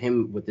chapter,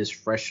 him with this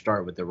fresh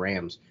start with the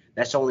Rams,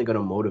 that's only going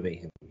to motivate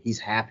him. He's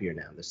happier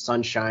now. The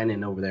sun's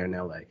shining over there in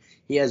LA.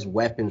 He has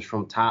weapons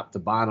from top to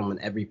bottom in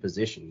every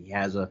position. He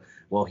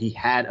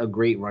had a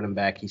great running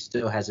back. He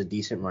still has a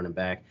decent running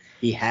back.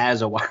 He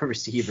has a wide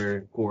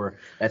receiver core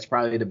that's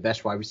probably the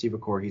best wide receiver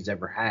core he's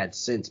ever had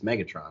since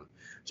Megatron.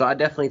 So I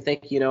definitely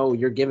think,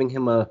 you're giving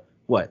him a,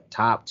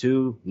 top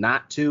 2,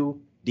 not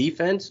 2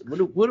 defense?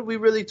 What are we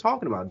really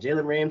talking about?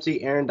 Jalen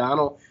Ramsey, Aaron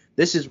Donald.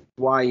 This is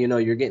why,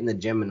 you're getting the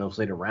gem in those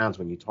later rounds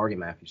when you target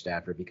Matthew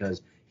Stafford,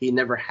 because he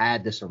never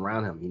had this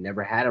around him. He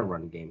never had a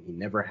run game. He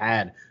never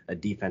had a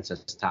defense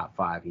that's top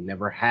 5. He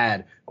never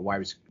had a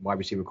wide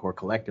receiver core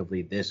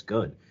collectively this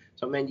good.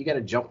 So, man, you got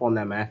to jump on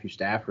that Matthew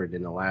Stafford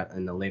in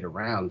the later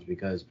rounds,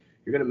 because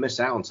you're going to miss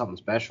out on something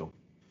special.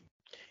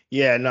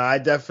 Yeah, no, I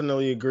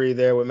definitely agree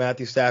there with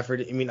Matthew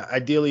Stafford. I mean,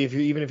 ideally,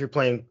 even if you're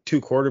playing 2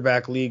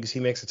 quarterback leagues,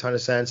 he makes a ton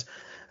of sense.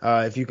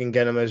 If you can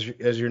get him as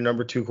your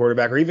number 2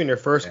 quarterback, or even your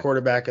first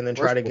quarterback, and then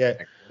try to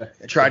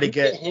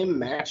get him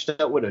matched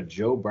up with a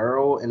Joe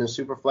Burrow in a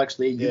super flex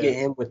league. You get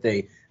him with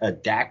a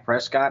Dak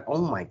Prescott.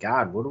 Oh my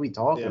God, what are we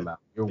talking about?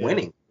 You're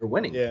winning. You're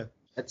winning. Yeah,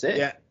 that's it.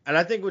 Yeah, and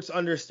I think what's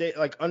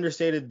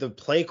understated the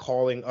play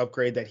calling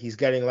upgrade that he's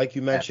getting. Like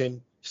you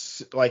mentioned,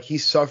 like he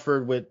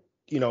suffered with.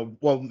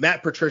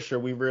 Matt Patricia,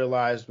 we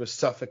realized, was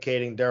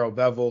suffocating Darrell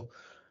Bevell,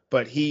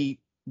 but he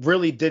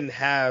really didn't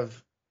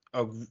have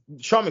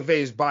Sean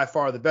McVay is by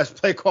far the best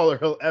play caller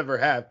he'll ever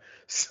have.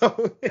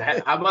 So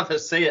I'm about to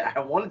say it. I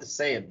wanted to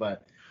say it,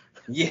 but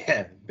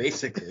yeah,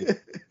 basically.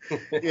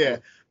 Yeah.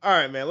 All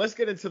right, man. Let's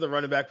get into the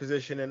running back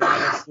position. And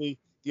honestly,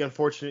 the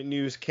unfortunate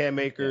news, Cam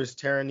Akers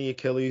tearing the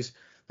Achilles.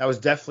 That was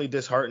definitely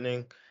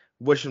disheartening.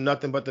 Wish him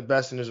nothing but the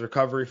best in his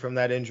recovery from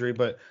that injury,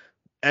 but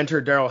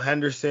enter Darrell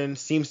Henderson,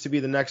 seems to be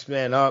the next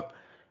man up.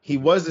 He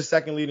was the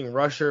second leading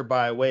rusher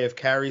by way of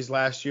carries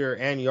last year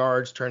and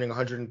yards, turning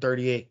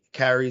 138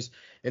 carries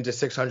into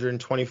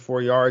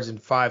 624 yards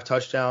and 5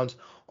 touchdowns.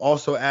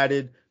 Also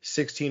added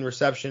 16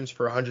 receptions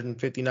for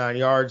 159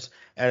 yards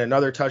and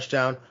another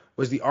touchdown.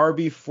 Was the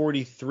RB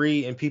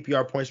 43 in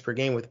PPR points per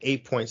game with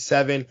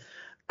 8.7.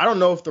 I don't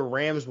know if the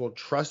Rams will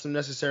trust him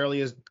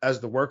necessarily as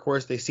the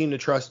workhorse. They seem to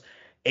trust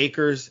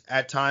Akers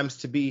at times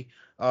to be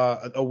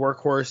a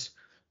workhorse.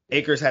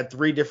 Akers had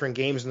 3 different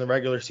games in the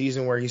regular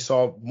season where he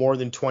saw more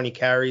than 20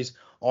 carries.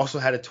 Also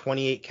had a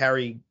 28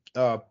 carry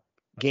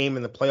game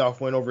in the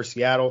playoff win over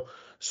Seattle.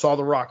 Saw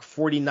the Rock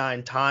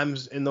 49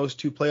 times in those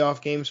 2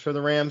 playoff games for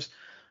the Rams.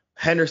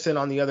 Henderson,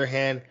 on the other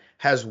hand,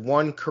 has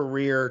 1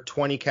 career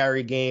 20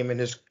 carry game in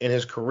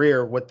his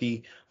career with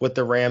the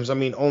Rams. I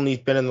mean, only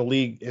been in the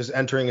league, is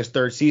entering his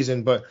 3rd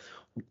season, but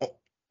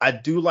I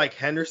do like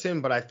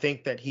Henderson, but I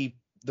think that he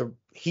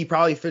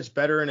probably fits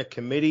better in a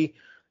committee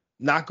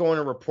not going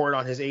to report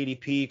on his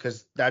ADP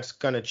because that's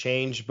going to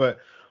change. But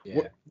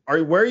Yeah.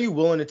 where are you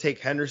willing to take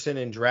Henderson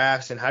in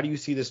drafts, and how do you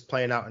see this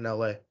playing out in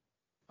LA?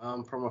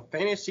 From a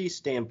fantasy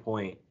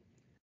standpoint,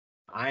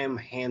 I am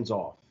hands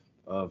off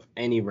of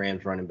any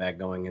Rams running back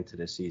going into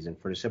this season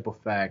for the simple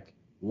fact,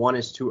 one,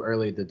 is too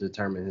early to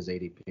determine his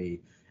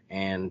ADP,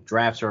 and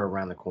drafts are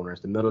around the corner.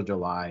 It's the middle of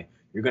July.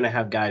 You're going to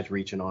have guys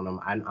reaching on him.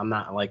 I'm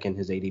not liking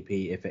his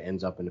ADP if it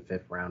ends up in the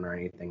 5th round or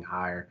anything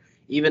higher.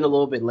 Even a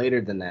little bit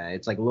later than that,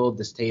 it's like a little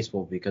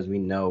distasteful because we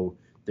know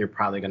they're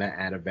probably going to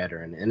add a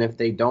veteran. And if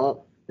they don't,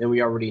 then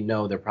we already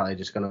know they're probably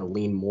just going to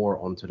lean more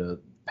onto the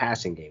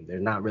passing game. They're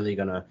not really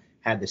going to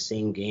have the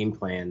same game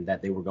plan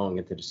that they were going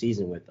into the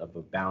season with of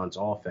a balanced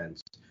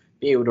offense.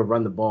 Be able to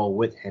run the ball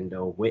with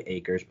Hendo, with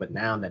Akers, but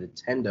now that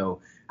it's Hendo,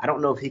 I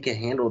don't know if he can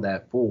handle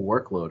that full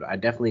workload. I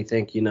definitely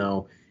think,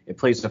 it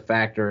plays a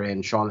factor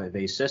in Sean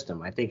McVay's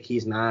system. I think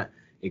he's not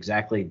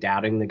exactly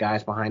doubting the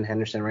guys behind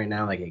Henderson right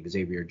now, like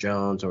Xavier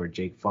Jones or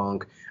Jake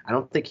Funk. I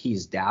don't think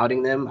he's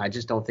doubting them. I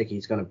just don't think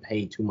he's going to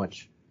pay too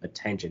much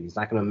attention. He's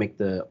not going to make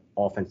the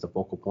offense the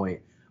focal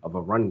point of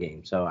a run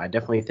game. So I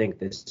definitely think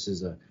this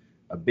is a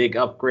big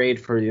upgrade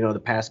for,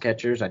 the pass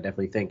catchers. I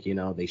definitely think,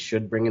 they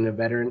should bring in a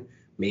veteran,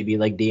 maybe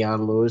like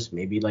Deion Lewis,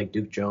 maybe like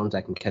Duke Jones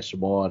that can catch the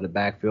ball out of the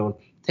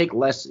backfield, take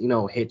less,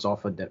 hits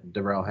off of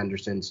Darrell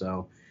Henderson.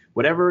 So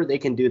whatever they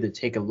can do to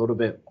take a little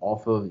bit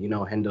off of,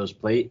 Hendo's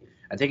plate,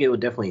 I think it would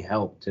definitely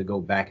help to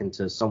go back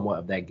into somewhat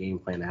of that game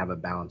plan to have a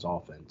balanced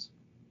offense.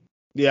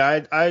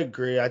 Yeah, I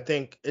agree. I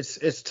think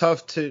it's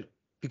tough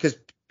because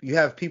you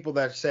have people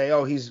that say,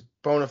 oh, he's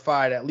bona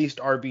fide at least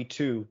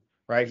RB2,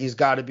 right? He's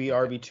got to be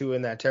RB2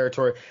 in that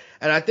territory.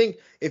 And I think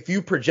if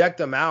you project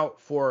him out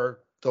for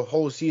the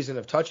whole season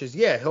of touches,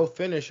 yeah, he'll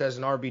finish as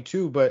an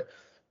RB2, but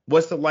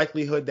what's the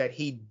likelihood that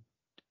he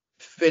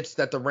fits,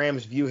 that the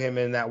Rams view him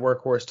in that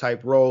workhorse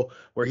type role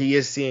where he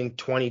is seeing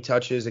 20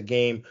 touches a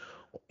game,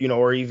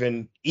 or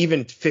even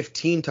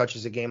 15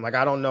 touches a game? Like,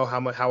 I don't know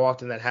how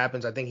often that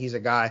happens. I think he's a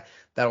guy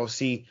that'll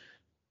see,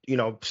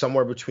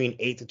 somewhere between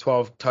 8 to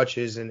 12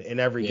 touches in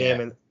every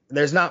game. And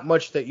there's not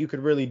much that you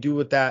could really do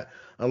with that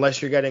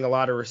unless you're getting a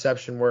lot of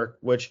reception work,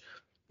 which,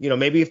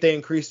 maybe if they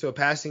increase to a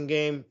passing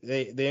game,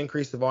 they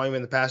increase the volume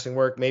in the passing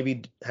work.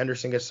 Maybe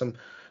Henderson gets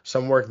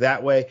some work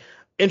that way.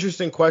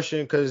 Interesting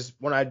question, because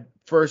when I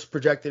first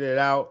projected it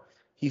out,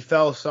 he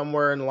fell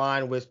somewhere in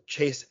line with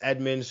Chase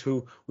Edmonds,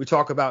 who we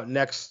talk about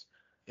next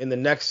in the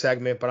next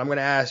segment. But I'm going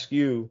to ask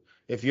you,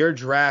 if you're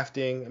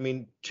drafting, I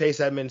mean, Chase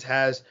Edmonds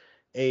has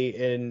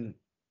an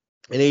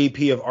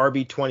ADP of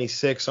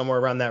RB26, somewhere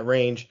around that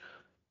range.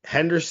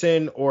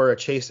 Henderson or a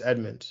Chase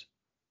Edmonds?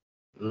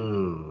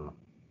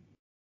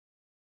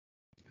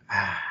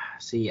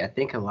 See, I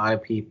think a lot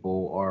of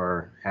people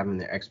are having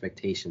their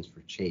expectations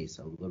for Chase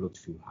a little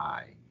too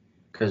high,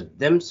 because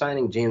them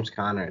signing James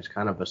Conner is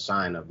kind of a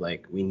sign of,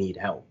 like, we need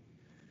help.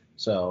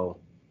 So,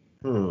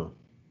 I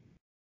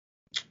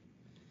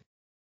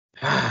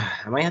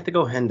might have to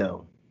go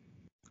Hendo.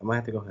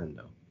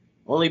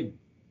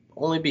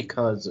 Only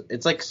because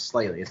it's like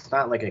slightly. It's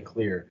not like a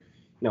clear,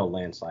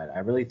 landslide. I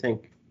really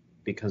think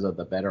because of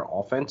the better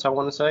offense, I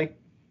want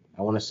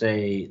to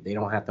say they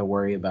don't have to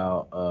worry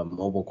about a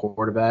mobile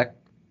quarterback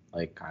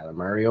like Kyler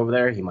Murray over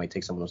there. He might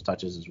take some of those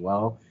touches as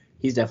well.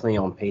 He's definitely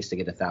on pace to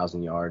get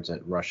 1,000 yards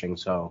at rushing.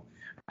 So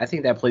I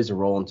think that plays a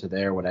role into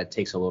there where that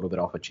takes a little bit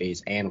off of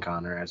Chase and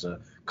Connor as a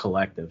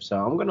collective. So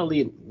I'm going to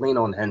lean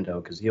on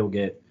Hendo because he'll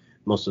get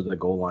most of the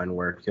goal line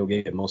work. He'll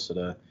get most of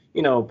the,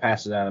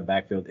 passes out of the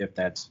backfield if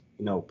that's,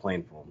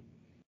 playing for him.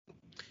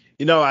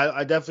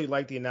 I definitely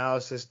like the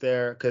analysis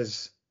there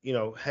because,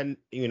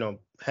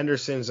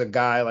 Henderson's a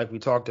guy, like we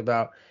talked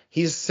about.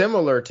 He's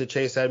similar to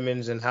Chase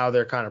Edmonds in how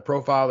they're kind of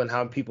profiled and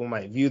how people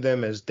might view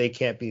them, as they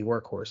can't be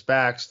workhorse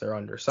backs. They're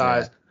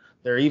undersized. Yeah.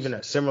 They're even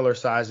at similar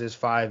sizes,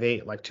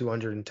 5'8", like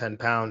 210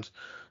 pounds.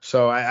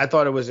 So I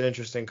thought it was an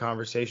interesting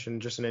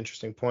conversation, just an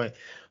interesting point.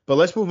 But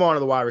let's move on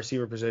to the wide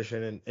receiver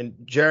position. And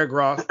Jared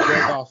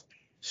Goff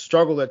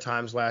struggled at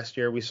times last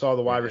year. We saw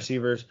the wide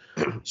receivers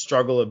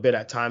struggle a bit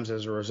at times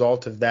as a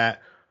result of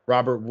that.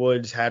 Robert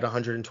Woods had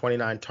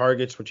 129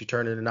 targets, which he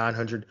turned into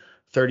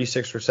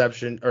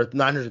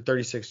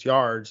 936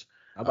 yards.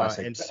 I'm about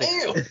to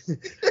say,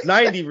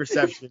 90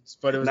 receptions,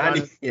 but it was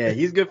 90. Yeah,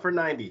 he's good for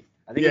 90.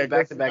 I think in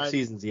back-to-back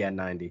seasons he had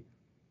 90.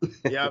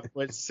 Yeah,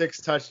 with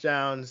 6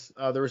 touchdowns.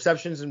 The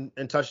receptions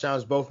and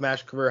touchdowns both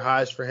matched career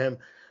highs for him.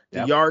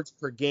 The yards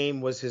per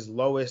game was his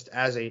lowest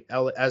as a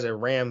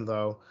Ram,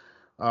 though.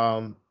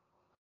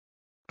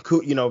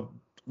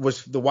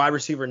 Was the wide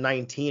receiver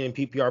 19 in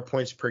PPR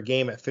points per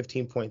game at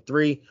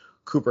 15.3.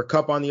 Cooper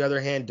Kupp, on the other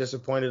hand,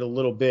 disappointed a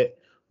little bit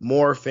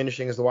more,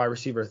 finishing as the wide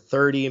receiver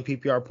 30 in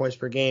PPR points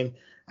per game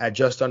at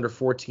just under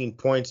 14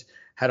 points.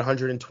 Had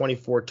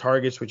 124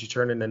 targets, which he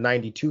turned into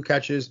 92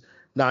 catches,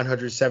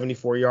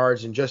 974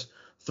 yards, and just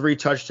 3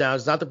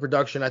 touchdowns. Not the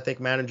production I think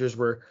managers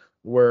were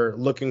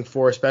looking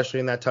for,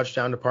 especially in that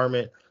touchdown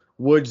department.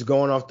 Woods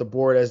going off the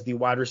board as the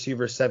wide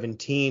receiver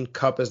 17,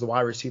 Kupp as the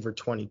wide receiver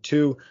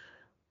 22.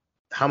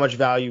 How much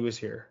value is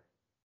here?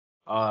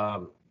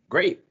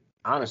 Great.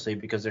 honestly,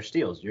 because they're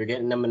steals. You're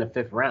getting them in the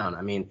 5th round.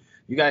 I mean,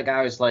 you got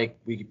guys like,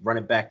 we run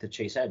it back to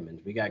Chase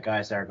Edmonds. We got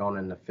guys that are going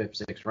in the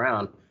 5th, 6th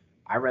round.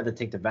 I'd rather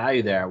take the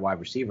value there at wide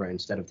receiver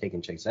instead of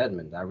taking Chase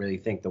Edmonds. I really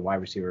think the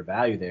wide receiver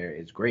value there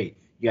is great.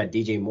 You got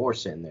DJ Moore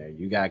sitting there.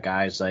 You got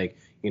guys like,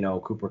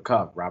 Cooper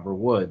Kupp, Robert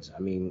Woods. I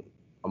mean,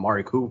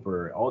 Amari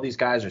Cooper. All these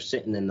guys are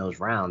sitting in those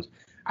rounds.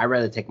 I'd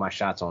rather take my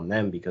shots on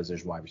them because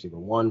there's wide receiver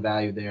 1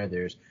 value there.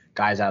 There's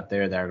guys out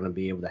there that are going to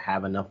be able to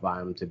have enough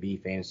volume to be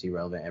fantasy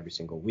relevant every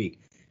single week.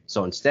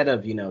 So instead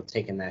of,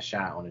 taking that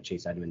shot on a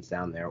Chase Edmonds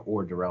down there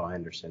or Darrell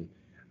Henderson,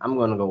 I'm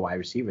going to go wide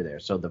receiver there.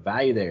 So the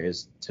value there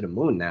is to the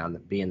moon now,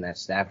 being that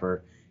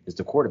Stafford is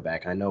the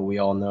quarterback. I know we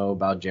all know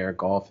about Jared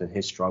Goff and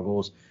his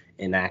struggles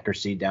in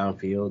accuracy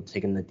downfield,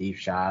 taking the deep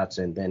shots,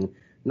 and then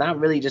not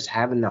really just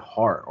having the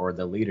heart or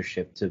the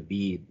leadership to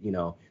be,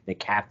 the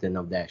captain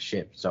of that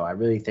ship. So I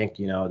really think,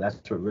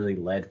 that's what really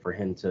led for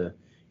him to,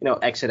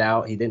 exit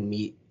out. He didn't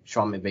meet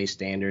Sean McVay's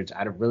standards.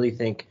 I really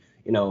think,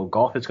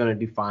 Goff is going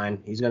to do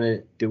fine. He's going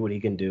to do what he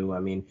can do. I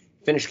mean,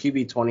 finished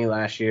QB 20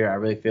 last year. I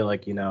really feel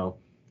like,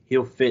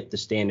 he'll fit the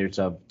standards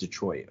of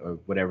Detroit or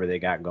whatever they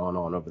got going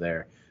on over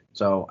there.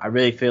 So I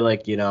really feel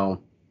like, the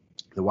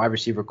wide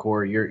receiver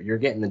core, you're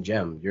getting the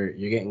gem. You're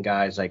getting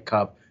guys like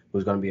Kupp,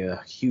 who's going to be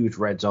a huge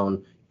red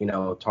zone,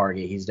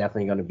 target. He's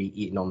definitely going to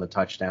be eating on the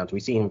touchdowns.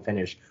 We see him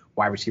finish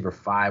wide receiver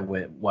 5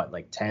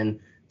 with 10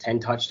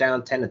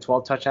 touchdowns, 10 to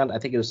 12 touchdowns. I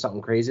think it was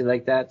something crazy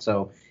like that.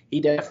 So he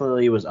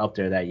definitely was up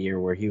there that year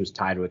where he was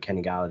tied with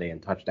Kenny Galladay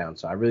in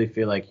touchdowns. So I really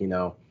feel like,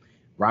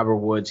 Robert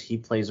Woods, he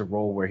plays a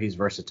role where he's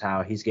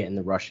versatile. He's getting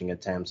the rushing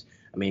attempts.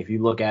 I mean, if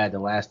you look at the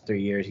last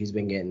 3 years, he's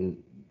been getting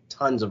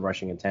tons of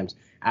rushing attempts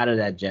out of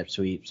that jet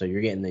sweep. So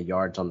you're getting the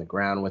yards on the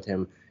ground with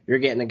him. You're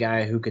getting a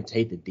guy who can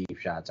take the deep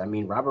shots. I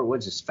mean, Robert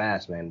Woods is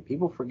fast, man.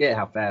 People forget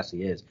how fast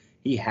he is.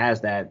 He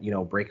has that,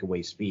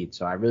 breakaway speed.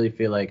 So I really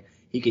feel like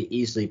he could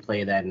easily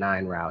play that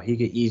 9 route. He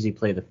could easily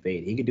play the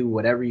fade. He could do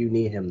whatever you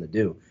need him to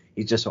do.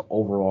 He's just an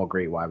overall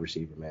great wide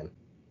receiver, man.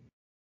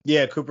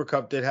 Yeah, Cooper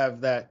Kupp did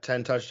have that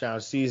 10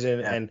 touchdown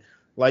season. Yeah. And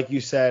like you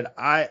said,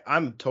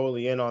 I'm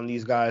totally in on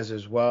these guys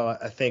as well.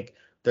 I think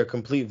they're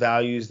complete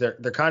values. They're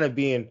kind of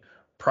being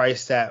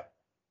priced at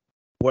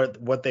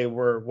what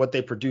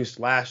they produced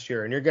last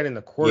year, and you're getting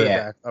the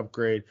quarterback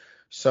upgrade.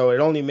 So it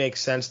only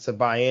makes sense to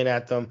buy in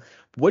at them.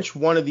 Which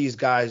one of these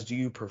guys do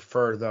you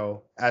prefer,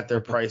 though, at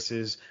their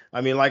prices?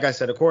 I mean, like I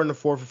said, according to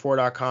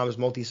 4for4.com's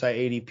multi-site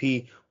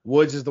ADP,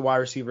 Woods is the wide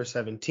receiver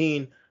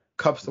 17,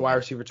 Kupp's the wide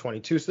receiver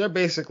 22. So they're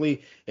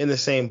basically in the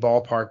same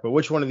ballpark. But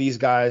which one of these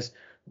guys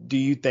do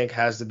you think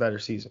has the better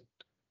season?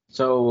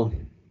 So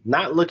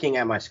not looking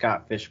at my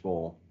Scott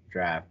Fishbowl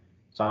draft,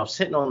 so I was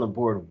sitting on the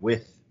board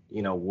with,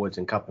 Woods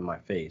and Kupp in my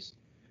face.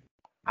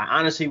 I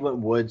honestly went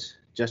Woods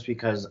just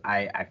because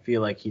I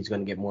feel like he's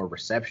going to get more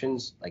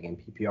receptions, like in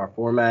PPR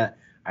format.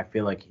 I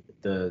feel like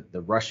the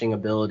rushing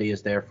ability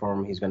is there for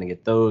him. He's going to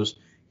get those.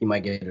 He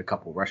might get a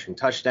couple rushing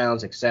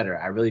touchdowns, etc.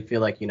 I really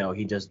feel like,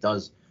 he just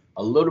does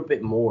a little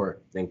bit more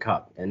than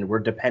Kupp. And we're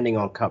depending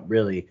on Kupp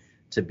really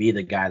to be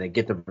the guy that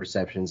get the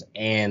receptions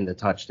and the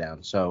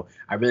touchdowns. So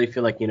I really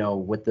feel like,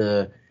 with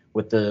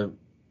the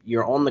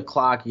you're on the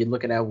clock, you're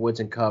looking at Woods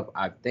and Kupp.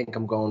 I think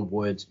I'm going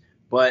Woods.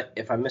 But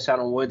if I miss out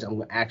on Woods,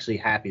 I'm actually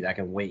happy that I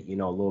can wait, a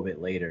little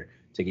bit later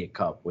to get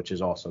Kupp, which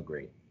is also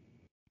great.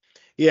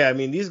 Yeah, I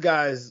mean, these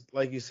guys,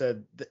 like you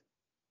said, the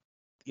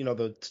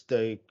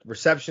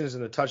receptions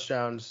and the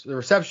touchdowns, the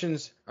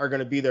receptions are going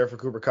to be there for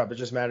Cooper Kupp. It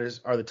just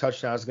matters, are the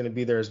touchdowns going to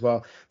be there as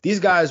well? These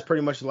guys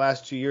pretty much the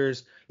last 2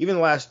 years, even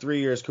the last 3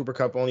 years, Cooper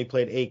Kupp only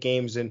played 8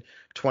 games in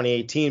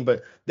 2018,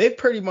 but they've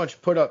pretty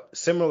much put up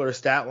similar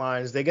stat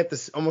lines. They get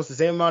almost the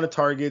same amount of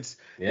targets.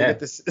 Yeah.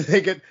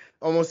 They get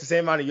almost the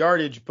same amount of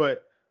yardage,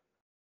 but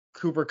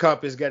Cooper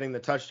Kupp is getting the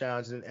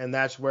touchdowns, and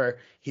that's where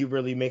he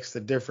really makes the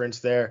difference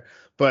there.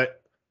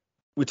 But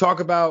we talk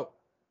about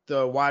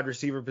the wide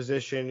receiver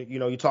position.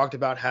 You talked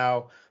about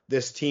how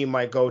this team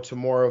might go to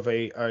more of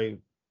a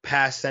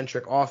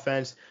pass-centric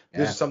offense.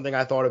 This is something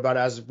I thought about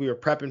as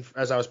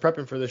I was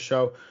prepping for this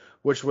show,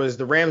 which was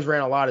the Rams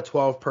ran a lot of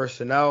 12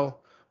 personnel.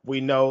 We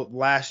know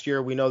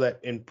that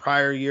in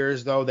prior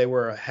years, though, they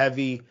were a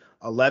heavy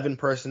 11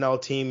 personnel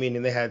team,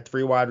 meaning they had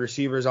 3 wide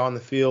receivers on the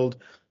field.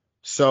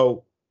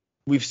 So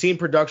we've seen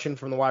production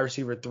from the wide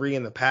receiver 3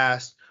 in the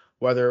past,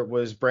 whether it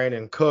was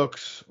Brandon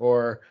Cooks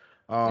or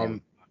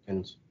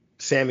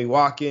Sammy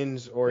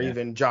Watkins or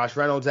even Josh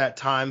Reynolds at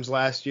times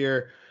last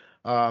year.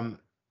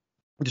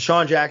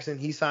 Deshaun Jackson,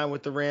 he signed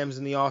with the Rams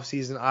in the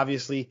offseason.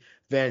 Obviously,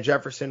 Van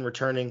Jefferson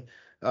returning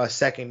a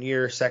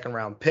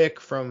second-round pick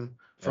from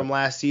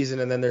last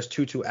season. And then there's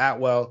Tutu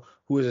Atwell,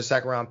 who is a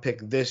second-round pick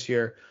this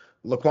year.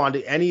 Laquan,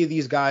 did any of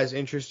these guys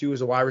interest you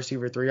as a wide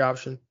receiver 3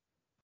 option?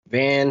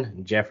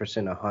 Van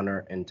Jefferson,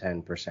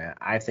 110%.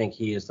 I think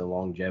he is the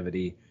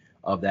longevity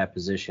of that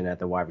position at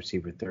the wide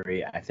receiver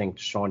 3. I think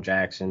Deshaun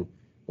Jackson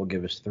will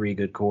give us 3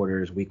 good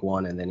quarters week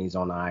 1, and then he's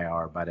on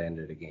IR by the end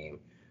of the game.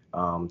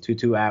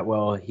 Tutu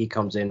Atwell, he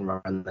comes in,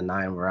 run the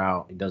 9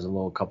 route. He does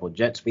a couple of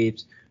jet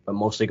sweeps, but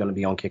mostly going to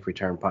be on kick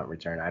return, punt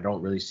return. I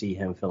don't really see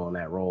him filling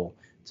that role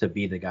to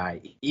be the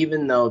guy,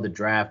 even though the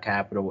draft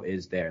capital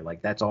is there.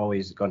 Like, that's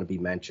always going to be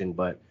mentioned,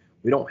 but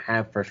we don't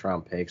have first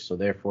round picks, so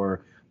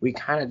therefore we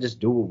kind of just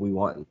do what we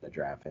want in the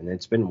draft, and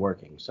it's been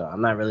working. So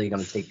I'm not really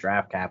going to take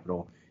draft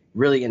capital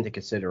really into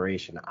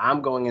consideration.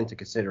 I'm going into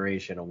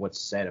consideration of what's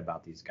said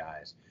about these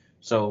guys.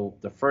 So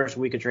the first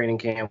week of training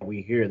camp,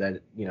 we hear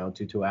that,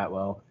 Tutu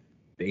Atwell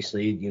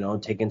basically,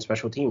 taking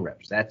special team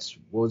reps. That's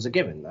what was a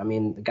given. I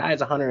mean, the guy's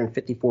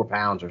 154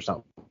 pounds or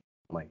something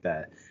like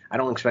that. I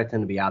don't expect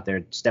him to be out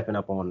there stepping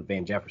up on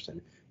Van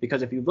Jefferson,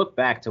 because if you look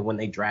back to when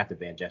they drafted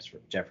Van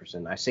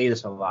Jefferson, I say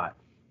this a lot,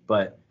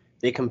 but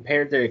they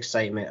compared their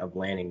excitement of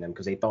landing them,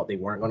 because they thought they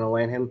weren't going to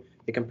land him.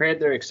 They compared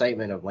their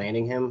excitement of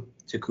landing him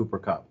to Cooper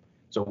Kupp.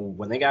 So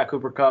when they got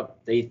Cooper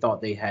Kupp, they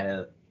thought they had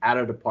it out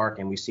of the park,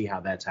 and we see how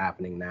that's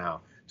happening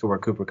now, to where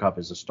Cooper Kupp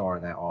is a star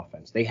in that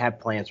offense. They have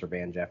plans for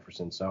Van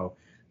Jefferson, so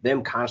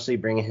them constantly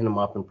bringing him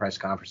up in press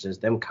conferences,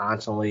 them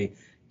constantly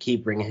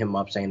keep bringing him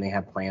up saying they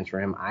have plans for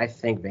him. I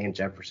think Van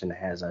Jefferson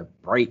has a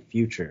bright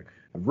future,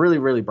 a really,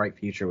 really bright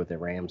future with the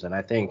Rams, and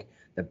I think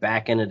the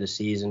back end of the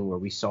season where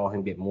we saw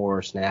him get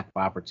more snap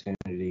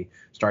opportunity,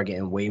 start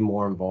getting way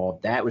more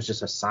involved, that was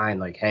just a sign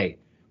like, hey,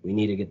 we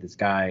need to get this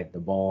guy the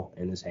ball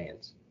in his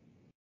hands.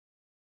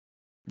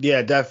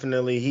 Yeah,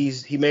 definitely.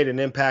 He made an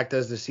impact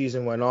as the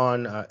season went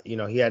on. He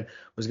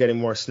was getting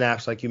more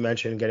snaps, like you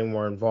mentioned, getting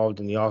more involved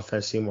in the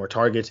offense, seeing more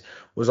targets.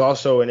 Was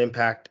also an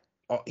impact.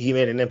 He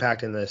made an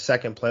impact in the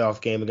second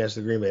playoff game against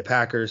the Green Bay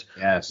Packers.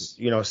 Yes.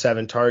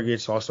 7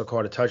 targets, also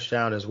caught a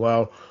touchdown as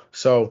well.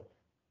 So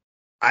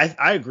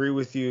I agree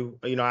with you.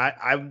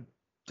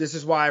 This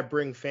is why I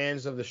bring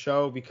fans of the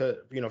show, because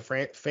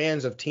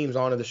fans of teams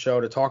onto the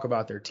show to talk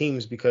about their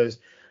teams, because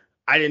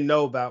I didn't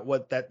know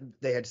about that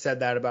they had said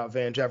that about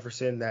Van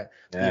Jefferson, that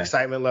the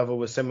excitement level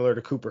was similar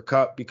to Cooper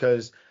Kupp,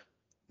 because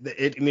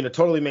it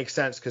totally makes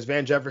sense, because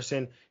Van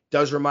Jefferson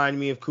does remind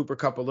me of Cooper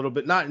Kupp a little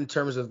bit, not in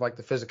terms of like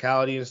the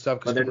physicality and stuff,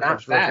 because they're Cooper not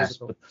Kupp's real fast,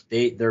 physical.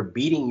 but they're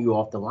beating you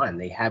off the line.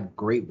 They have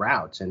great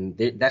routes, and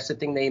that's the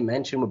thing they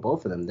mentioned with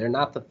both of them. They're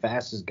not the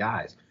fastest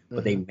guys,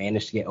 but they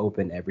manage to get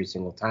open every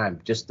single time.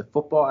 Just the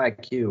football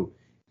IQ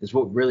is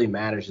what really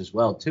matters as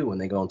well, too, when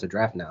they go into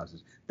draft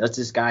analysis. Does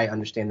this guy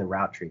understand the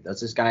route tree? Does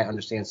this guy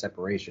understand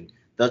separation?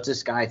 Does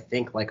this guy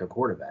think like a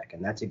quarterback?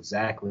 And that's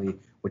exactly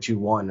what you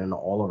want in an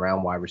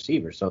all-around wide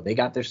receiver. So they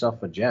got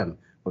themselves a gem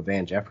with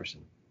Van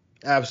Jefferson.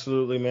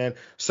 Absolutely, man.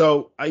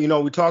 So,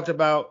 we're talking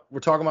about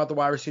the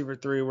wide receiver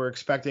 3. We're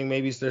expecting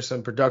maybe there's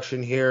some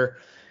production here.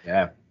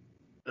 Yeah.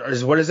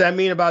 What does that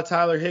mean about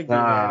Tyler Higbee,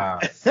 man?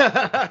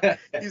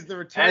 He's the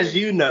returning. As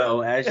you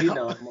know,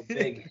 I'm a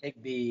big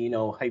Higbee,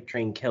 hype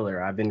train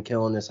killer. I've been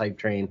killing this hype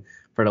train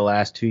for the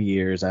last 2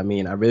 years. I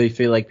mean, I really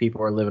feel like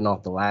people are living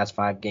off the last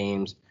 5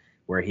 games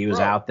where he was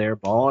out there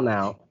balling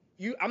out.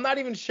 I'm not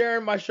even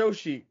sharing my show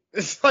sheet.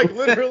 It's like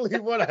literally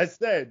what I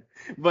said.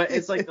 But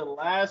it's like the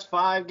last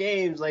 5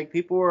 games, like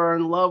people are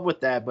in love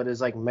with that. But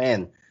it's like,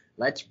 man,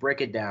 let's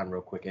break it down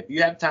real quick. If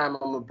you have time,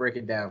 I'm going to break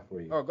it down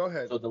for you. Oh, go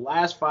ahead. So the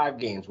last 5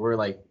 games, we're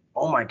like,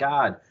 oh my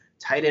God,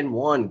 tight end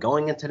 1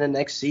 going into the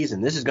next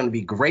season. This is going to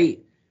be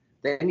great.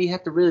 Then you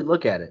have to really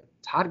look at it.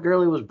 Todd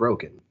Gurley was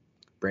broken.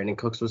 Brandon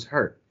Cooks was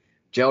hurt.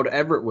 Gerald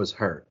Everett was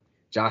hurt.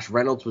 Josh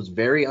Reynolds was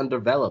very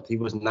undeveloped. He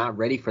was not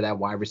ready for that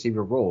wide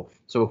receiver role.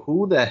 So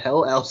who the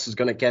hell else is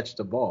going to catch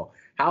the ball?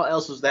 How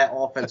else is that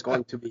offense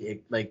going to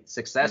be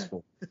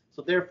successful?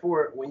 So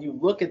therefore, when you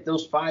look at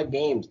those 5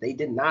 games, they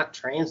did not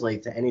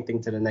translate to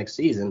anything to the next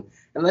season.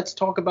 And let's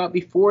talk about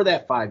before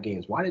that 5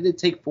 games. Why did it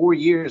take 4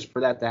 years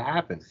for that to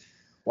happen?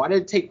 Why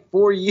did it take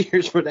 4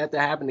 years for that to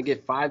happen, to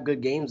get 5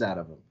 good games out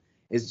of him?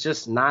 It's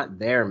just not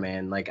there,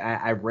 man. Like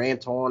I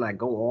rant on, I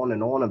go on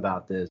and on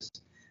about this.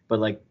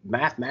 But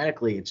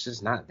mathematically, it's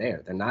just not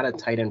there. They're not a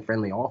tight end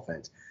friendly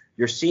offense.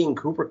 You're seeing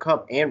Cooper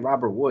Kupp and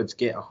Robert Woods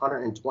get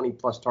 120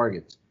 plus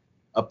targets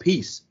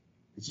apiece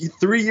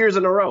 3 years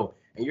in a row.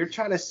 And you're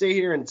trying to sit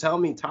here and tell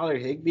me Tyler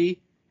Higbee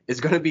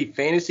is going to be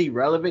fantasy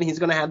relevant? He's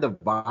going to have the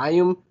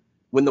volume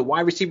when the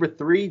wide receiver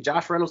 3,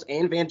 Josh Reynolds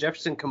and Van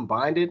Jefferson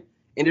combined,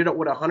 ended up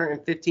with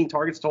 115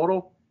 targets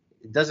total?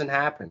 It doesn't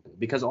happen,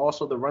 because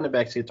also the running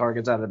backs get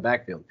targets out of the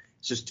backfield.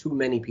 It's just too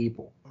many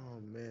people. Oh,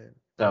 man.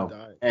 So,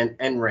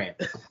 and rant.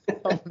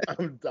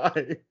 I'm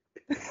dying.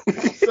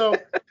 So,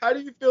 how do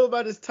you feel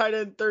about his tight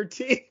end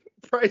 13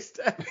 price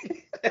tag?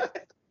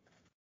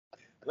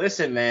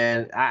 Listen,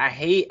 man, I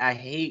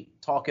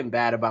hate talking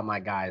bad about my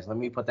guys. Let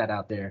me put that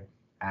out there.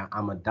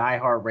 I'm a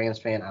diehard Rams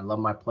fan. I love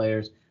my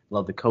players,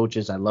 love the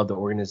coaches, I love the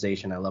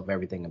organization, I love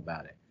everything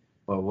about it.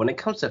 But when it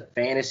comes to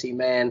fantasy,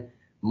 man,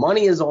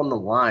 money is on the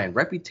line.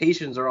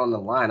 Reputations are on the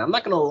line. I'm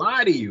not going to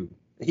lie to you.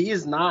 He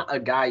is not a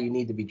guy you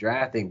need to be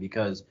drafting,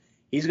 because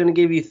he's going to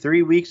give you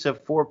 3 weeks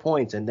of 4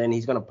 points, and then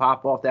he's going to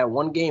pop off that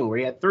one game where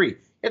he had 3. He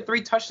had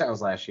 3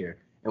 touchdowns last year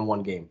in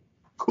one game.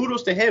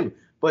 Kudos to him.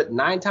 But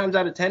 9 times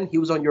out of 10, he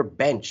was on your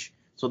bench.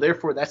 So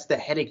therefore, that's the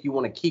headache you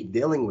want to keep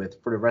dealing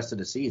with for the rest of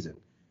the season.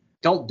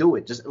 Don't do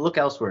it. Just look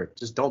elsewhere.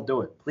 Just don't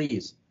do it,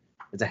 please.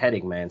 It's a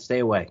headache, man. Stay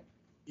away.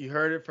 You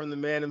heard it from the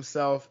man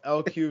himself,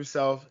 LQ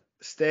himself.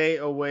 Stay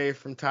away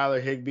from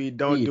Tyler Higbee.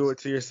 Don't Please. do it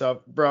to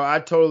yourself. Bro, I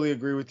totally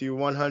agree with you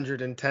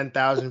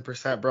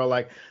 110,000%, bro.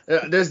 Like,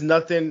 there's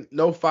nothing,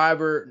 no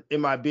fiber in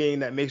my being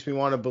that makes me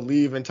want to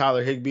believe in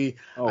Tyler Higbee.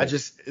 Oh.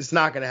 It's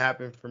not going to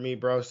happen for me,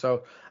 bro.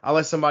 So I'll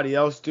let somebody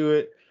else do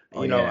it.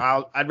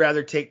 I'd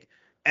rather take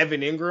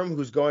Evan Ingram,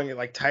 who's going at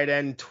like tight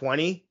end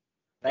 20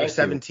 or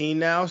 17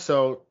 now.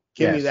 So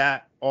give me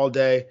that all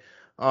day.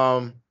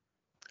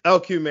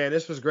 LQ, man,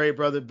 this was great,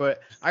 brother.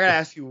 But I got to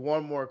ask you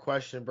one more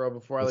question, bro,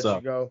 before I let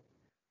you go.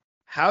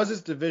 How's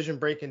this division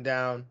breaking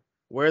down?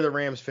 Where are the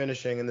Rams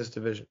finishing in this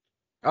division?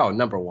 Oh,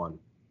 number one.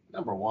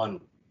 I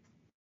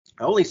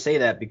only say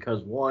that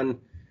because, one,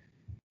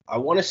 I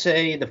want to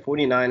say the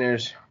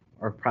 49ers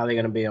are probably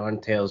going to be on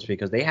tails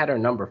because they had our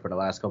number for the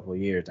last couple of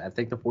years. I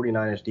think the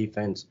 49ers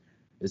defense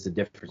is the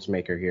difference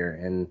maker here.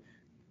 And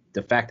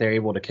the fact they're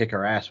able to kick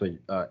our ass with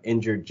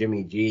injured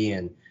Jimmy G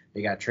and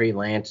they got Trey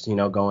Lance,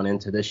 going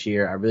into this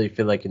year, I really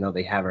feel like,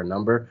 they have our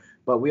number.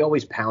 But we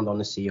always pound on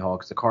the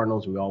Seahawks. The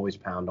Cardinals, we always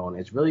pound on.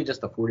 It's really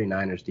just the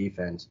 49ers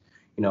defense,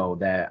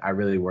 that I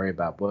really worry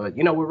about. But,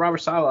 with Robert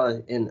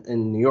Saleh in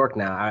New York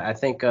now, I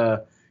think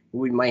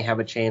we might have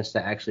a chance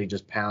to actually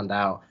just pound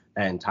out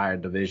that entire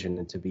division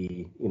and to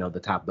be, the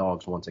top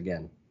dogs once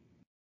again.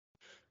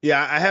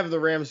 Yeah, I have the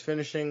Rams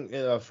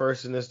finishing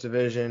first in this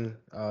division,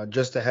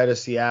 just ahead of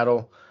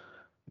Seattle.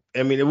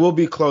 I mean, it will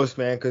be close,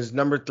 man, because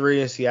number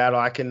 3 in Seattle,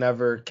 I can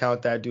never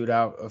count that dude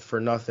out for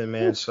nothing,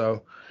 man.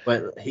 So,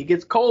 but he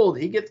gets cold.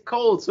 As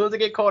soon as it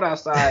get cold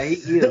outside,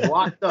 he is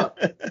locked up.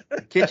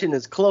 The kitchen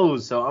is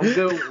closed, so I'm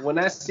good. When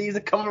that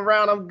season come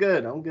around, I'm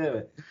good.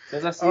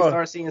 As I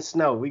start seeing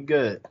snow, we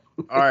good.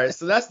 All right,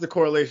 so that's the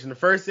correlation. The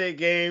first 8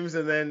 games,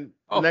 and then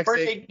the next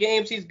first 8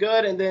 games, he's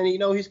good, and then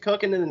he's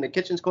cooking, and then the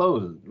kitchen's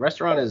closed. The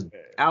restaurant is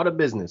out of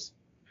business.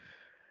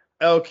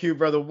 LQ,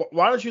 brother,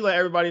 why don't you let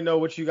everybody know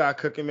what you got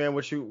cooking, man?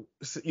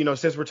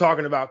 Since we're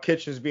talking about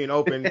kitchens being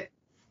open,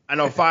 I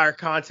know Fire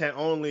Content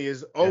Only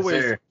is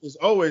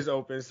always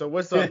open. So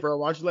what's up, bro?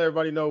 Why don't you let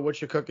everybody know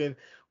what you're cooking,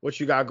 what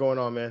you got going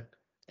on, man?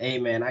 Hey,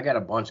 man, I got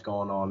a bunch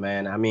going on,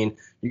 man. I mean,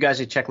 you guys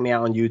can check me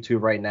out on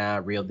YouTube right now,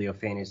 Real Deal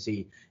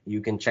Fantasy. You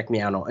can check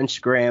me out on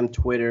Instagram,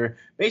 Twitter,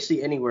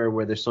 basically anywhere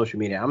where there's social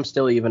media. I'm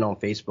still even on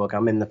Facebook.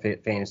 I'm in the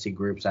fantasy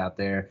groups out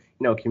there,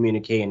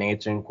 communicating,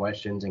 answering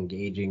questions,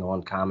 engaging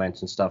on comments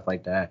and stuff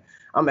like that.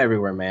 I'm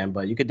everywhere, man.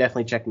 But you could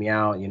definitely check me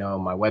out.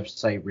 My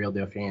website,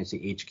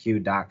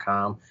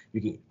 RealDealFantasyHQ.com.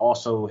 You can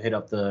also hit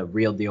up the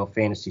Real Deal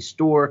Fantasy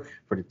store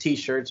for the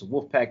T-shirts,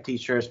 Wolfpack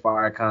T-shirts,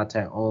 Fire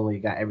Content Only.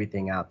 Got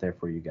everything out there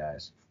for you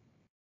guys.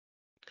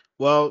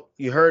 Well,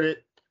 you heard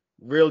it.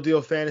 Real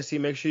Deal Fantasy.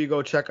 Make sure you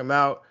go check him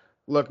out.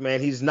 Look, man,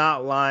 he's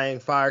not lying.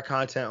 Fire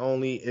Content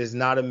Only is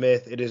not a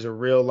myth. It is a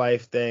real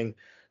life thing.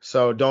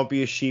 So don't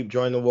be a sheep.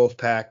 Join the wolf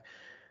pack.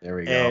 There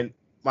we go. And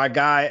my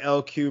guy,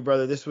 LQ,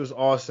 brother, this was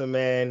awesome,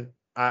 man.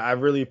 I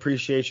really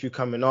appreciate you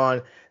coming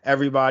on.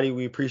 Everybody,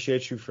 we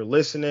appreciate you for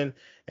listening,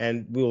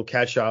 and we will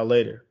catch y'all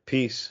later.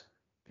 Peace.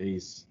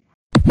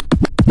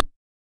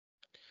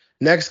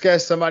 Next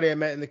guest, somebody I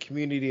met in the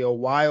community a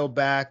while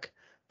back.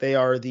 They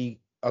are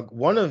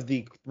one of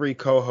the 3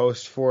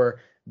 co-hosts for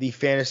the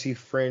Fantasy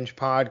Fringe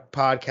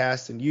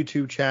podcast and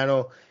YouTube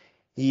channel.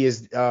 He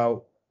is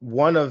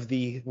one of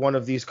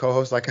these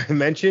co-hosts, like I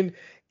mentioned,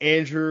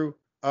 Andrew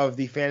of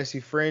the Fantasy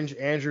Fringe.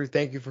 Andrew,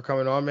 thank you for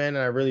coming on, man,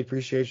 and I really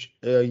appreciate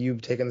you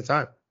taking the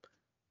time.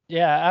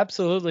 Yeah,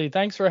 absolutely.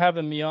 Thanks for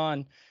having me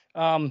on.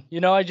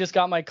 I just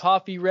got my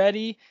coffee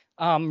ready.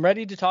 I'm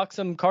ready to talk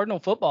some Cardinal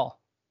football.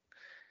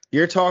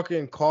 You're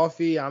talking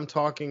coffee. I'm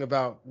talking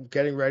about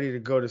getting ready to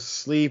go to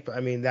sleep. I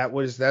mean, that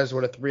is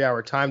what a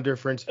 3-hour time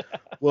difference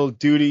will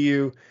do to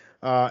you.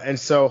 And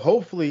so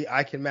hopefully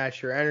I can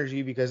match your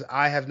energy because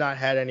I have not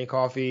had any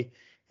coffee.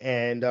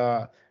 And,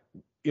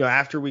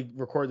 after we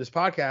record this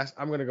podcast,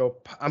 I'm going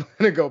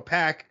to go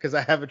pack because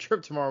I have a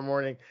trip tomorrow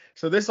morning.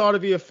 So this ought to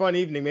be a fun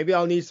evening. Maybe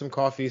I'll need some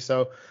coffee.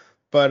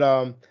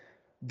 But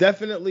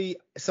definitely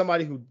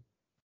somebody who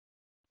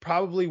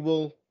probably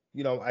will,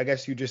 I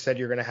guess you just said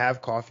you're going to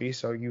have coffee.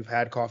 So you've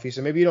had coffee.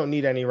 So maybe you don't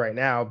need any right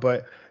now,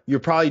 but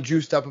you're probably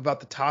juiced up about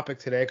the topic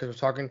today because we're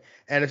talking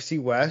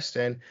NFC West,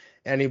 and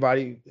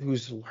anybody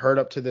who's heard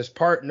up to this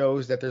part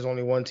knows that there's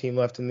only one team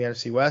left in the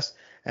NFC West,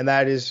 and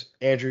that is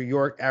Andrew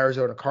York,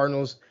 Arizona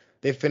Cardinals.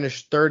 They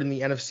finished 3rd in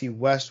the NFC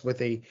West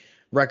with a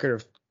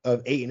record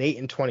of 8-8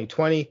 in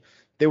 2020.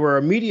 They were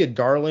a media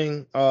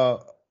darling,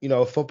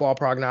 football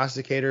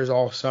prognosticators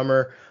all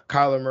summer.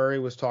 Kyler Murray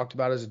was talked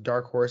about as a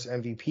dark horse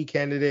MVP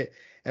candidate.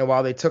 And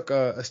while they took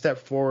a step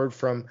forward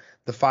from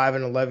the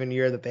 5-11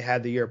 year that they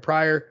had the year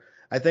prior,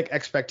 I think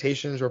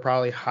expectations were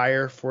probably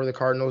higher for the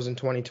Cardinals in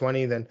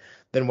 2020 than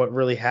what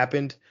really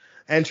happened.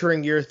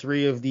 Entering year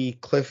 3 of the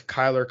Cliff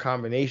Kyler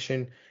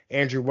combination,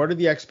 Andrew, what are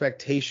the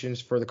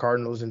expectations for the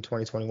Cardinals in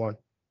 2021?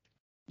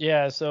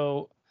 Yeah,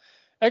 so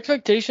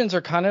expectations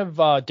are kind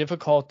of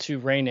difficult to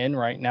rein in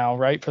right now,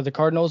 right, for the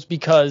Cardinals,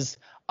 because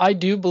I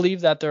do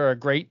believe that they're a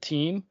great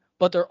team,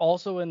 but they're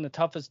also in the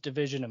toughest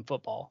division in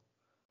football.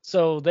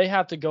 So they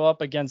have to go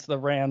up against the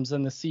Rams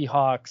and the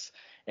Seahawks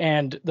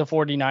and the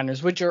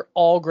 49ers, which are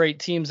all great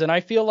teams. And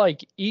I feel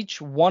like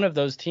each one of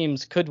those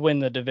teams could win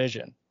the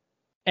division,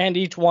 and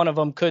each one of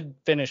them could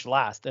finish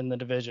last in the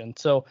division.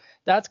 So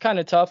that's kind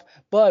of tough.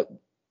 But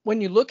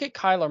when you look at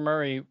Kyler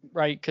Murray,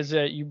 right, because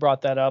you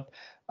brought that up,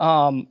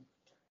 the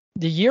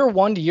year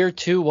 1 to year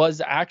 2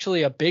 was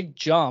actually a big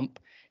jump.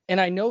 And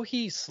I know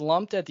he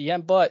slumped at the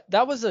end, but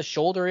that was a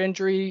shoulder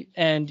injury,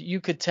 and you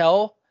could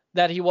tell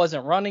that he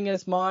wasn't running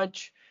as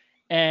much,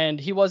 and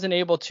he wasn't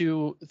able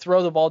to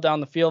throw the ball down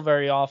the field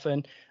very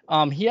often.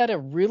 He had a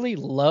really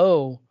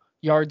low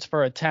yards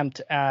per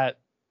attempt at,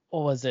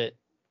 what was it,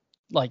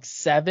 like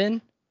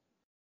 7?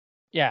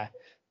 Yeah,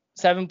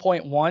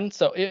 7.1.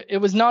 So it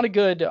was not a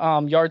good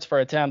yards per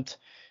attempt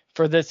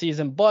for this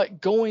season. But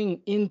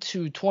going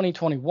into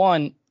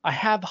 2021, I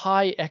have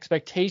high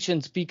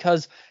expectations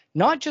because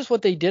not just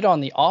what they did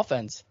on the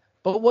offense,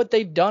 but what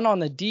they've done on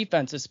the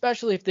defense,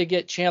 especially if they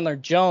get Chandler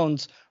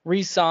Jones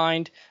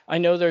re-signed. I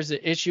know there's an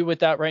issue with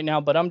that right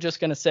now, but I'm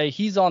just going to say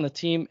he's on the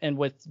team, and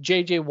with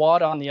J.J.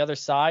 Watt on the other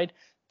side,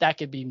 that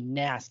could be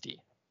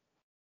nasty.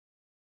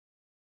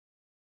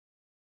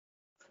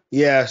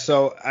 Yeah,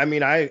 so I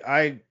mean,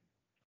 I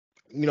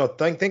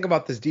think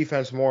about this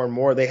defense more and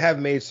more. They have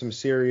made some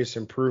serious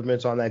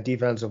improvements on that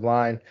defensive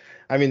line.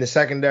 I mean, the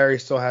secondary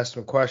still has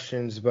some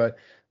questions, but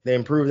they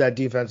improved that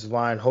defensive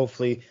line.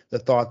 Hopefully, the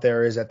thought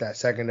there is that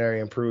secondary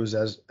improves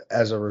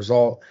as a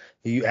result.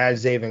 You add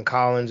Zaven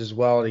Collins as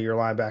well to your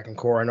linebacking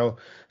core. I know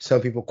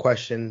some people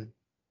question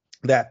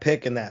that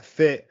pick and that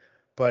fit,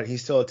 but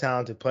he's still a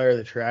talented player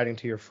that you're adding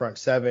to your front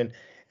seven.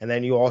 And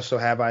then you also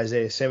have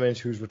Isaiah Simmons,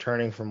 who's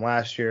returning from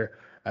last year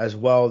as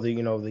well.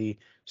 The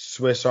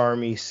Swiss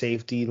Army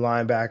safety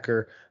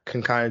linebacker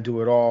can kind of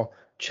do it all.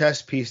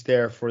 Chess piece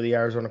there for the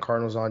Arizona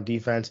Cardinals on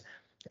defense.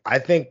 I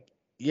think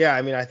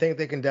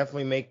they can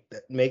definitely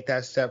make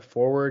that step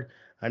forward.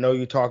 I know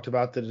you talked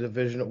about the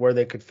division where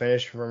they could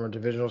finish from a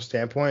divisional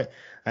standpoint,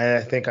 and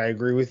I think I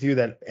agree with you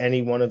that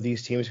any one of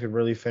these teams could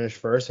really finish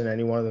first and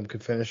any one of them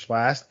could finish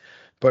last.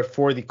 But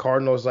for the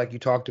Cardinals, like you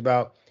talked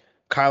about,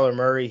 Kyler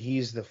Murray,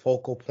 he's the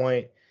focal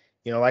point.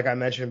 Like I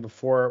mentioned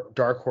before,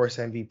 dark horse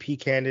MVP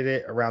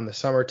candidate around the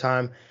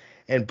summertime.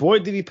 And boy,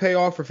 did he pay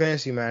off for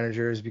fantasy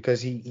managers,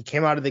 because he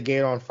came out of the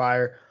gate on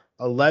fire.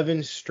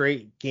 11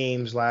 straight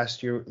games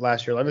last year,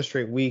 11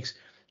 straight weeks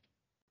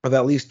of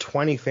at least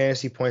 20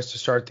 fantasy points to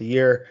start the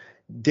year.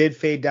 Did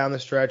fade down the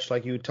stretch,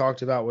 like you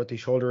talked about, with the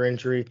shoulder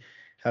injury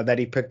that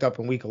he picked up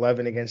in week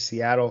 11 against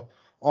Seattle.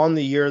 On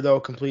the year, though,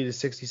 completed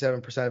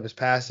 67% of his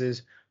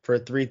passes for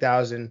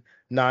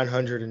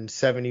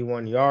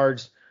 3,971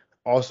 yards.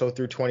 Also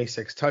threw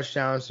 26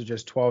 touchdowns to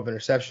just 12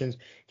 interceptions.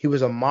 He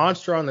was a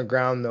monster on the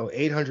ground, though,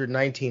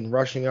 819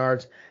 rushing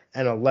yards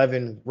and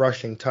 11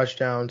 rushing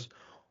touchdowns.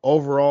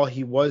 Overall,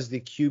 he was the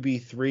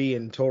QB3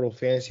 in total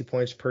fantasy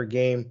points per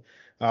game,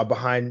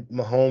 behind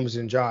Mahomes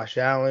and Josh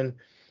Allen.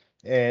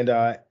 And,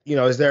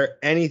 is there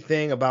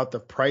anything about the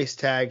price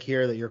tag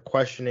here that you're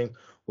questioning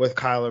with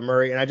Kyler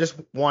Murray? And I just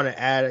want to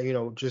add,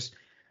 just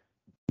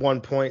one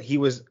point. He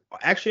was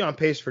actually on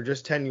pace for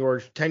just 10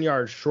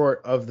 yards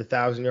short of the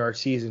 1,000-yard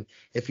season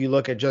if you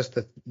look at just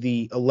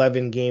the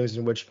 11 games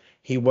in which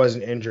he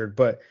wasn't injured.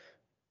 But,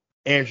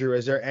 Andrew,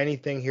 is there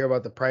anything here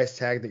about the price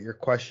tag that you're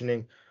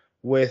questioning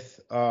with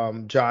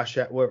Josh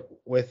did I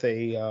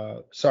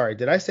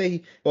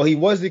say he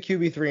was the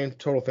QB3 in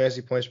total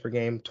fantasy points per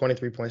game,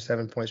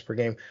 23.7 points per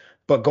game,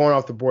 but going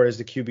off the board as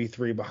the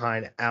QB3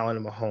 behind Allen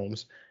and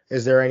Mahomes.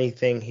 Is there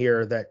anything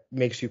here that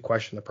makes you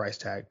question the price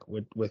tag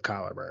with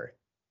Kyler Murray?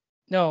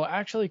 No,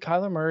 actually,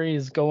 Kyler Murray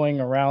is going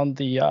around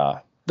the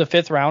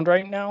 5th round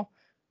right now,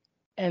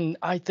 and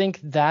I think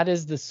that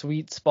is the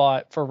sweet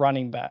spot for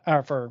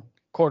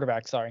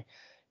quarterback,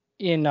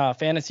 in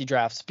fantasy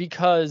drafts,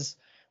 because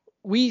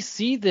we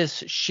see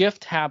this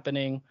shift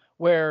happening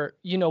where,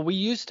 we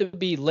used to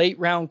be late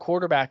round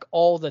quarterback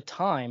all the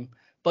time,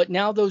 but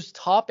now those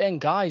top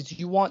end guys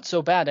you want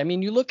so bad. I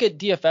mean, you look at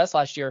DFS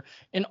last year,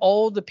 and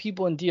all the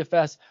people in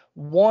DFS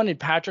wanted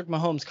Patrick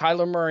Mahomes,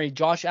 Kyler Murray,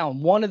 Josh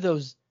Allen, one of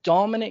those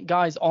dominant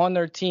guys on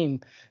their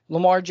team,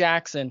 Lamar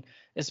Jackson,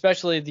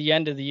 especially at the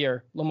end of the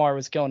year. Lamar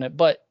was killing it.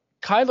 But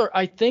Kyler,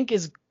 I think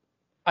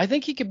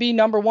he could be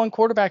number one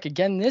quarterback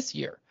again this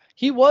year.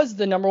 He was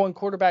the number one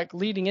quarterback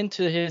leading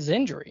into his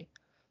injury.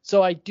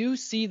 So I do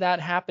see that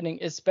happening,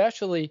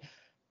 especially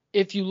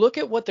if you look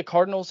at what the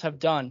Cardinals have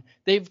done.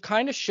 They've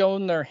kind of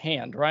shown their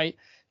hand, right?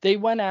 They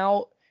went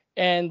out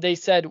and they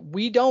said,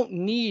 we don't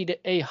need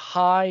a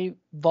high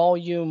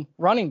volume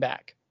running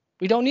back.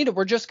 We don't need it.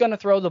 We're just going to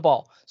throw the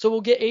ball. So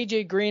we'll get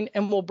AJ Green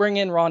and we'll bring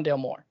in Rondale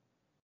Moore.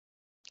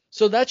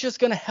 So that's just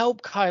going to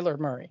help Kyler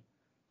Murray.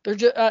 They're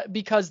just,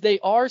 because they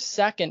are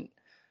second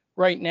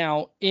right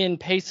now in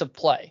pace of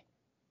play.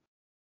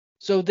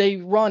 So they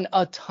run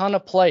a ton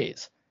of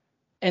plays.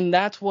 And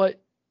that's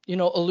what,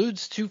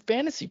 alludes to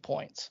fantasy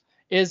points,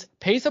 is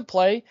pace of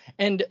play.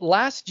 And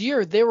last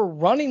year they were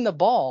running the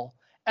ball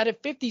at a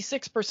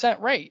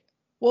 56% rate.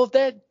 Well, if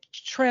that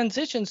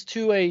transitions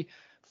to a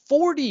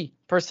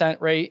 40%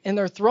 rate and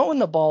they're throwing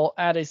the ball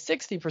at a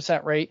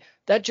 60% rate,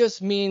 that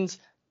just means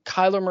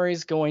Kyler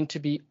Murray's going to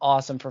be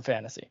awesome for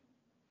fantasy.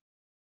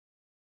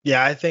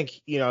 Yeah, I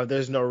think,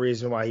 there's no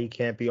reason why he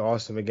can't be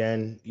awesome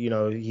again. He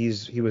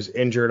was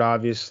injured,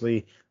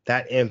 obviously.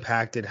 That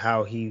impacted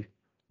how he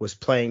was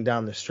playing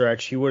down the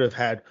stretch. He would have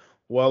had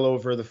well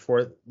over the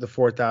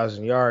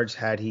 4,000 yards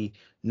had he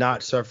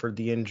not suffered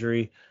the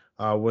injury.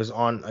 Was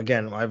on,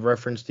 again, I've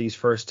referenced these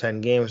first 10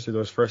 games through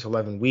those first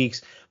 11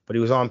 weeks, but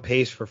he was on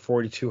pace for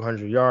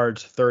 4,200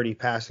 yards, 30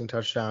 passing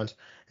touchdowns,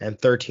 and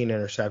 13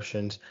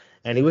 interceptions.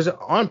 And he was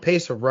on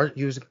pace to rush.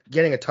 He was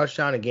getting a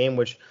touchdown a game,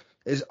 which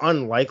is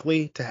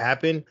unlikely to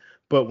happen.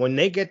 But when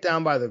they get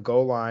down by the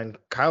goal line,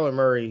 Kyler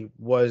Murray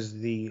was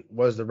the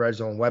red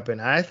zone weapon.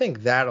 And I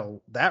think that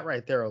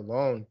right there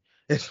alone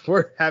is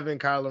worth having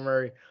Kyler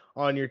Murray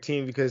on your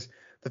team, because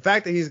the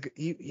fact that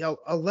he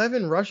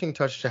 11 rushing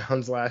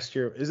touchdowns last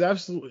year is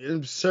absolutely an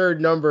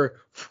absurd number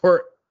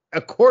for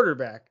a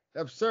quarterback.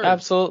 Absurd.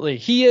 Absolutely.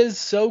 He is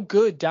so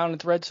good down at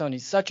the red zone.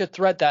 He's such a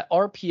threat. That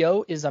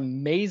RPO is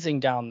amazing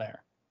down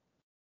there.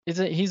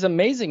 He's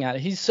amazing at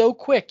it. He's so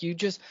quick.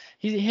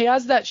 He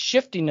has that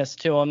shiftiness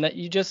to him that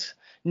you just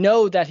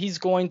know that he's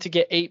going to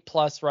get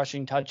 8+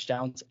 rushing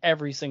touchdowns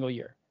every single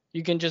year.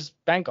 You can just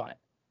bank on it.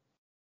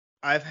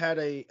 I've had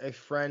a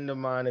friend of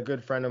mine, a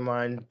good friend of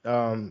mine,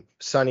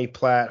 Sonny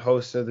Platt,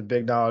 host of the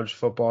Big Knowledge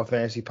Football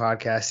Fantasy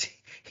Podcast.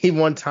 He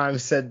one time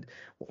said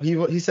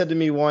he said to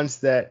me once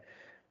that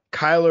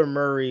Kyler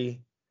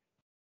Murray,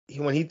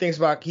 when he thinks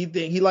about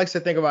he likes to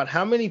think about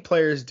how many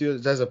players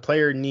does a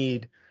player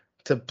need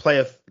to play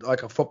a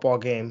football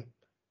game.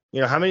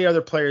 How many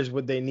other players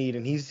would they need?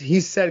 And he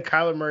said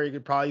Kyler Murray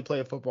could probably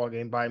play a football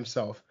game by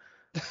himself.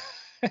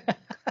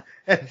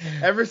 And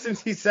ever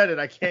since he said it,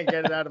 I can't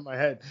get it out of my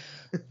head.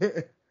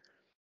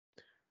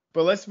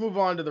 But let's move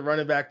on to the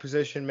running back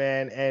position,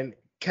 man. And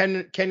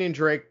Kenyon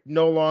Drake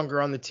no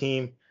longer on the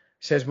team,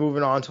 since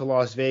moving on to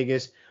Las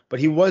Vegas. But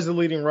he was the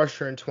leading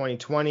rusher in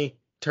 2020 in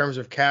terms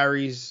of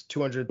carries,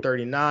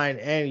 239,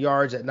 and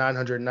yards at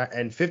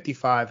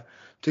 955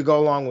 to go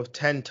along with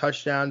 10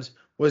 touchdowns.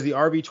 Was the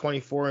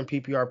RB24 in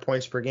PPR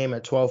points per game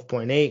at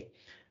 12.8.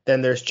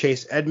 Then there's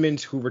Chase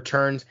Edmonds, who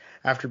returns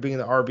after being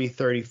the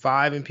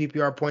RB35 in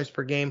PPR points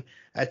per game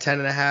at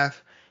 10.5.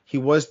 He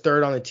was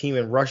third on the team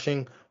in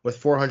rushing with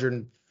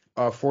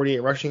 448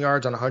 rushing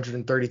yards on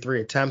 133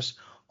 attempts.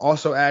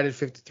 Also added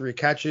 53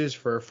 catches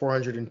for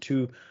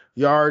 402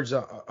 yards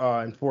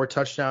and 4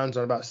 touchdowns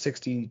on about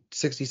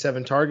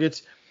 67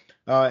 targets.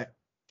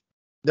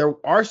 There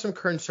are some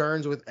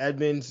concerns with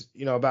Edmonds,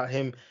 about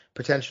him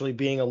potentially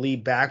being a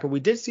lead back, but we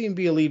did see him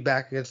be a lead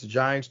back against the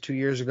Giants 2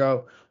 years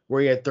ago,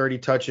 where he had 30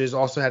 touches,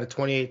 also had a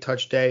 28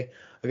 touch day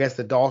against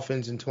the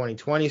Dolphins in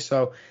 2020.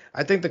 So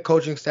I think the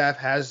coaching staff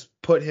has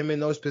put him in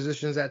those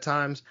positions at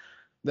times.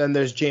 Then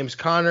there's James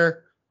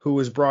Conner, who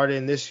was brought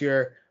in this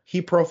year.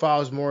 He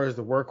profiles more as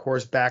the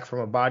workhorse back from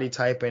a body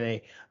type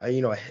and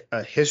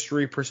a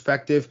history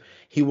perspective.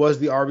 He was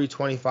the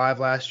RB25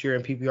 last year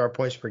in PPR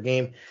points per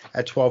game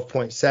at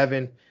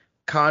 12.7.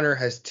 Conner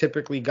has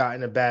typically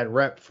gotten a bad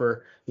rep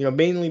for,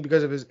 mainly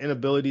because of his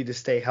inability to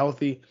stay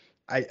healthy.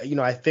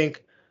 I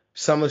think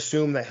some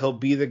assume that he'll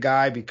be the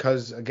guy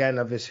because, again,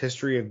 of his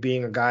history of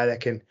being a guy that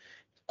can,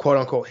 quote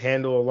unquote,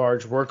 handle a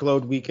large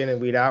workload week in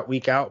and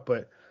week out.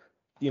 But,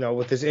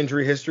 with his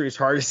injury history, it's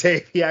hard to say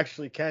if he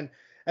actually can.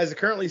 As it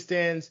currently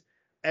stands,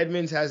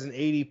 Edmonds has an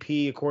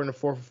ADP, according to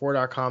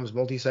 4for4.com's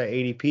multi-site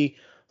ADP,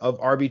 of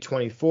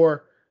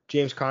RB24.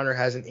 James Conner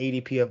has an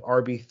ADP of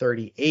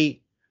RB38.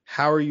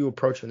 How are you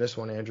approaching this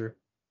one, Andrew?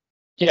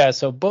 Yeah,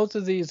 so both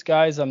of these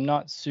guys I'm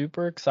not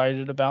super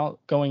excited about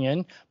going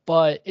in,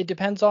 but it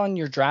depends on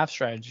your draft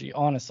strategy,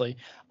 honestly.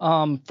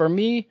 For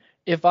me,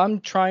 if I'm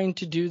trying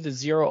to do the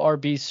zero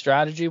RB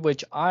strategy,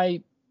 which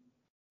I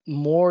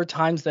more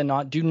times than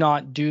not do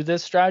not do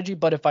this strategy,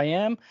 but if I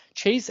am,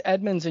 Chase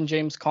Edmonds and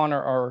James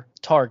Conner are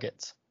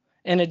targets.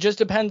 And it just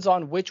depends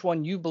on which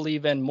one you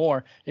believe in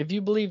more. If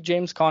you believe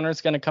James Conner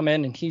is going to come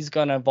in and he's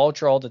going to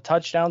vulture all the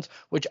touchdowns,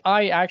 which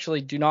I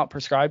actually do not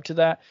prescribe to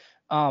that.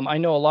 I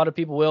know a lot of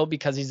people will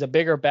because he's a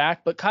bigger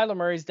back, but Kyler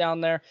Murray's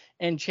down there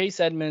and Chase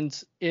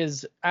Edmonds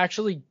is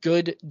actually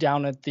good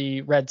down at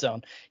the red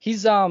zone.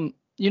 He's,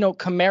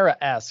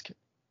 Kamara-esque.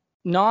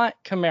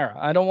 Not Kamara.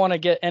 I don't want to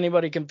get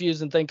anybody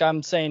confused and think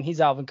I'm saying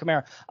he's Alvin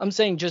Kamara. I'm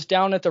saying just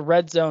down at the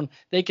red zone,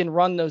 they can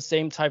run those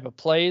same type of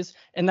plays,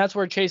 and that's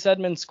where Chase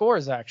Edmonds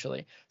scores,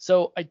 actually.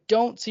 So I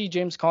don't see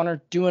James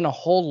Conner doing a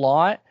whole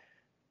lot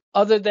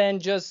other than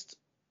just,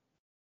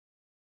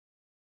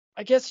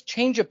 I guess,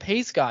 change of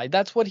pace guy.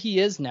 That's what he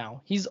is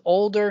now. He's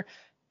older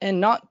and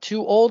not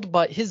too old,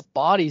 but his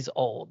body's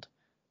old.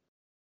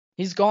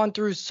 He's gone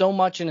through so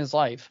much in his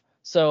life.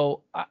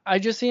 So I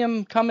just see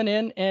him coming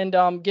in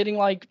and getting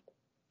like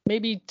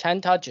maybe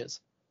 10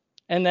 touches.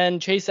 And then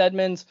Chase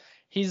Edmonds,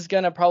 he's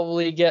going to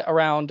probably get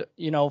around,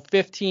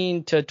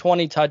 15 to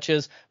 20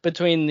 touches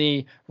between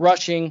the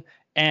rushing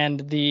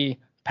and the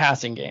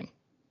passing game.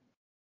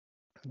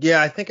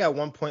 Yeah, I think at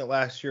one point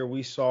last year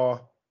we saw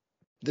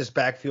this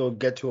backfield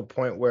get to a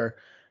point where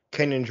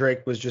Kenyon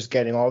Drake was just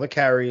getting all the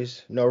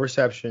carries, no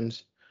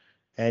receptions.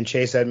 and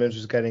Chase Edmonds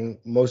was getting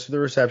most of the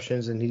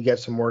receptions, and he'd get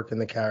some work in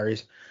the carry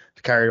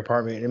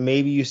department. And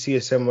maybe you see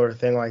a similar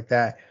thing like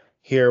that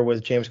here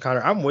with James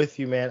Conner. I'm with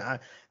you, man.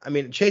 I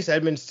mean, Chase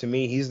Edmonds, to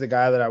me, he's the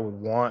guy that I would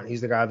want.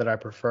 He's the guy that I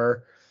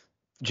prefer.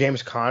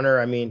 James Conner,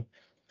 I mean,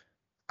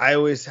 I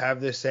always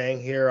have this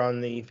saying here on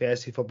the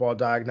Fantasy Football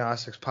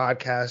Diagnostics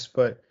podcast,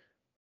 but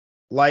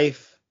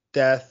life,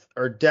 death,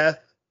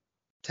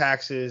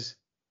 taxes,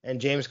 and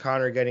James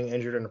Conner getting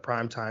injured in a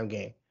primetime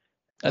game.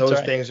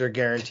 Those things are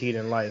guaranteed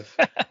in life.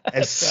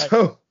 And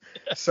so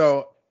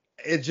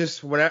it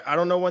just, I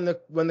don't know when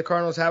the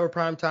Cardinals have a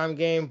primetime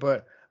game,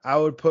 but I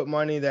would put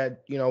money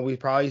that, we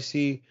probably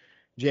see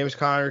James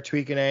Conner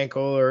tweak an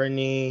ankle or a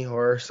knee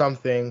or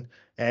something,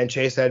 and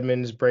Chase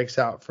Edmonds breaks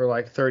out for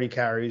like 30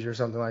 carries or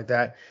something like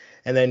that.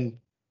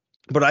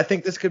 But I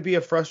think this could be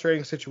a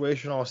frustrating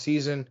situation all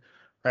season,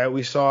 right?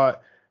 We saw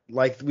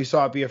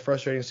it be a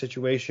frustrating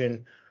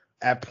situation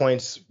at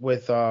points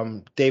with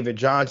David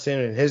Johnson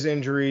and his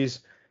injuries.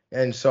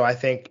 And so I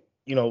think,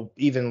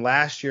 even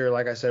last year,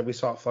 like I said, we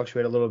saw it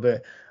fluctuate a little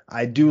bit.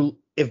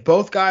 If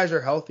both guys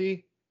are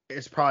healthy,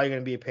 it's probably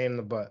going to be a pain in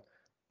the butt.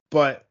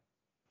 But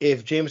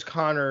if James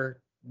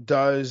Conner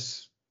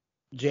does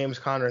James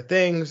Conner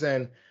things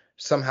and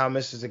somehow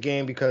misses a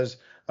game because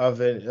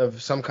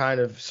of some kind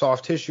of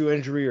soft tissue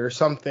injury or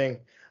something,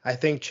 I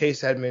think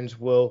Chase Edmonds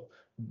will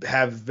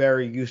have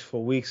very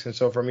useful weeks. And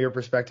so from your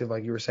perspective,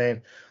 like you were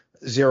saying,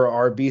 zero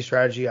RB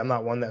strategy, I'm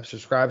not one that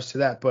subscribes to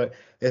that, but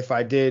if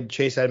I did,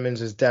 Chase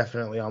Edmonds is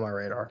definitely on my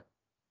radar.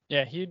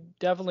 Yeah, he'd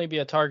definitely be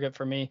a target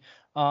for me.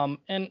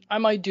 And I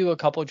might do a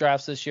couple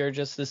drafts this year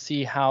just to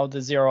see how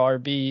the zero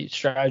RB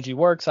strategy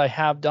works. I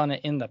have done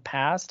it in the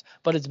past,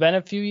 but it's been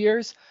a few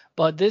years.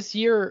 But this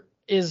year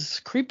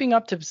is creeping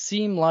up to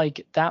seem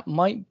like that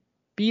might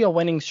be a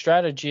winning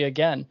strategy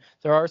again.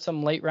 There are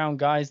some late round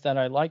guys that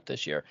I like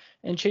this year,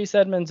 and Chase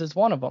Edmonds is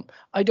one of them.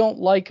 I don't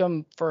like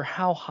him for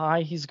how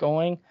high he's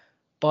going,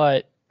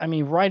 but I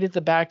mean, right at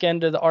the back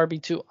end of the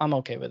RB2, I'm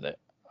okay with it.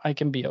 I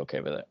can be okay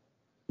with it.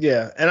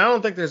 Yeah, and I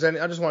don't think there's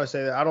I just want to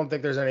say that I don't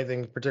think there's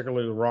anything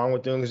particularly wrong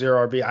with doing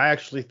zero RB. I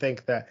actually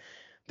think that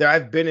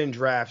I've been in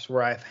drafts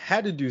where I've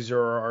had to do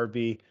zero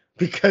RB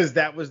because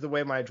that was the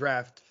way my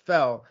draft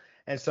fell.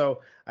 And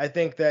so I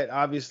think that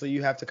obviously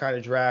you have to kind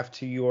of draft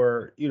to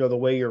your, the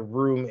way your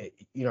room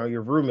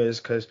is,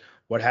 because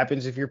what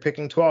happens if you're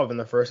picking 12 and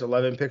the first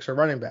 11 picks are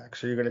running back?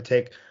 So you're going to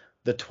take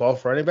the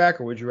 12th running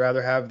back, or would you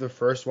rather have the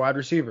first wide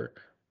receiver?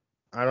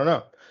 I don't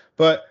know.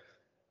 But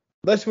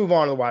let's move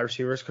on to the wide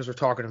receivers because we're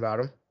talking about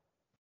them.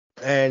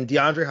 And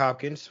DeAndre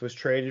Hopkins was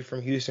traded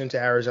from Houston to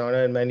Arizona,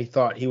 and many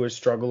thought he would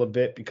struggle a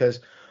bit because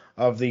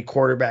of the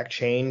quarterback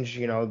change.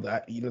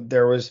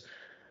 There was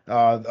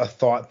a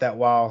thought that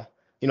while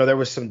there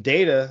was some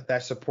data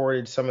that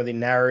supported some of the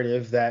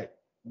narrative that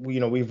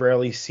we've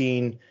rarely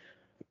seen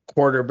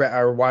quarterback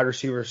or wide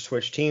receivers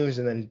switch teams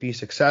and then be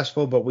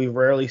successful, but we've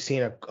rarely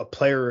seen a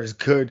player as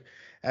good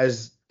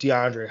as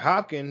DeAndre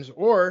Hopkins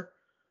or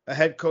a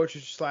head coach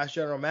 /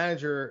 general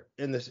manager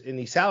in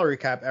the salary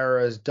cap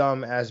era as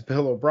dumb as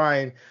Bill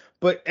O'Brien.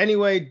 But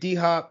anyway,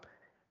 D-Hop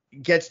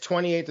gets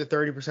 28 to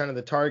 30% of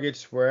the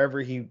targets wherever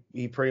he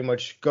pretty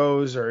much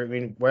goes, or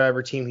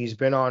whatever team he's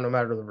been on, no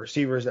matter the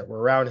receivers that were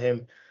around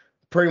him.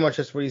 Pretty much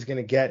that's what he's going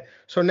to get.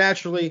 So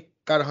naturally,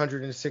 got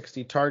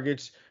 160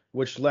 targets,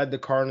 which led the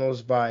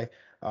Cardinals by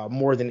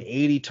more than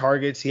 80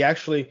 targets. He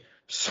actually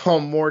saw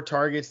more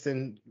targets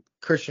than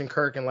Christian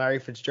Kirk and Larry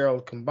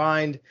Fitzgerald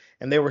combined,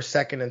 and they were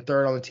second and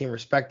third on the team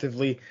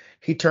respectively.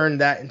 He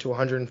turned that into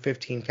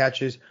 115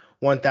 catches,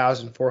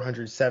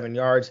 1,407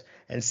 yards,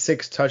 and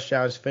 6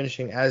 touchdowns,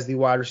 finishing as the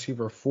wide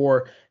receiver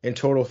 4 in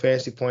total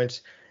fantasy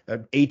points,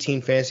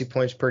 18 fantasy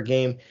points per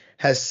game.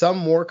 Has some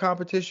more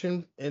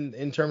competition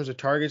in terms of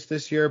targets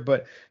this year,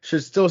 but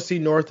should still see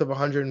north of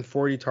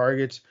 140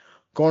 targets.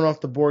 Going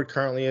off the board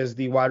currently as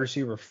the wide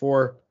receiver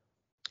 4.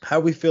 How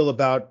do we feel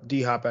about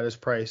D-Hop at his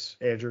price,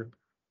 Andrew?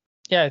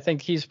 Yeah, I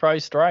think he's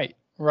priced right.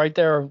 Right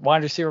there,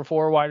 wide receiver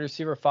 4, wide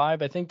receiver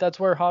 5. I think that's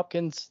where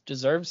Hopkins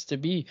deserves to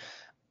be.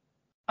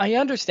 I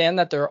understand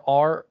that there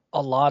are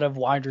a lot of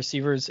wide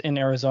receivers in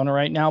Arizona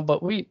right now,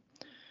 but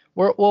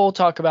we'll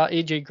talk about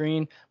AJ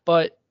Green.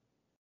 But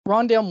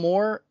Rondale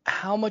Moore,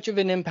 how much of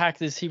an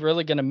impact is he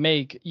really going to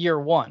make year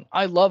one?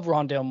 I love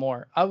Rondale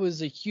Moore. I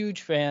was a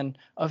huge fan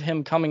of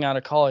him coming out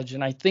of college,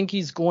 and I think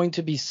he's going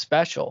to be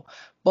special.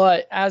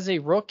 But as a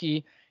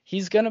rookie,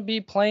 he's going to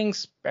be playing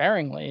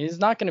sparingly. He's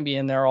not going to be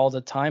in there all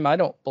the time, I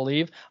don't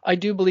believe. I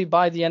do believe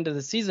by the end of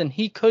the season,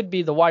 he could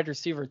be the wide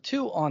receiver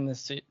 2 on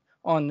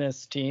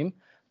this team,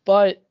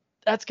 but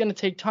that's going to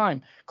take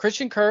time.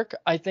 Christian Kirk,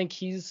 I think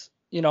he's,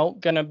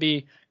 going to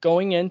be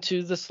going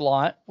into the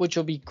slot, which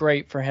will be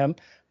great for him.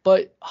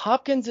 But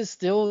Hopkins is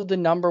still the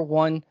number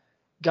 1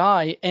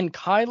 guy, and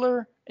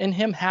Kyler and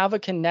him have a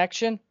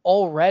connection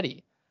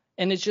already,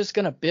 and it's just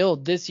going to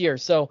build this year.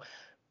 So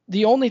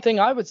the only thing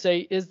I would say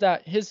is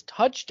that his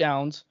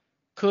touchdowns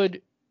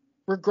could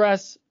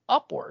regress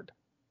upward,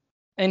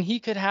 and he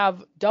could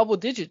have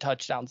double-digit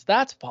touchdowns.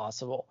 That's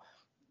possible.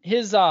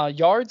 His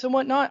yards and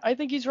whatnot, I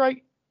think he's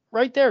right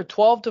there,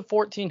 12 to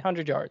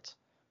 1,400 yards.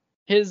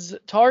 his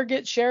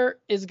target share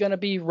is going to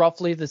be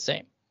roughly the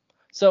same.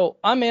 So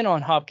I'm in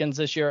on Hopkins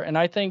this year, and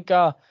I think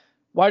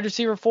wide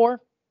receiver 4,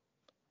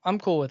 I'm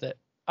cool with it.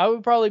 I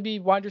would probably be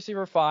wide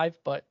receiver 5,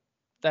 but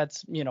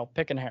that's,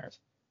 picking hairs.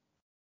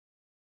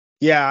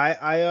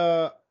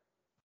 Yeah,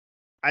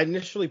 I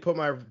initially put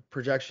my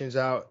projections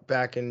out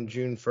back in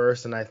June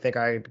 1st, and I think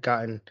I had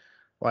gotten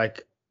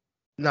like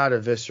not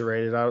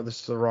eviscerated.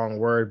 This is the wrong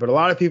word, but a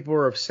lot of people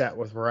were upset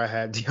with where I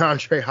had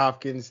DeAndre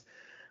Hopkins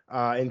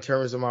in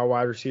terms of my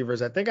wide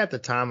receivers. I think at the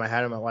time I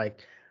had him at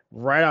like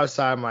right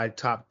outside my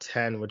top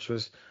 10, which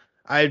was,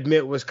 I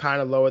admit, was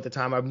kind of low at the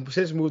time. I've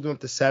since moved him up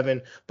to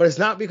 7, but it's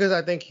not because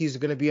I think he's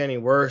going to be any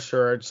worse,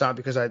 or it's not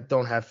because I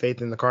don't have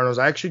faith in the Cardinals.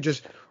 I actually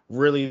just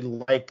really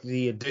like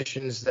the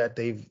additions that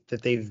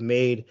they've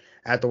made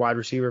at the wide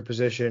receiver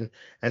position,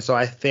 and so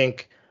I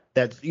think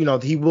that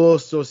he will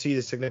still see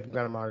the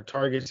significant amount of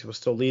targets. He will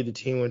still lead the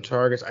team with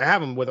targets. I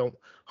have him with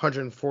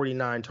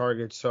 149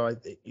 targets, so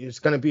it's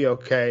going to be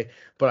okay.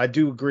 But I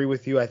do agree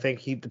with you. I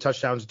think the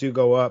touchdowns do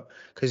go up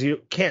because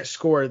you can't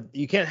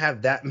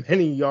have that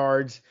many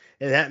yards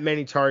and that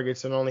many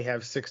targets and only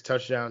have 6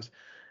 touchdowns.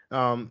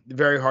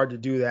 Very hard to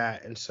do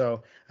that, and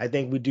so I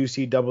think we do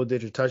see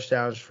double-digit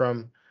touchdowns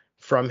from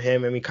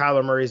him. I mean,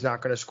 Kyler Murray is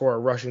not going to score a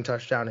rushing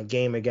touchdown a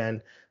game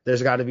again.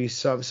 There's got to be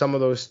some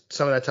of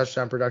that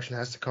touchdown production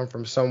has to come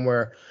from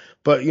somewhere.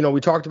 But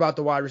we talked about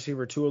the wide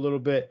receiver 2 a little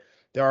bit.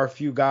 There are a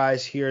few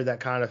guys here that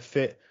kind of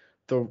fit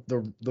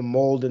the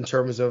mold in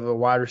terms of a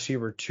wide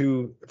receiver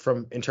 2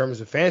 in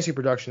terms of fantasy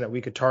production that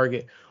we could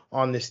target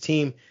on this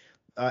team.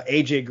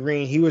 AJ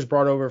Green, he was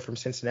brought over from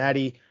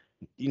Cincinnati.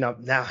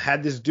 Now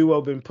had this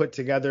duo been put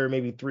together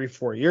maybe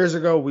 3-4 years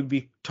ago, we'd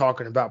be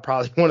talking about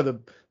probably one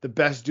of the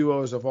best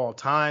duos of all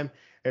time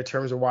in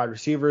terms of wide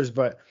receivers.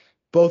 But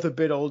both a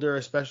bit older,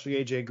 especially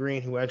AJ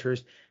Green, who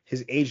enters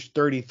his age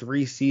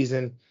 33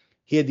 season.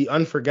 He had the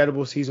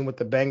unforgettable season with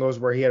the Bengals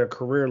where he had a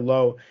career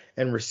low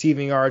in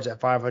receiving yards at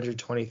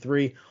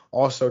 523,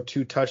 also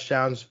 2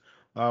 touchdowns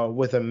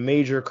with a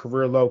major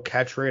career low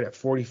catch rate at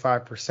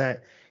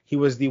 45%. He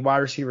was the wide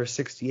receiver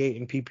 68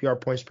 in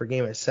PPR points per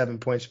game at 7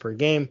 points per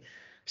game.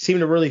 Seemed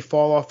to really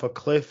fall off a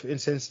cliff in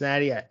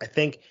Cincinnati. I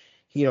think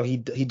he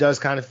does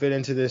kind of fit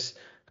into this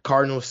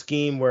Cardinals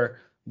scheme where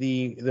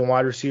the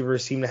wide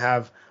receivers seem to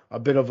have a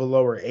bit of a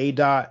lower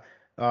ADOT.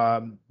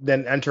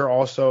 Then enter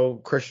also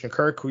Christian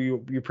Kirk, who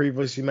you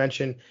previously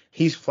mentioned.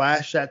 He's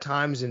flashed at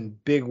times in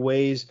big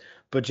ways,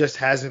 but just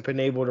hasn't been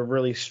able to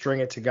really string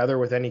it together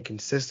with any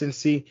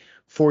consistency.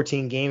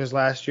 14 games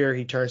last year,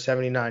 he turned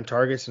 79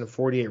 targets and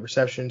 48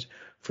 receptions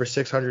for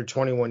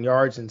 621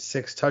 yards and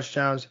 6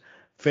 touchdowns,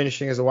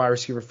 finishing as a wide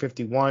receiver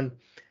 51.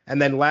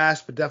 And then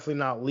last but definitely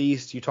not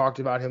least, you talked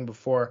about him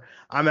before.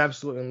 I'm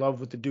absolutely in love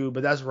with the dude,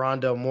 but that's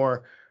Rondale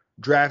Moore,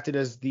 drafted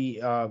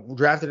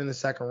in the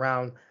second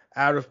round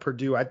out of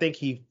Purdue. I think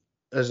he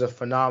is a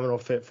phenomenal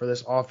fit for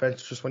this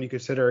offense. Just when you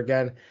consider,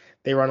 again,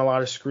 they run a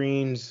lot of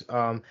screens,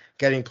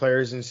 getting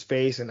players in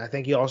space, and I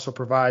think he also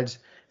provides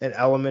an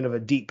element of a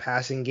deep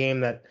passing game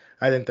that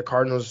I think the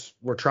Cardinals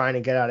were trying to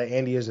get out of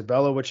Andy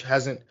Isabella, which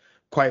hasn't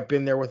quite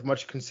been there with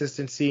much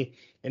consistency.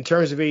 In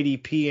terms of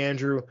ADP,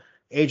 Andrew,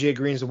 AJ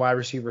Green's the wide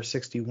receiver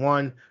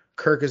 61,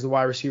 Kirk is the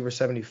wide receiver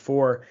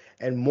 74,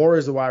 and Moore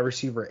is the wide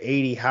receiver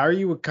 80. How are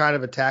you kind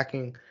of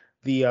attacking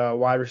the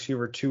wide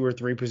receiver 2 or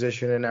 3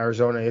 position in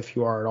Arizona, if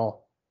you are at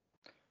all?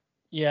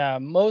 Yeah,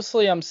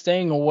 mostly I'm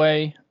staying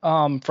away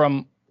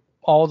from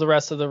all the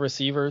rest of the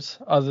receivers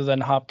other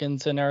than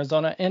Hopkins in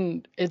Arizona.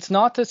 And it's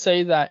not to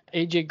say that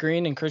AJ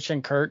Green and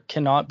Christian Kirk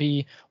cannot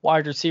be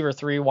wide receiver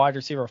 3, wide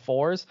receiver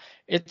 4s.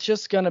 It's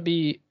just going to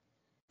be,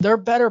 they're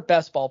better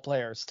best ball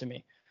players to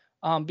me.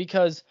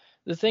 Because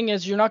the thing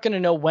is, you're not going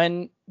to know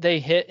when they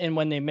hit and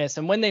when they miss.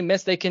 And when they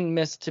miss, they can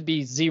miss to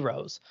be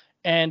zeros.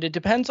 And it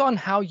depends on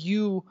how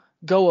you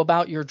go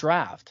about your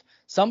draft.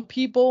 Some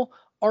people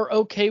are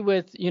okay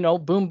with,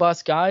 boom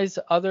bust guys.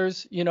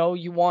 Others,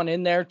 you want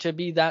in there to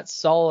be that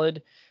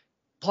solid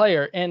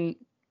player. And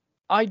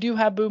I do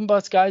have boom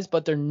bust guys,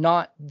 but they're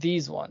not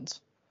these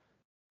ones,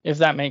 if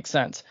that makes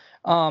sense.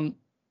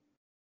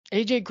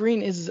 AJ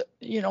Green is,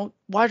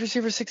 wide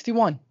receiver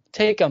 61.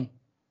 Take him.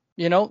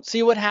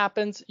 See what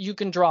happens. You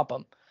can drop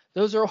him.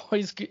 Those are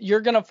always, you're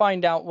going to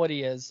find out what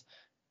he is,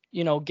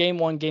 game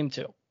 1, game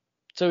 2.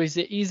 So he's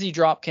an easy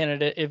drop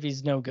candidate if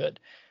he's no good.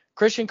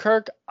 Christian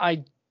Kirk,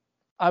 I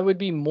would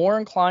be more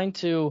inclined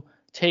to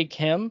take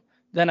him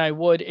than I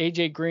would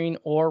AJ Green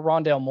or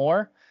Rondale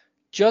Moore,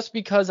 just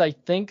because I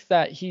think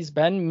that he's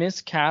been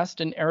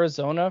miscast in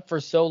Arizona for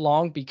so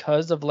long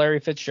because of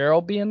Larry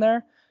Fitzgerald being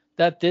there,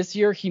 that this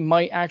year he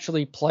might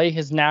actually play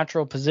his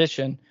natural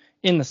position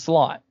in the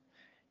slot.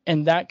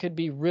 And that could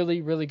be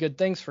really, really good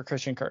things for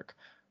Christian Kirk.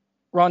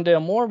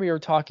 Rondale Moore, we were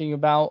talking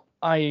about,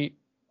 I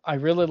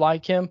really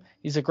like him.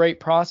 He's a great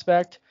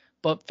prospect,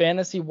 but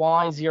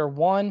fantasy-wise, year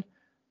 1,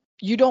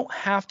 you don't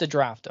have to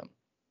draft him.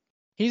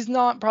 He's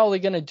not probably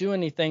going to do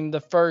anything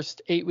the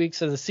first 8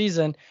 weeks of the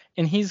season,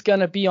 and he's going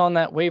to be on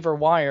that waiver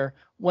wire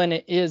when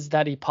it is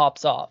that he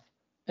pops off.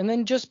 And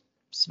then just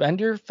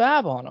spend your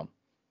fab on him.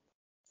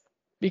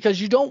 because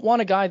you don't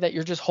want a guy that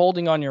you're just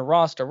holding on your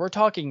roster. We're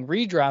talking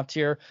redraft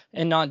here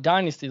and not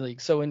dynasty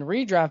league. So in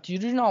redraft, you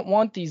do not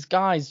want these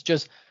guys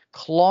just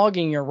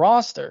clogging your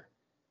roster.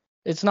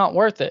 It's not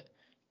worth it.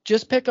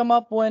 Just pick them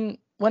up when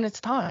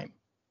it's time.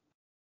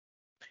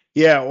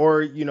 Yeah,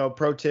 or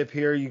pro tip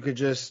here, you could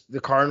the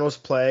Cardinals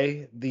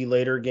play the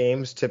later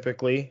games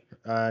typically.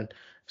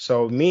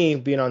 So me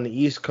being on the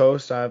East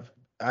Coast, I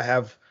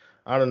have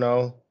I don't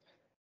know,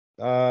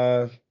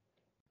 I'm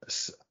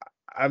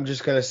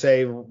just gonna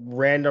say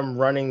random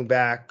running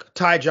back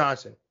Ty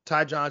Johnson.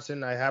 Ty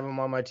Johnson, I have him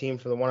on my team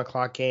for the 1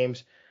 o'clock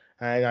games,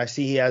 and I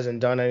see he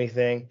hasn't done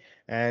anything,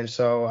 and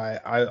so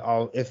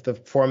I'll if the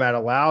format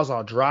allows,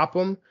 I'll drop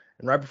him.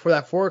 And right before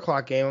that 4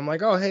 o'clock game, I'm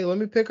like, oh hey, let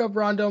me pick up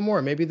Rondell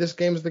Moore. Maybe this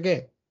game's the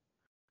game.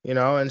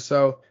 And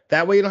so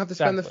that way you don't have to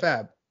spend the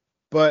fab.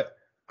 But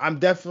I'm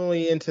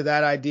definitely into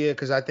that idea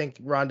because I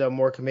think Rondell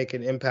Moore can make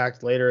an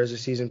impact later as the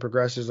season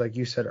progresses, like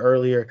you said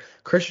earlier.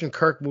 Christian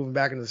Kirk moving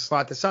back into the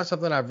slot, that's not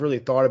something I've really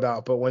thought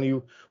about. But when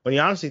you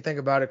honestly think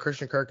about it,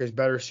 Christian Kirk is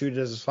better suited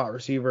as a slot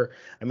receiver.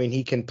 I mean,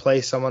 he can play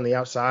some on the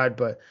outside,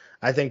 but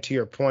I think to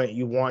your point,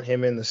 you want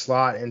him in the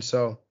slot. And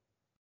so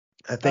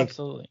I think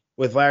Absolutely.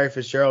 With Larry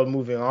Fitzgerald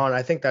moving on,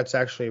 I think that's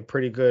actually a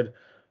pretty good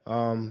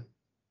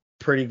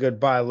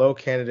buy low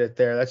candidate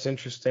there. That's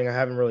interesting. I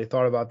haven't really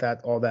thought about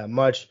that all that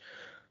much.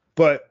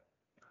 But,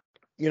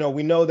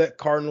 we know that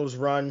Cardinals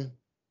run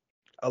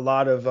a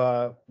lot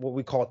of what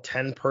we call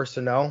 10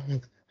 personnel.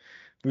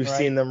 We've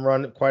seen them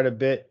run quite a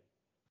bit.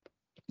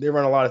 They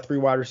run a lot of 3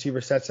 wide receiver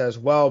sets as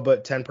well,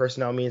 but 10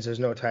 personnel means there's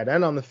no tight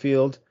end on the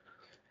field.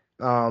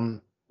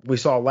 We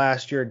saw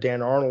last year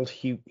Dan Arnold,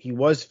 he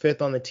was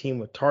 5th on the team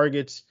with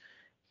targets,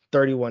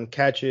 31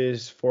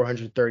 catches,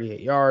 438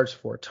 yards,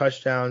 4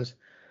 touchdowns.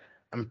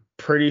 I'm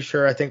pretty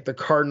sure I think the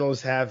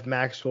Cardinals have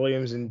Max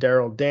Williams and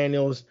Darrell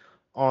Daniels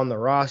on the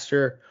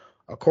roster.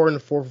 According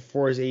to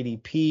 444's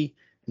ADP,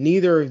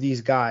 neither of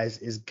these guys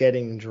is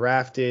getting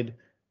drafted.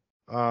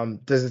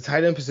 Does the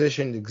tight end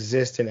position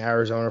exist in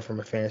Arizona from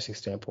a fantasy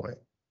standpoint?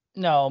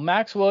 No,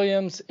 Max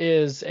Williams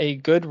is a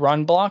good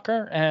run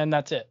blocker, and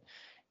that's it.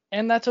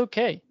 And that's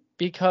okay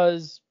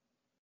because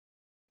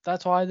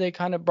that's why they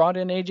kind of brought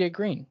in AJ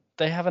Green.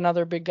 They have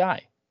another big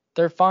guy.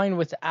 They're fine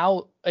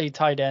without a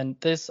tight end.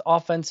 This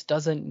offense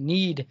doesn't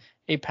need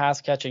a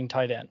pass-catching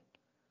tight end.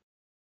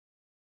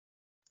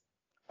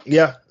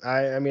 Yeah,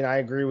 I mean, I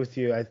agree with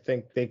you. I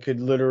think they could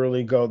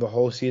literally go the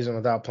whole season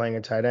without playing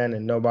a tight end,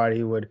 and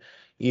nobody would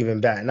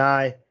even bat an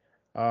eye.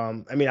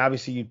 I mean,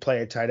 obviously you'd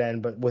play a tight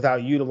end, but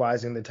without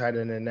utilizing the tight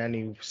end in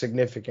any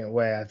significant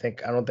way, I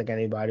don't think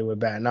anybody would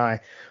bat an eye.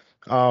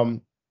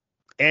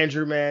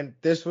 Andrew, man,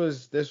 this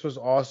was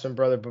awesome,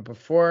 brother. But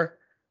before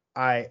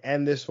I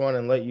end this one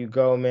and let you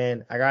go,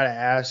 man, I gotta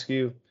ask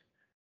you,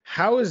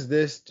 how is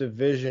this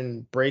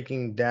division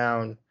breaking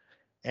down,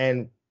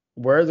 and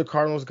where are the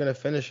Cardinals gonna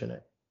finish in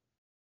it?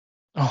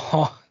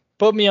 Oh,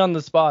 put me on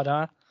the spot,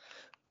 huh?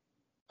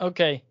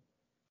 Okay.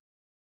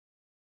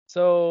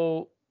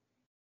 So,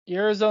 the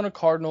Arizona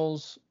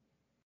Cardinals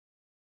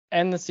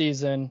end the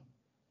season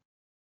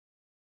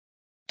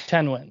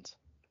 10 wins.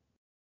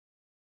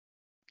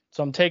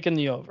 So I'm taking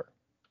the over.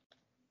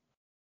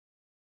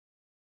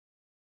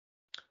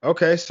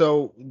 Okay,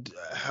 so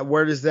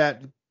where does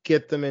that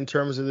get them in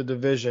terms of the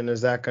division?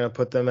 Is that going to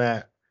put them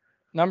at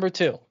number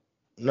 2?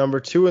 Number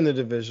 2 in the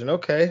division.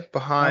 Okay,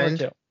 behind.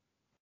 Number 2.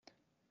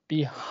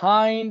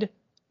 Behind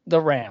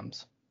the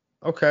Rams.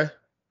 Okay.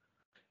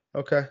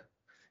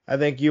 I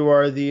think you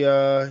are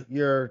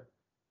you're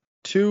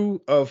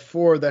 2 of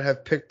 4 that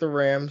have picked the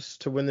Rams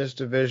to win this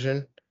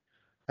division.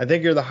 I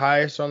think you're the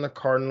highest on the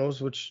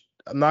Cardinals, which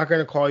I'm not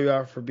going to call you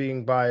out for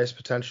being biased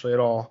potentially at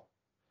all.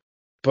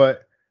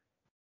 But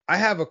I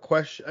have a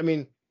question. I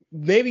mean,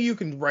 maybe you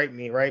can write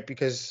me, right?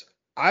 Because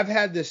I've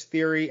had this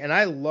theory, and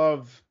I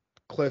love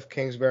Cliff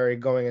Kingsbury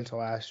going into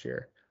last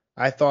year.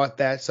 I thought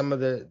that some of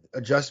the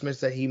adjustments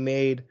that he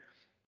made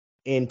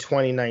in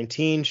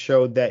 2019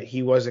 showed that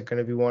he wasn't going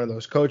to be one of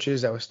those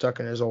coaches that was stuck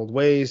in his old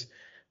ways,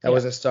 that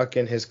wasn't stuck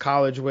in his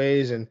college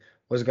ways, and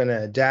was going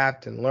to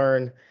adapt and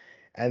learn.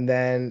 And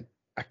then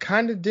I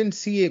kind of didn't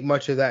see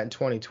much of that in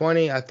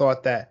 2020. I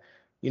thought that,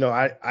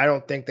 I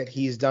don't think that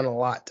he's done a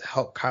lot to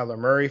help Kyler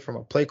Murray from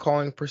a play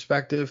calling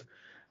perspective.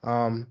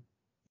 And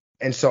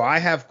so I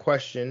have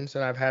questions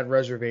and I've had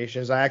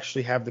reservations. I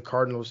actually have the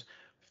Cardinals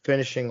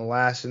finishing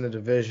last in the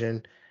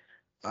division.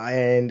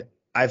 And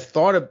I've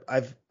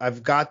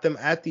got them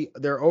at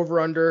their over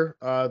under.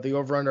 The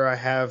over under I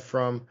have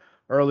from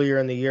earlier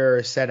in the year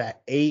is set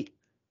at 8.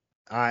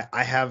 I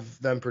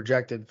have them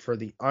projected for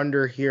the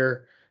under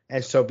here.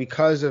 And so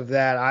because of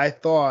that, I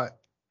thought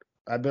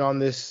I've been on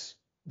this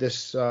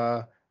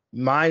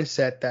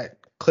mindset that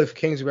Cliff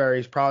Kingsbury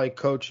is probably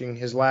coaching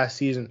his last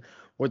season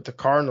with the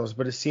Cardinals.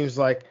 But it seems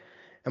like,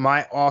 am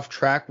I off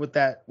track with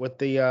that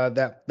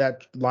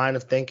that line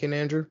of thinking,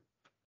 Andrew?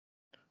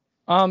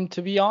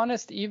 To be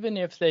honest, even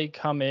if they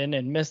come in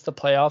and miss the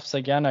playoffs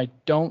again, I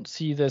don't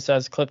see this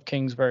as Cliff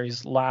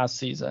Kingsbury's last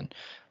season.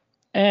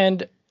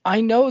 And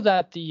I know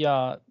that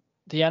the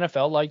the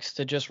NFL likes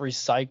to just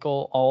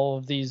recycle all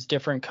of these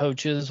different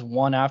coaches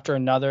one after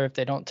another if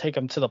they don't take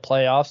them to the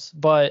playoffs.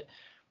 But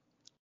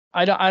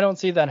I don't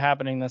see that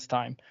happening this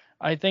time.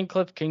 I think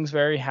Cliff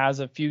Kingsbury has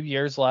a few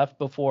years left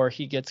before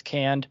he gets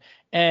canned.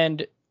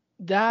 And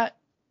that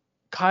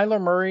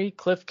Kyler Murray,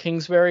 Cliff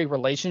Kingsbury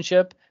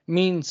relationship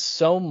means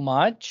so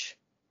much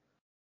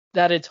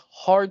that it's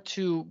hard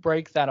to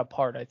break that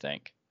apart, I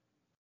think.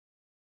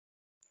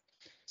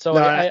 So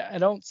No, I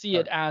don't see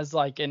it as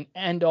like an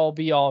end all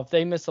be all. If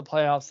they miss the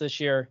playoffs this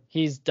year,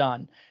 he's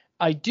done.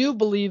 I do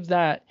believe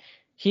that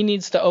he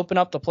needs to open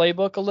up the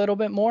playbook a little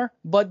bit more.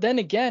 But then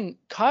again,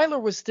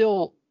 Kyler was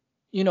still,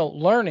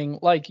 learning.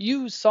 Like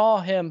you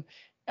saw him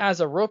as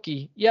a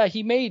rookie. Yeah,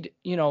 he made,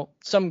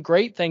 some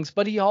great things,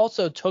 but he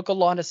also took a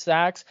lot of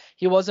sacks.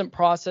 He wasn't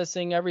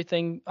processing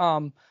everything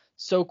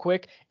so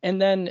quick.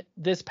 And then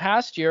this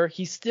past year,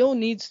 he still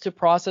needs to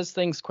process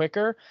things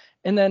quicker.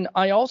 And then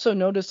I also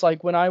notice,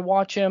 like, when I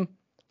watch him,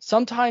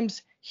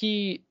 sometimes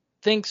he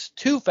thinks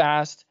too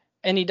fast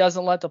and he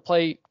doesn't let the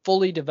play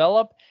fully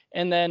develop.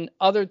 And then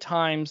other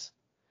times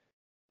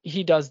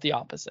he does the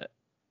opposite.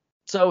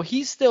 So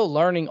he's still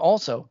learning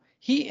also.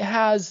 He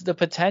has the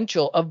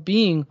potential of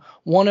being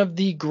one of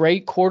the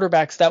great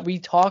quarterbacks that we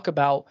talk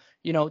about,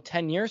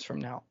 10 years from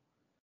now.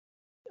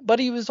 But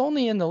he was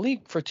only in the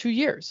league for 2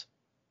 years.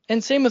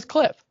 And same with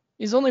Cliff.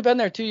 He's only been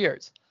there 2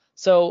 years.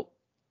 So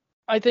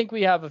I think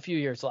we have a few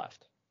years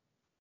left.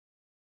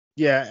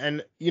 Yeah,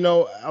 and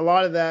a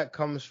lot of that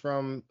comes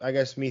from, I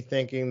guess, me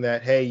thinking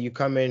that, hey, you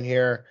come in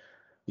here,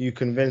 you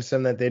convince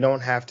them that they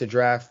don't have to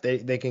draft.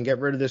 They can get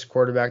rid of this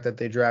quarterback that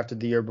they drafted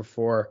the year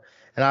before.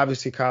 And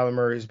obviously Kyler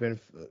Murray has been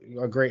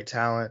a great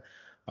talent,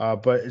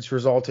 but it's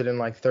resulted in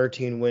like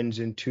 13 wins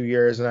in 2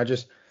 years. And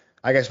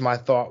I guess my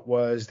thought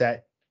was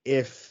that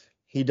if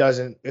they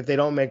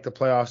don't make the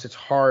playoffs, it's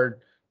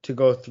hard to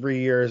go 3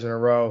 years in a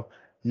row,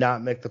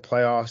 not make the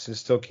playoffs and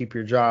still keep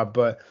your job.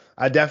 But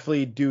I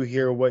definitely do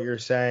hear what you're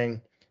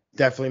saying.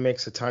 Definitely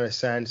makes a ton of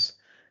sense.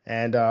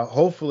 And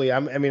hopefully,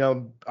 I'm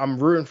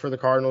rooting for the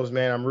Cardinals,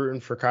 man. I'm rooting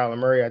for Kyler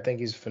Murray. I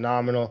think he's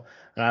phenomenal,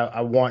 and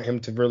I want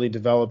him to really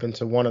develop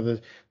into one of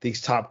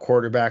these top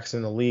quarterbacks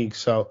in the league.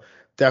 So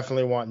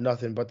definitely want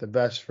nothing but the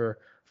best for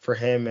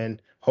him,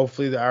 and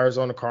hopefully the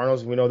Arizona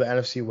Cardinals. We know the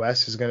NFC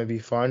West is going to be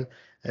fun,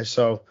 and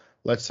so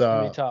let's. It's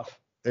gonna be tough.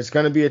 It's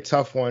going to be a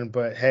tough one,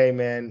 but hey,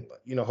 man,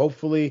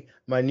 hopefully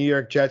my New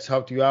York Jets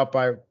helped you out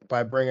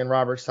by bringing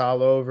Robert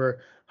Saleh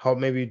over, help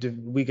maybe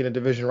weaken a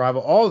division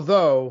rival.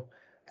 Although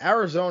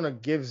Arizona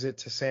gives it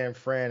to San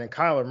Fran, and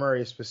Kyler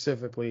Murray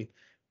specifically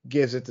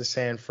gives it to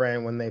San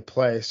Fran when they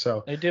play.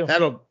 So they do.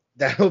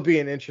 That would be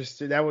an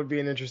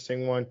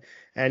interesting one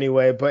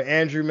anyway. But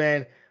Andrew,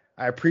 man,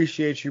 I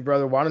appreciate you,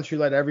 brother. Why don't you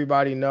let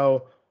everybody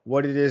know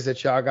what it is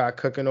that y'all got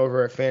cooking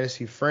over at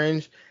Fantasy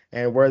Fringe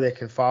and where they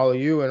can follow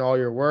you and all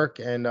your work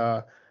and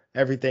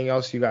everything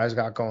else you guys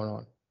got going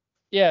on.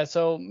 Yeah,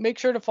 so make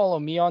sure to follow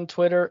me on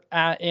Twitter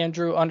at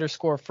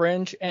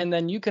Andrew_Fringe. And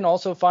then you can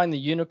also find the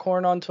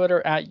Unicorn on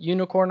Twitter at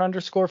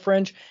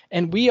Unicorn_Fringe.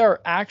 And we are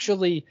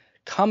actually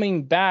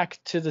coming back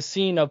to the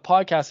scene of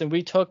podcasting.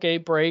 We took a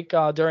break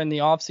during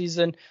the off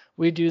season.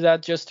 We do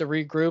that just to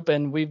regroup,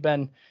 and we've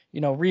been,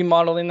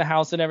 remodeling the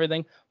house and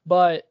everything.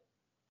 But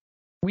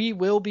we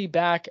will be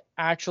back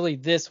actually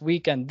this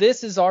weekend.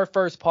 This is our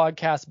first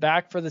podcast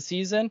back for the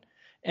season,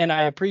 and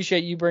I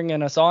appreciate you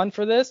bringing us on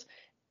for this.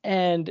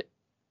 And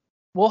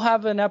we'll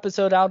have an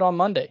episode out on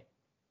Monday.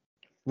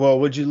 Well,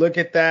 would you look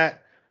at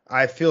that?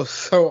 I feel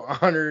so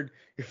honored.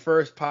 Your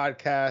first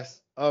podcast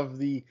of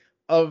the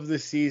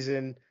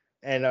season,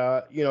 and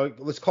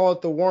let's call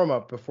it the warm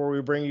up before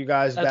we bring you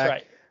guys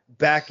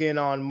back in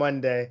on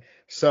Monday.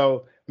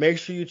 So make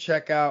sure you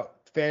check out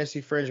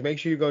Fantasy Fringe. Make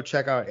sure you go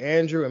check out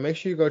Andrew, and make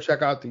sure you go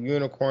check out the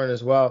Unicorn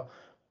as well.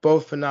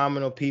 Both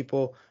phenomenal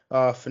people,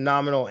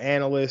 phenomenal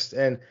analysts,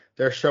 and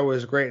their show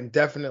is great and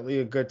definitely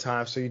a good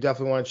time. So you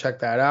definitely want to check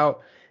that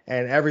out.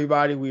 And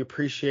everybody, we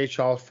appreciate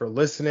y'all for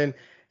listening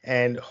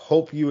and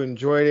hope you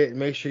enjoyed it.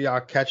 Make sure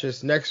y'all catch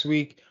us next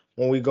week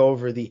when we go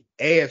over the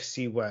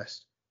AFC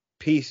West.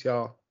 Peace,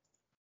 y'all.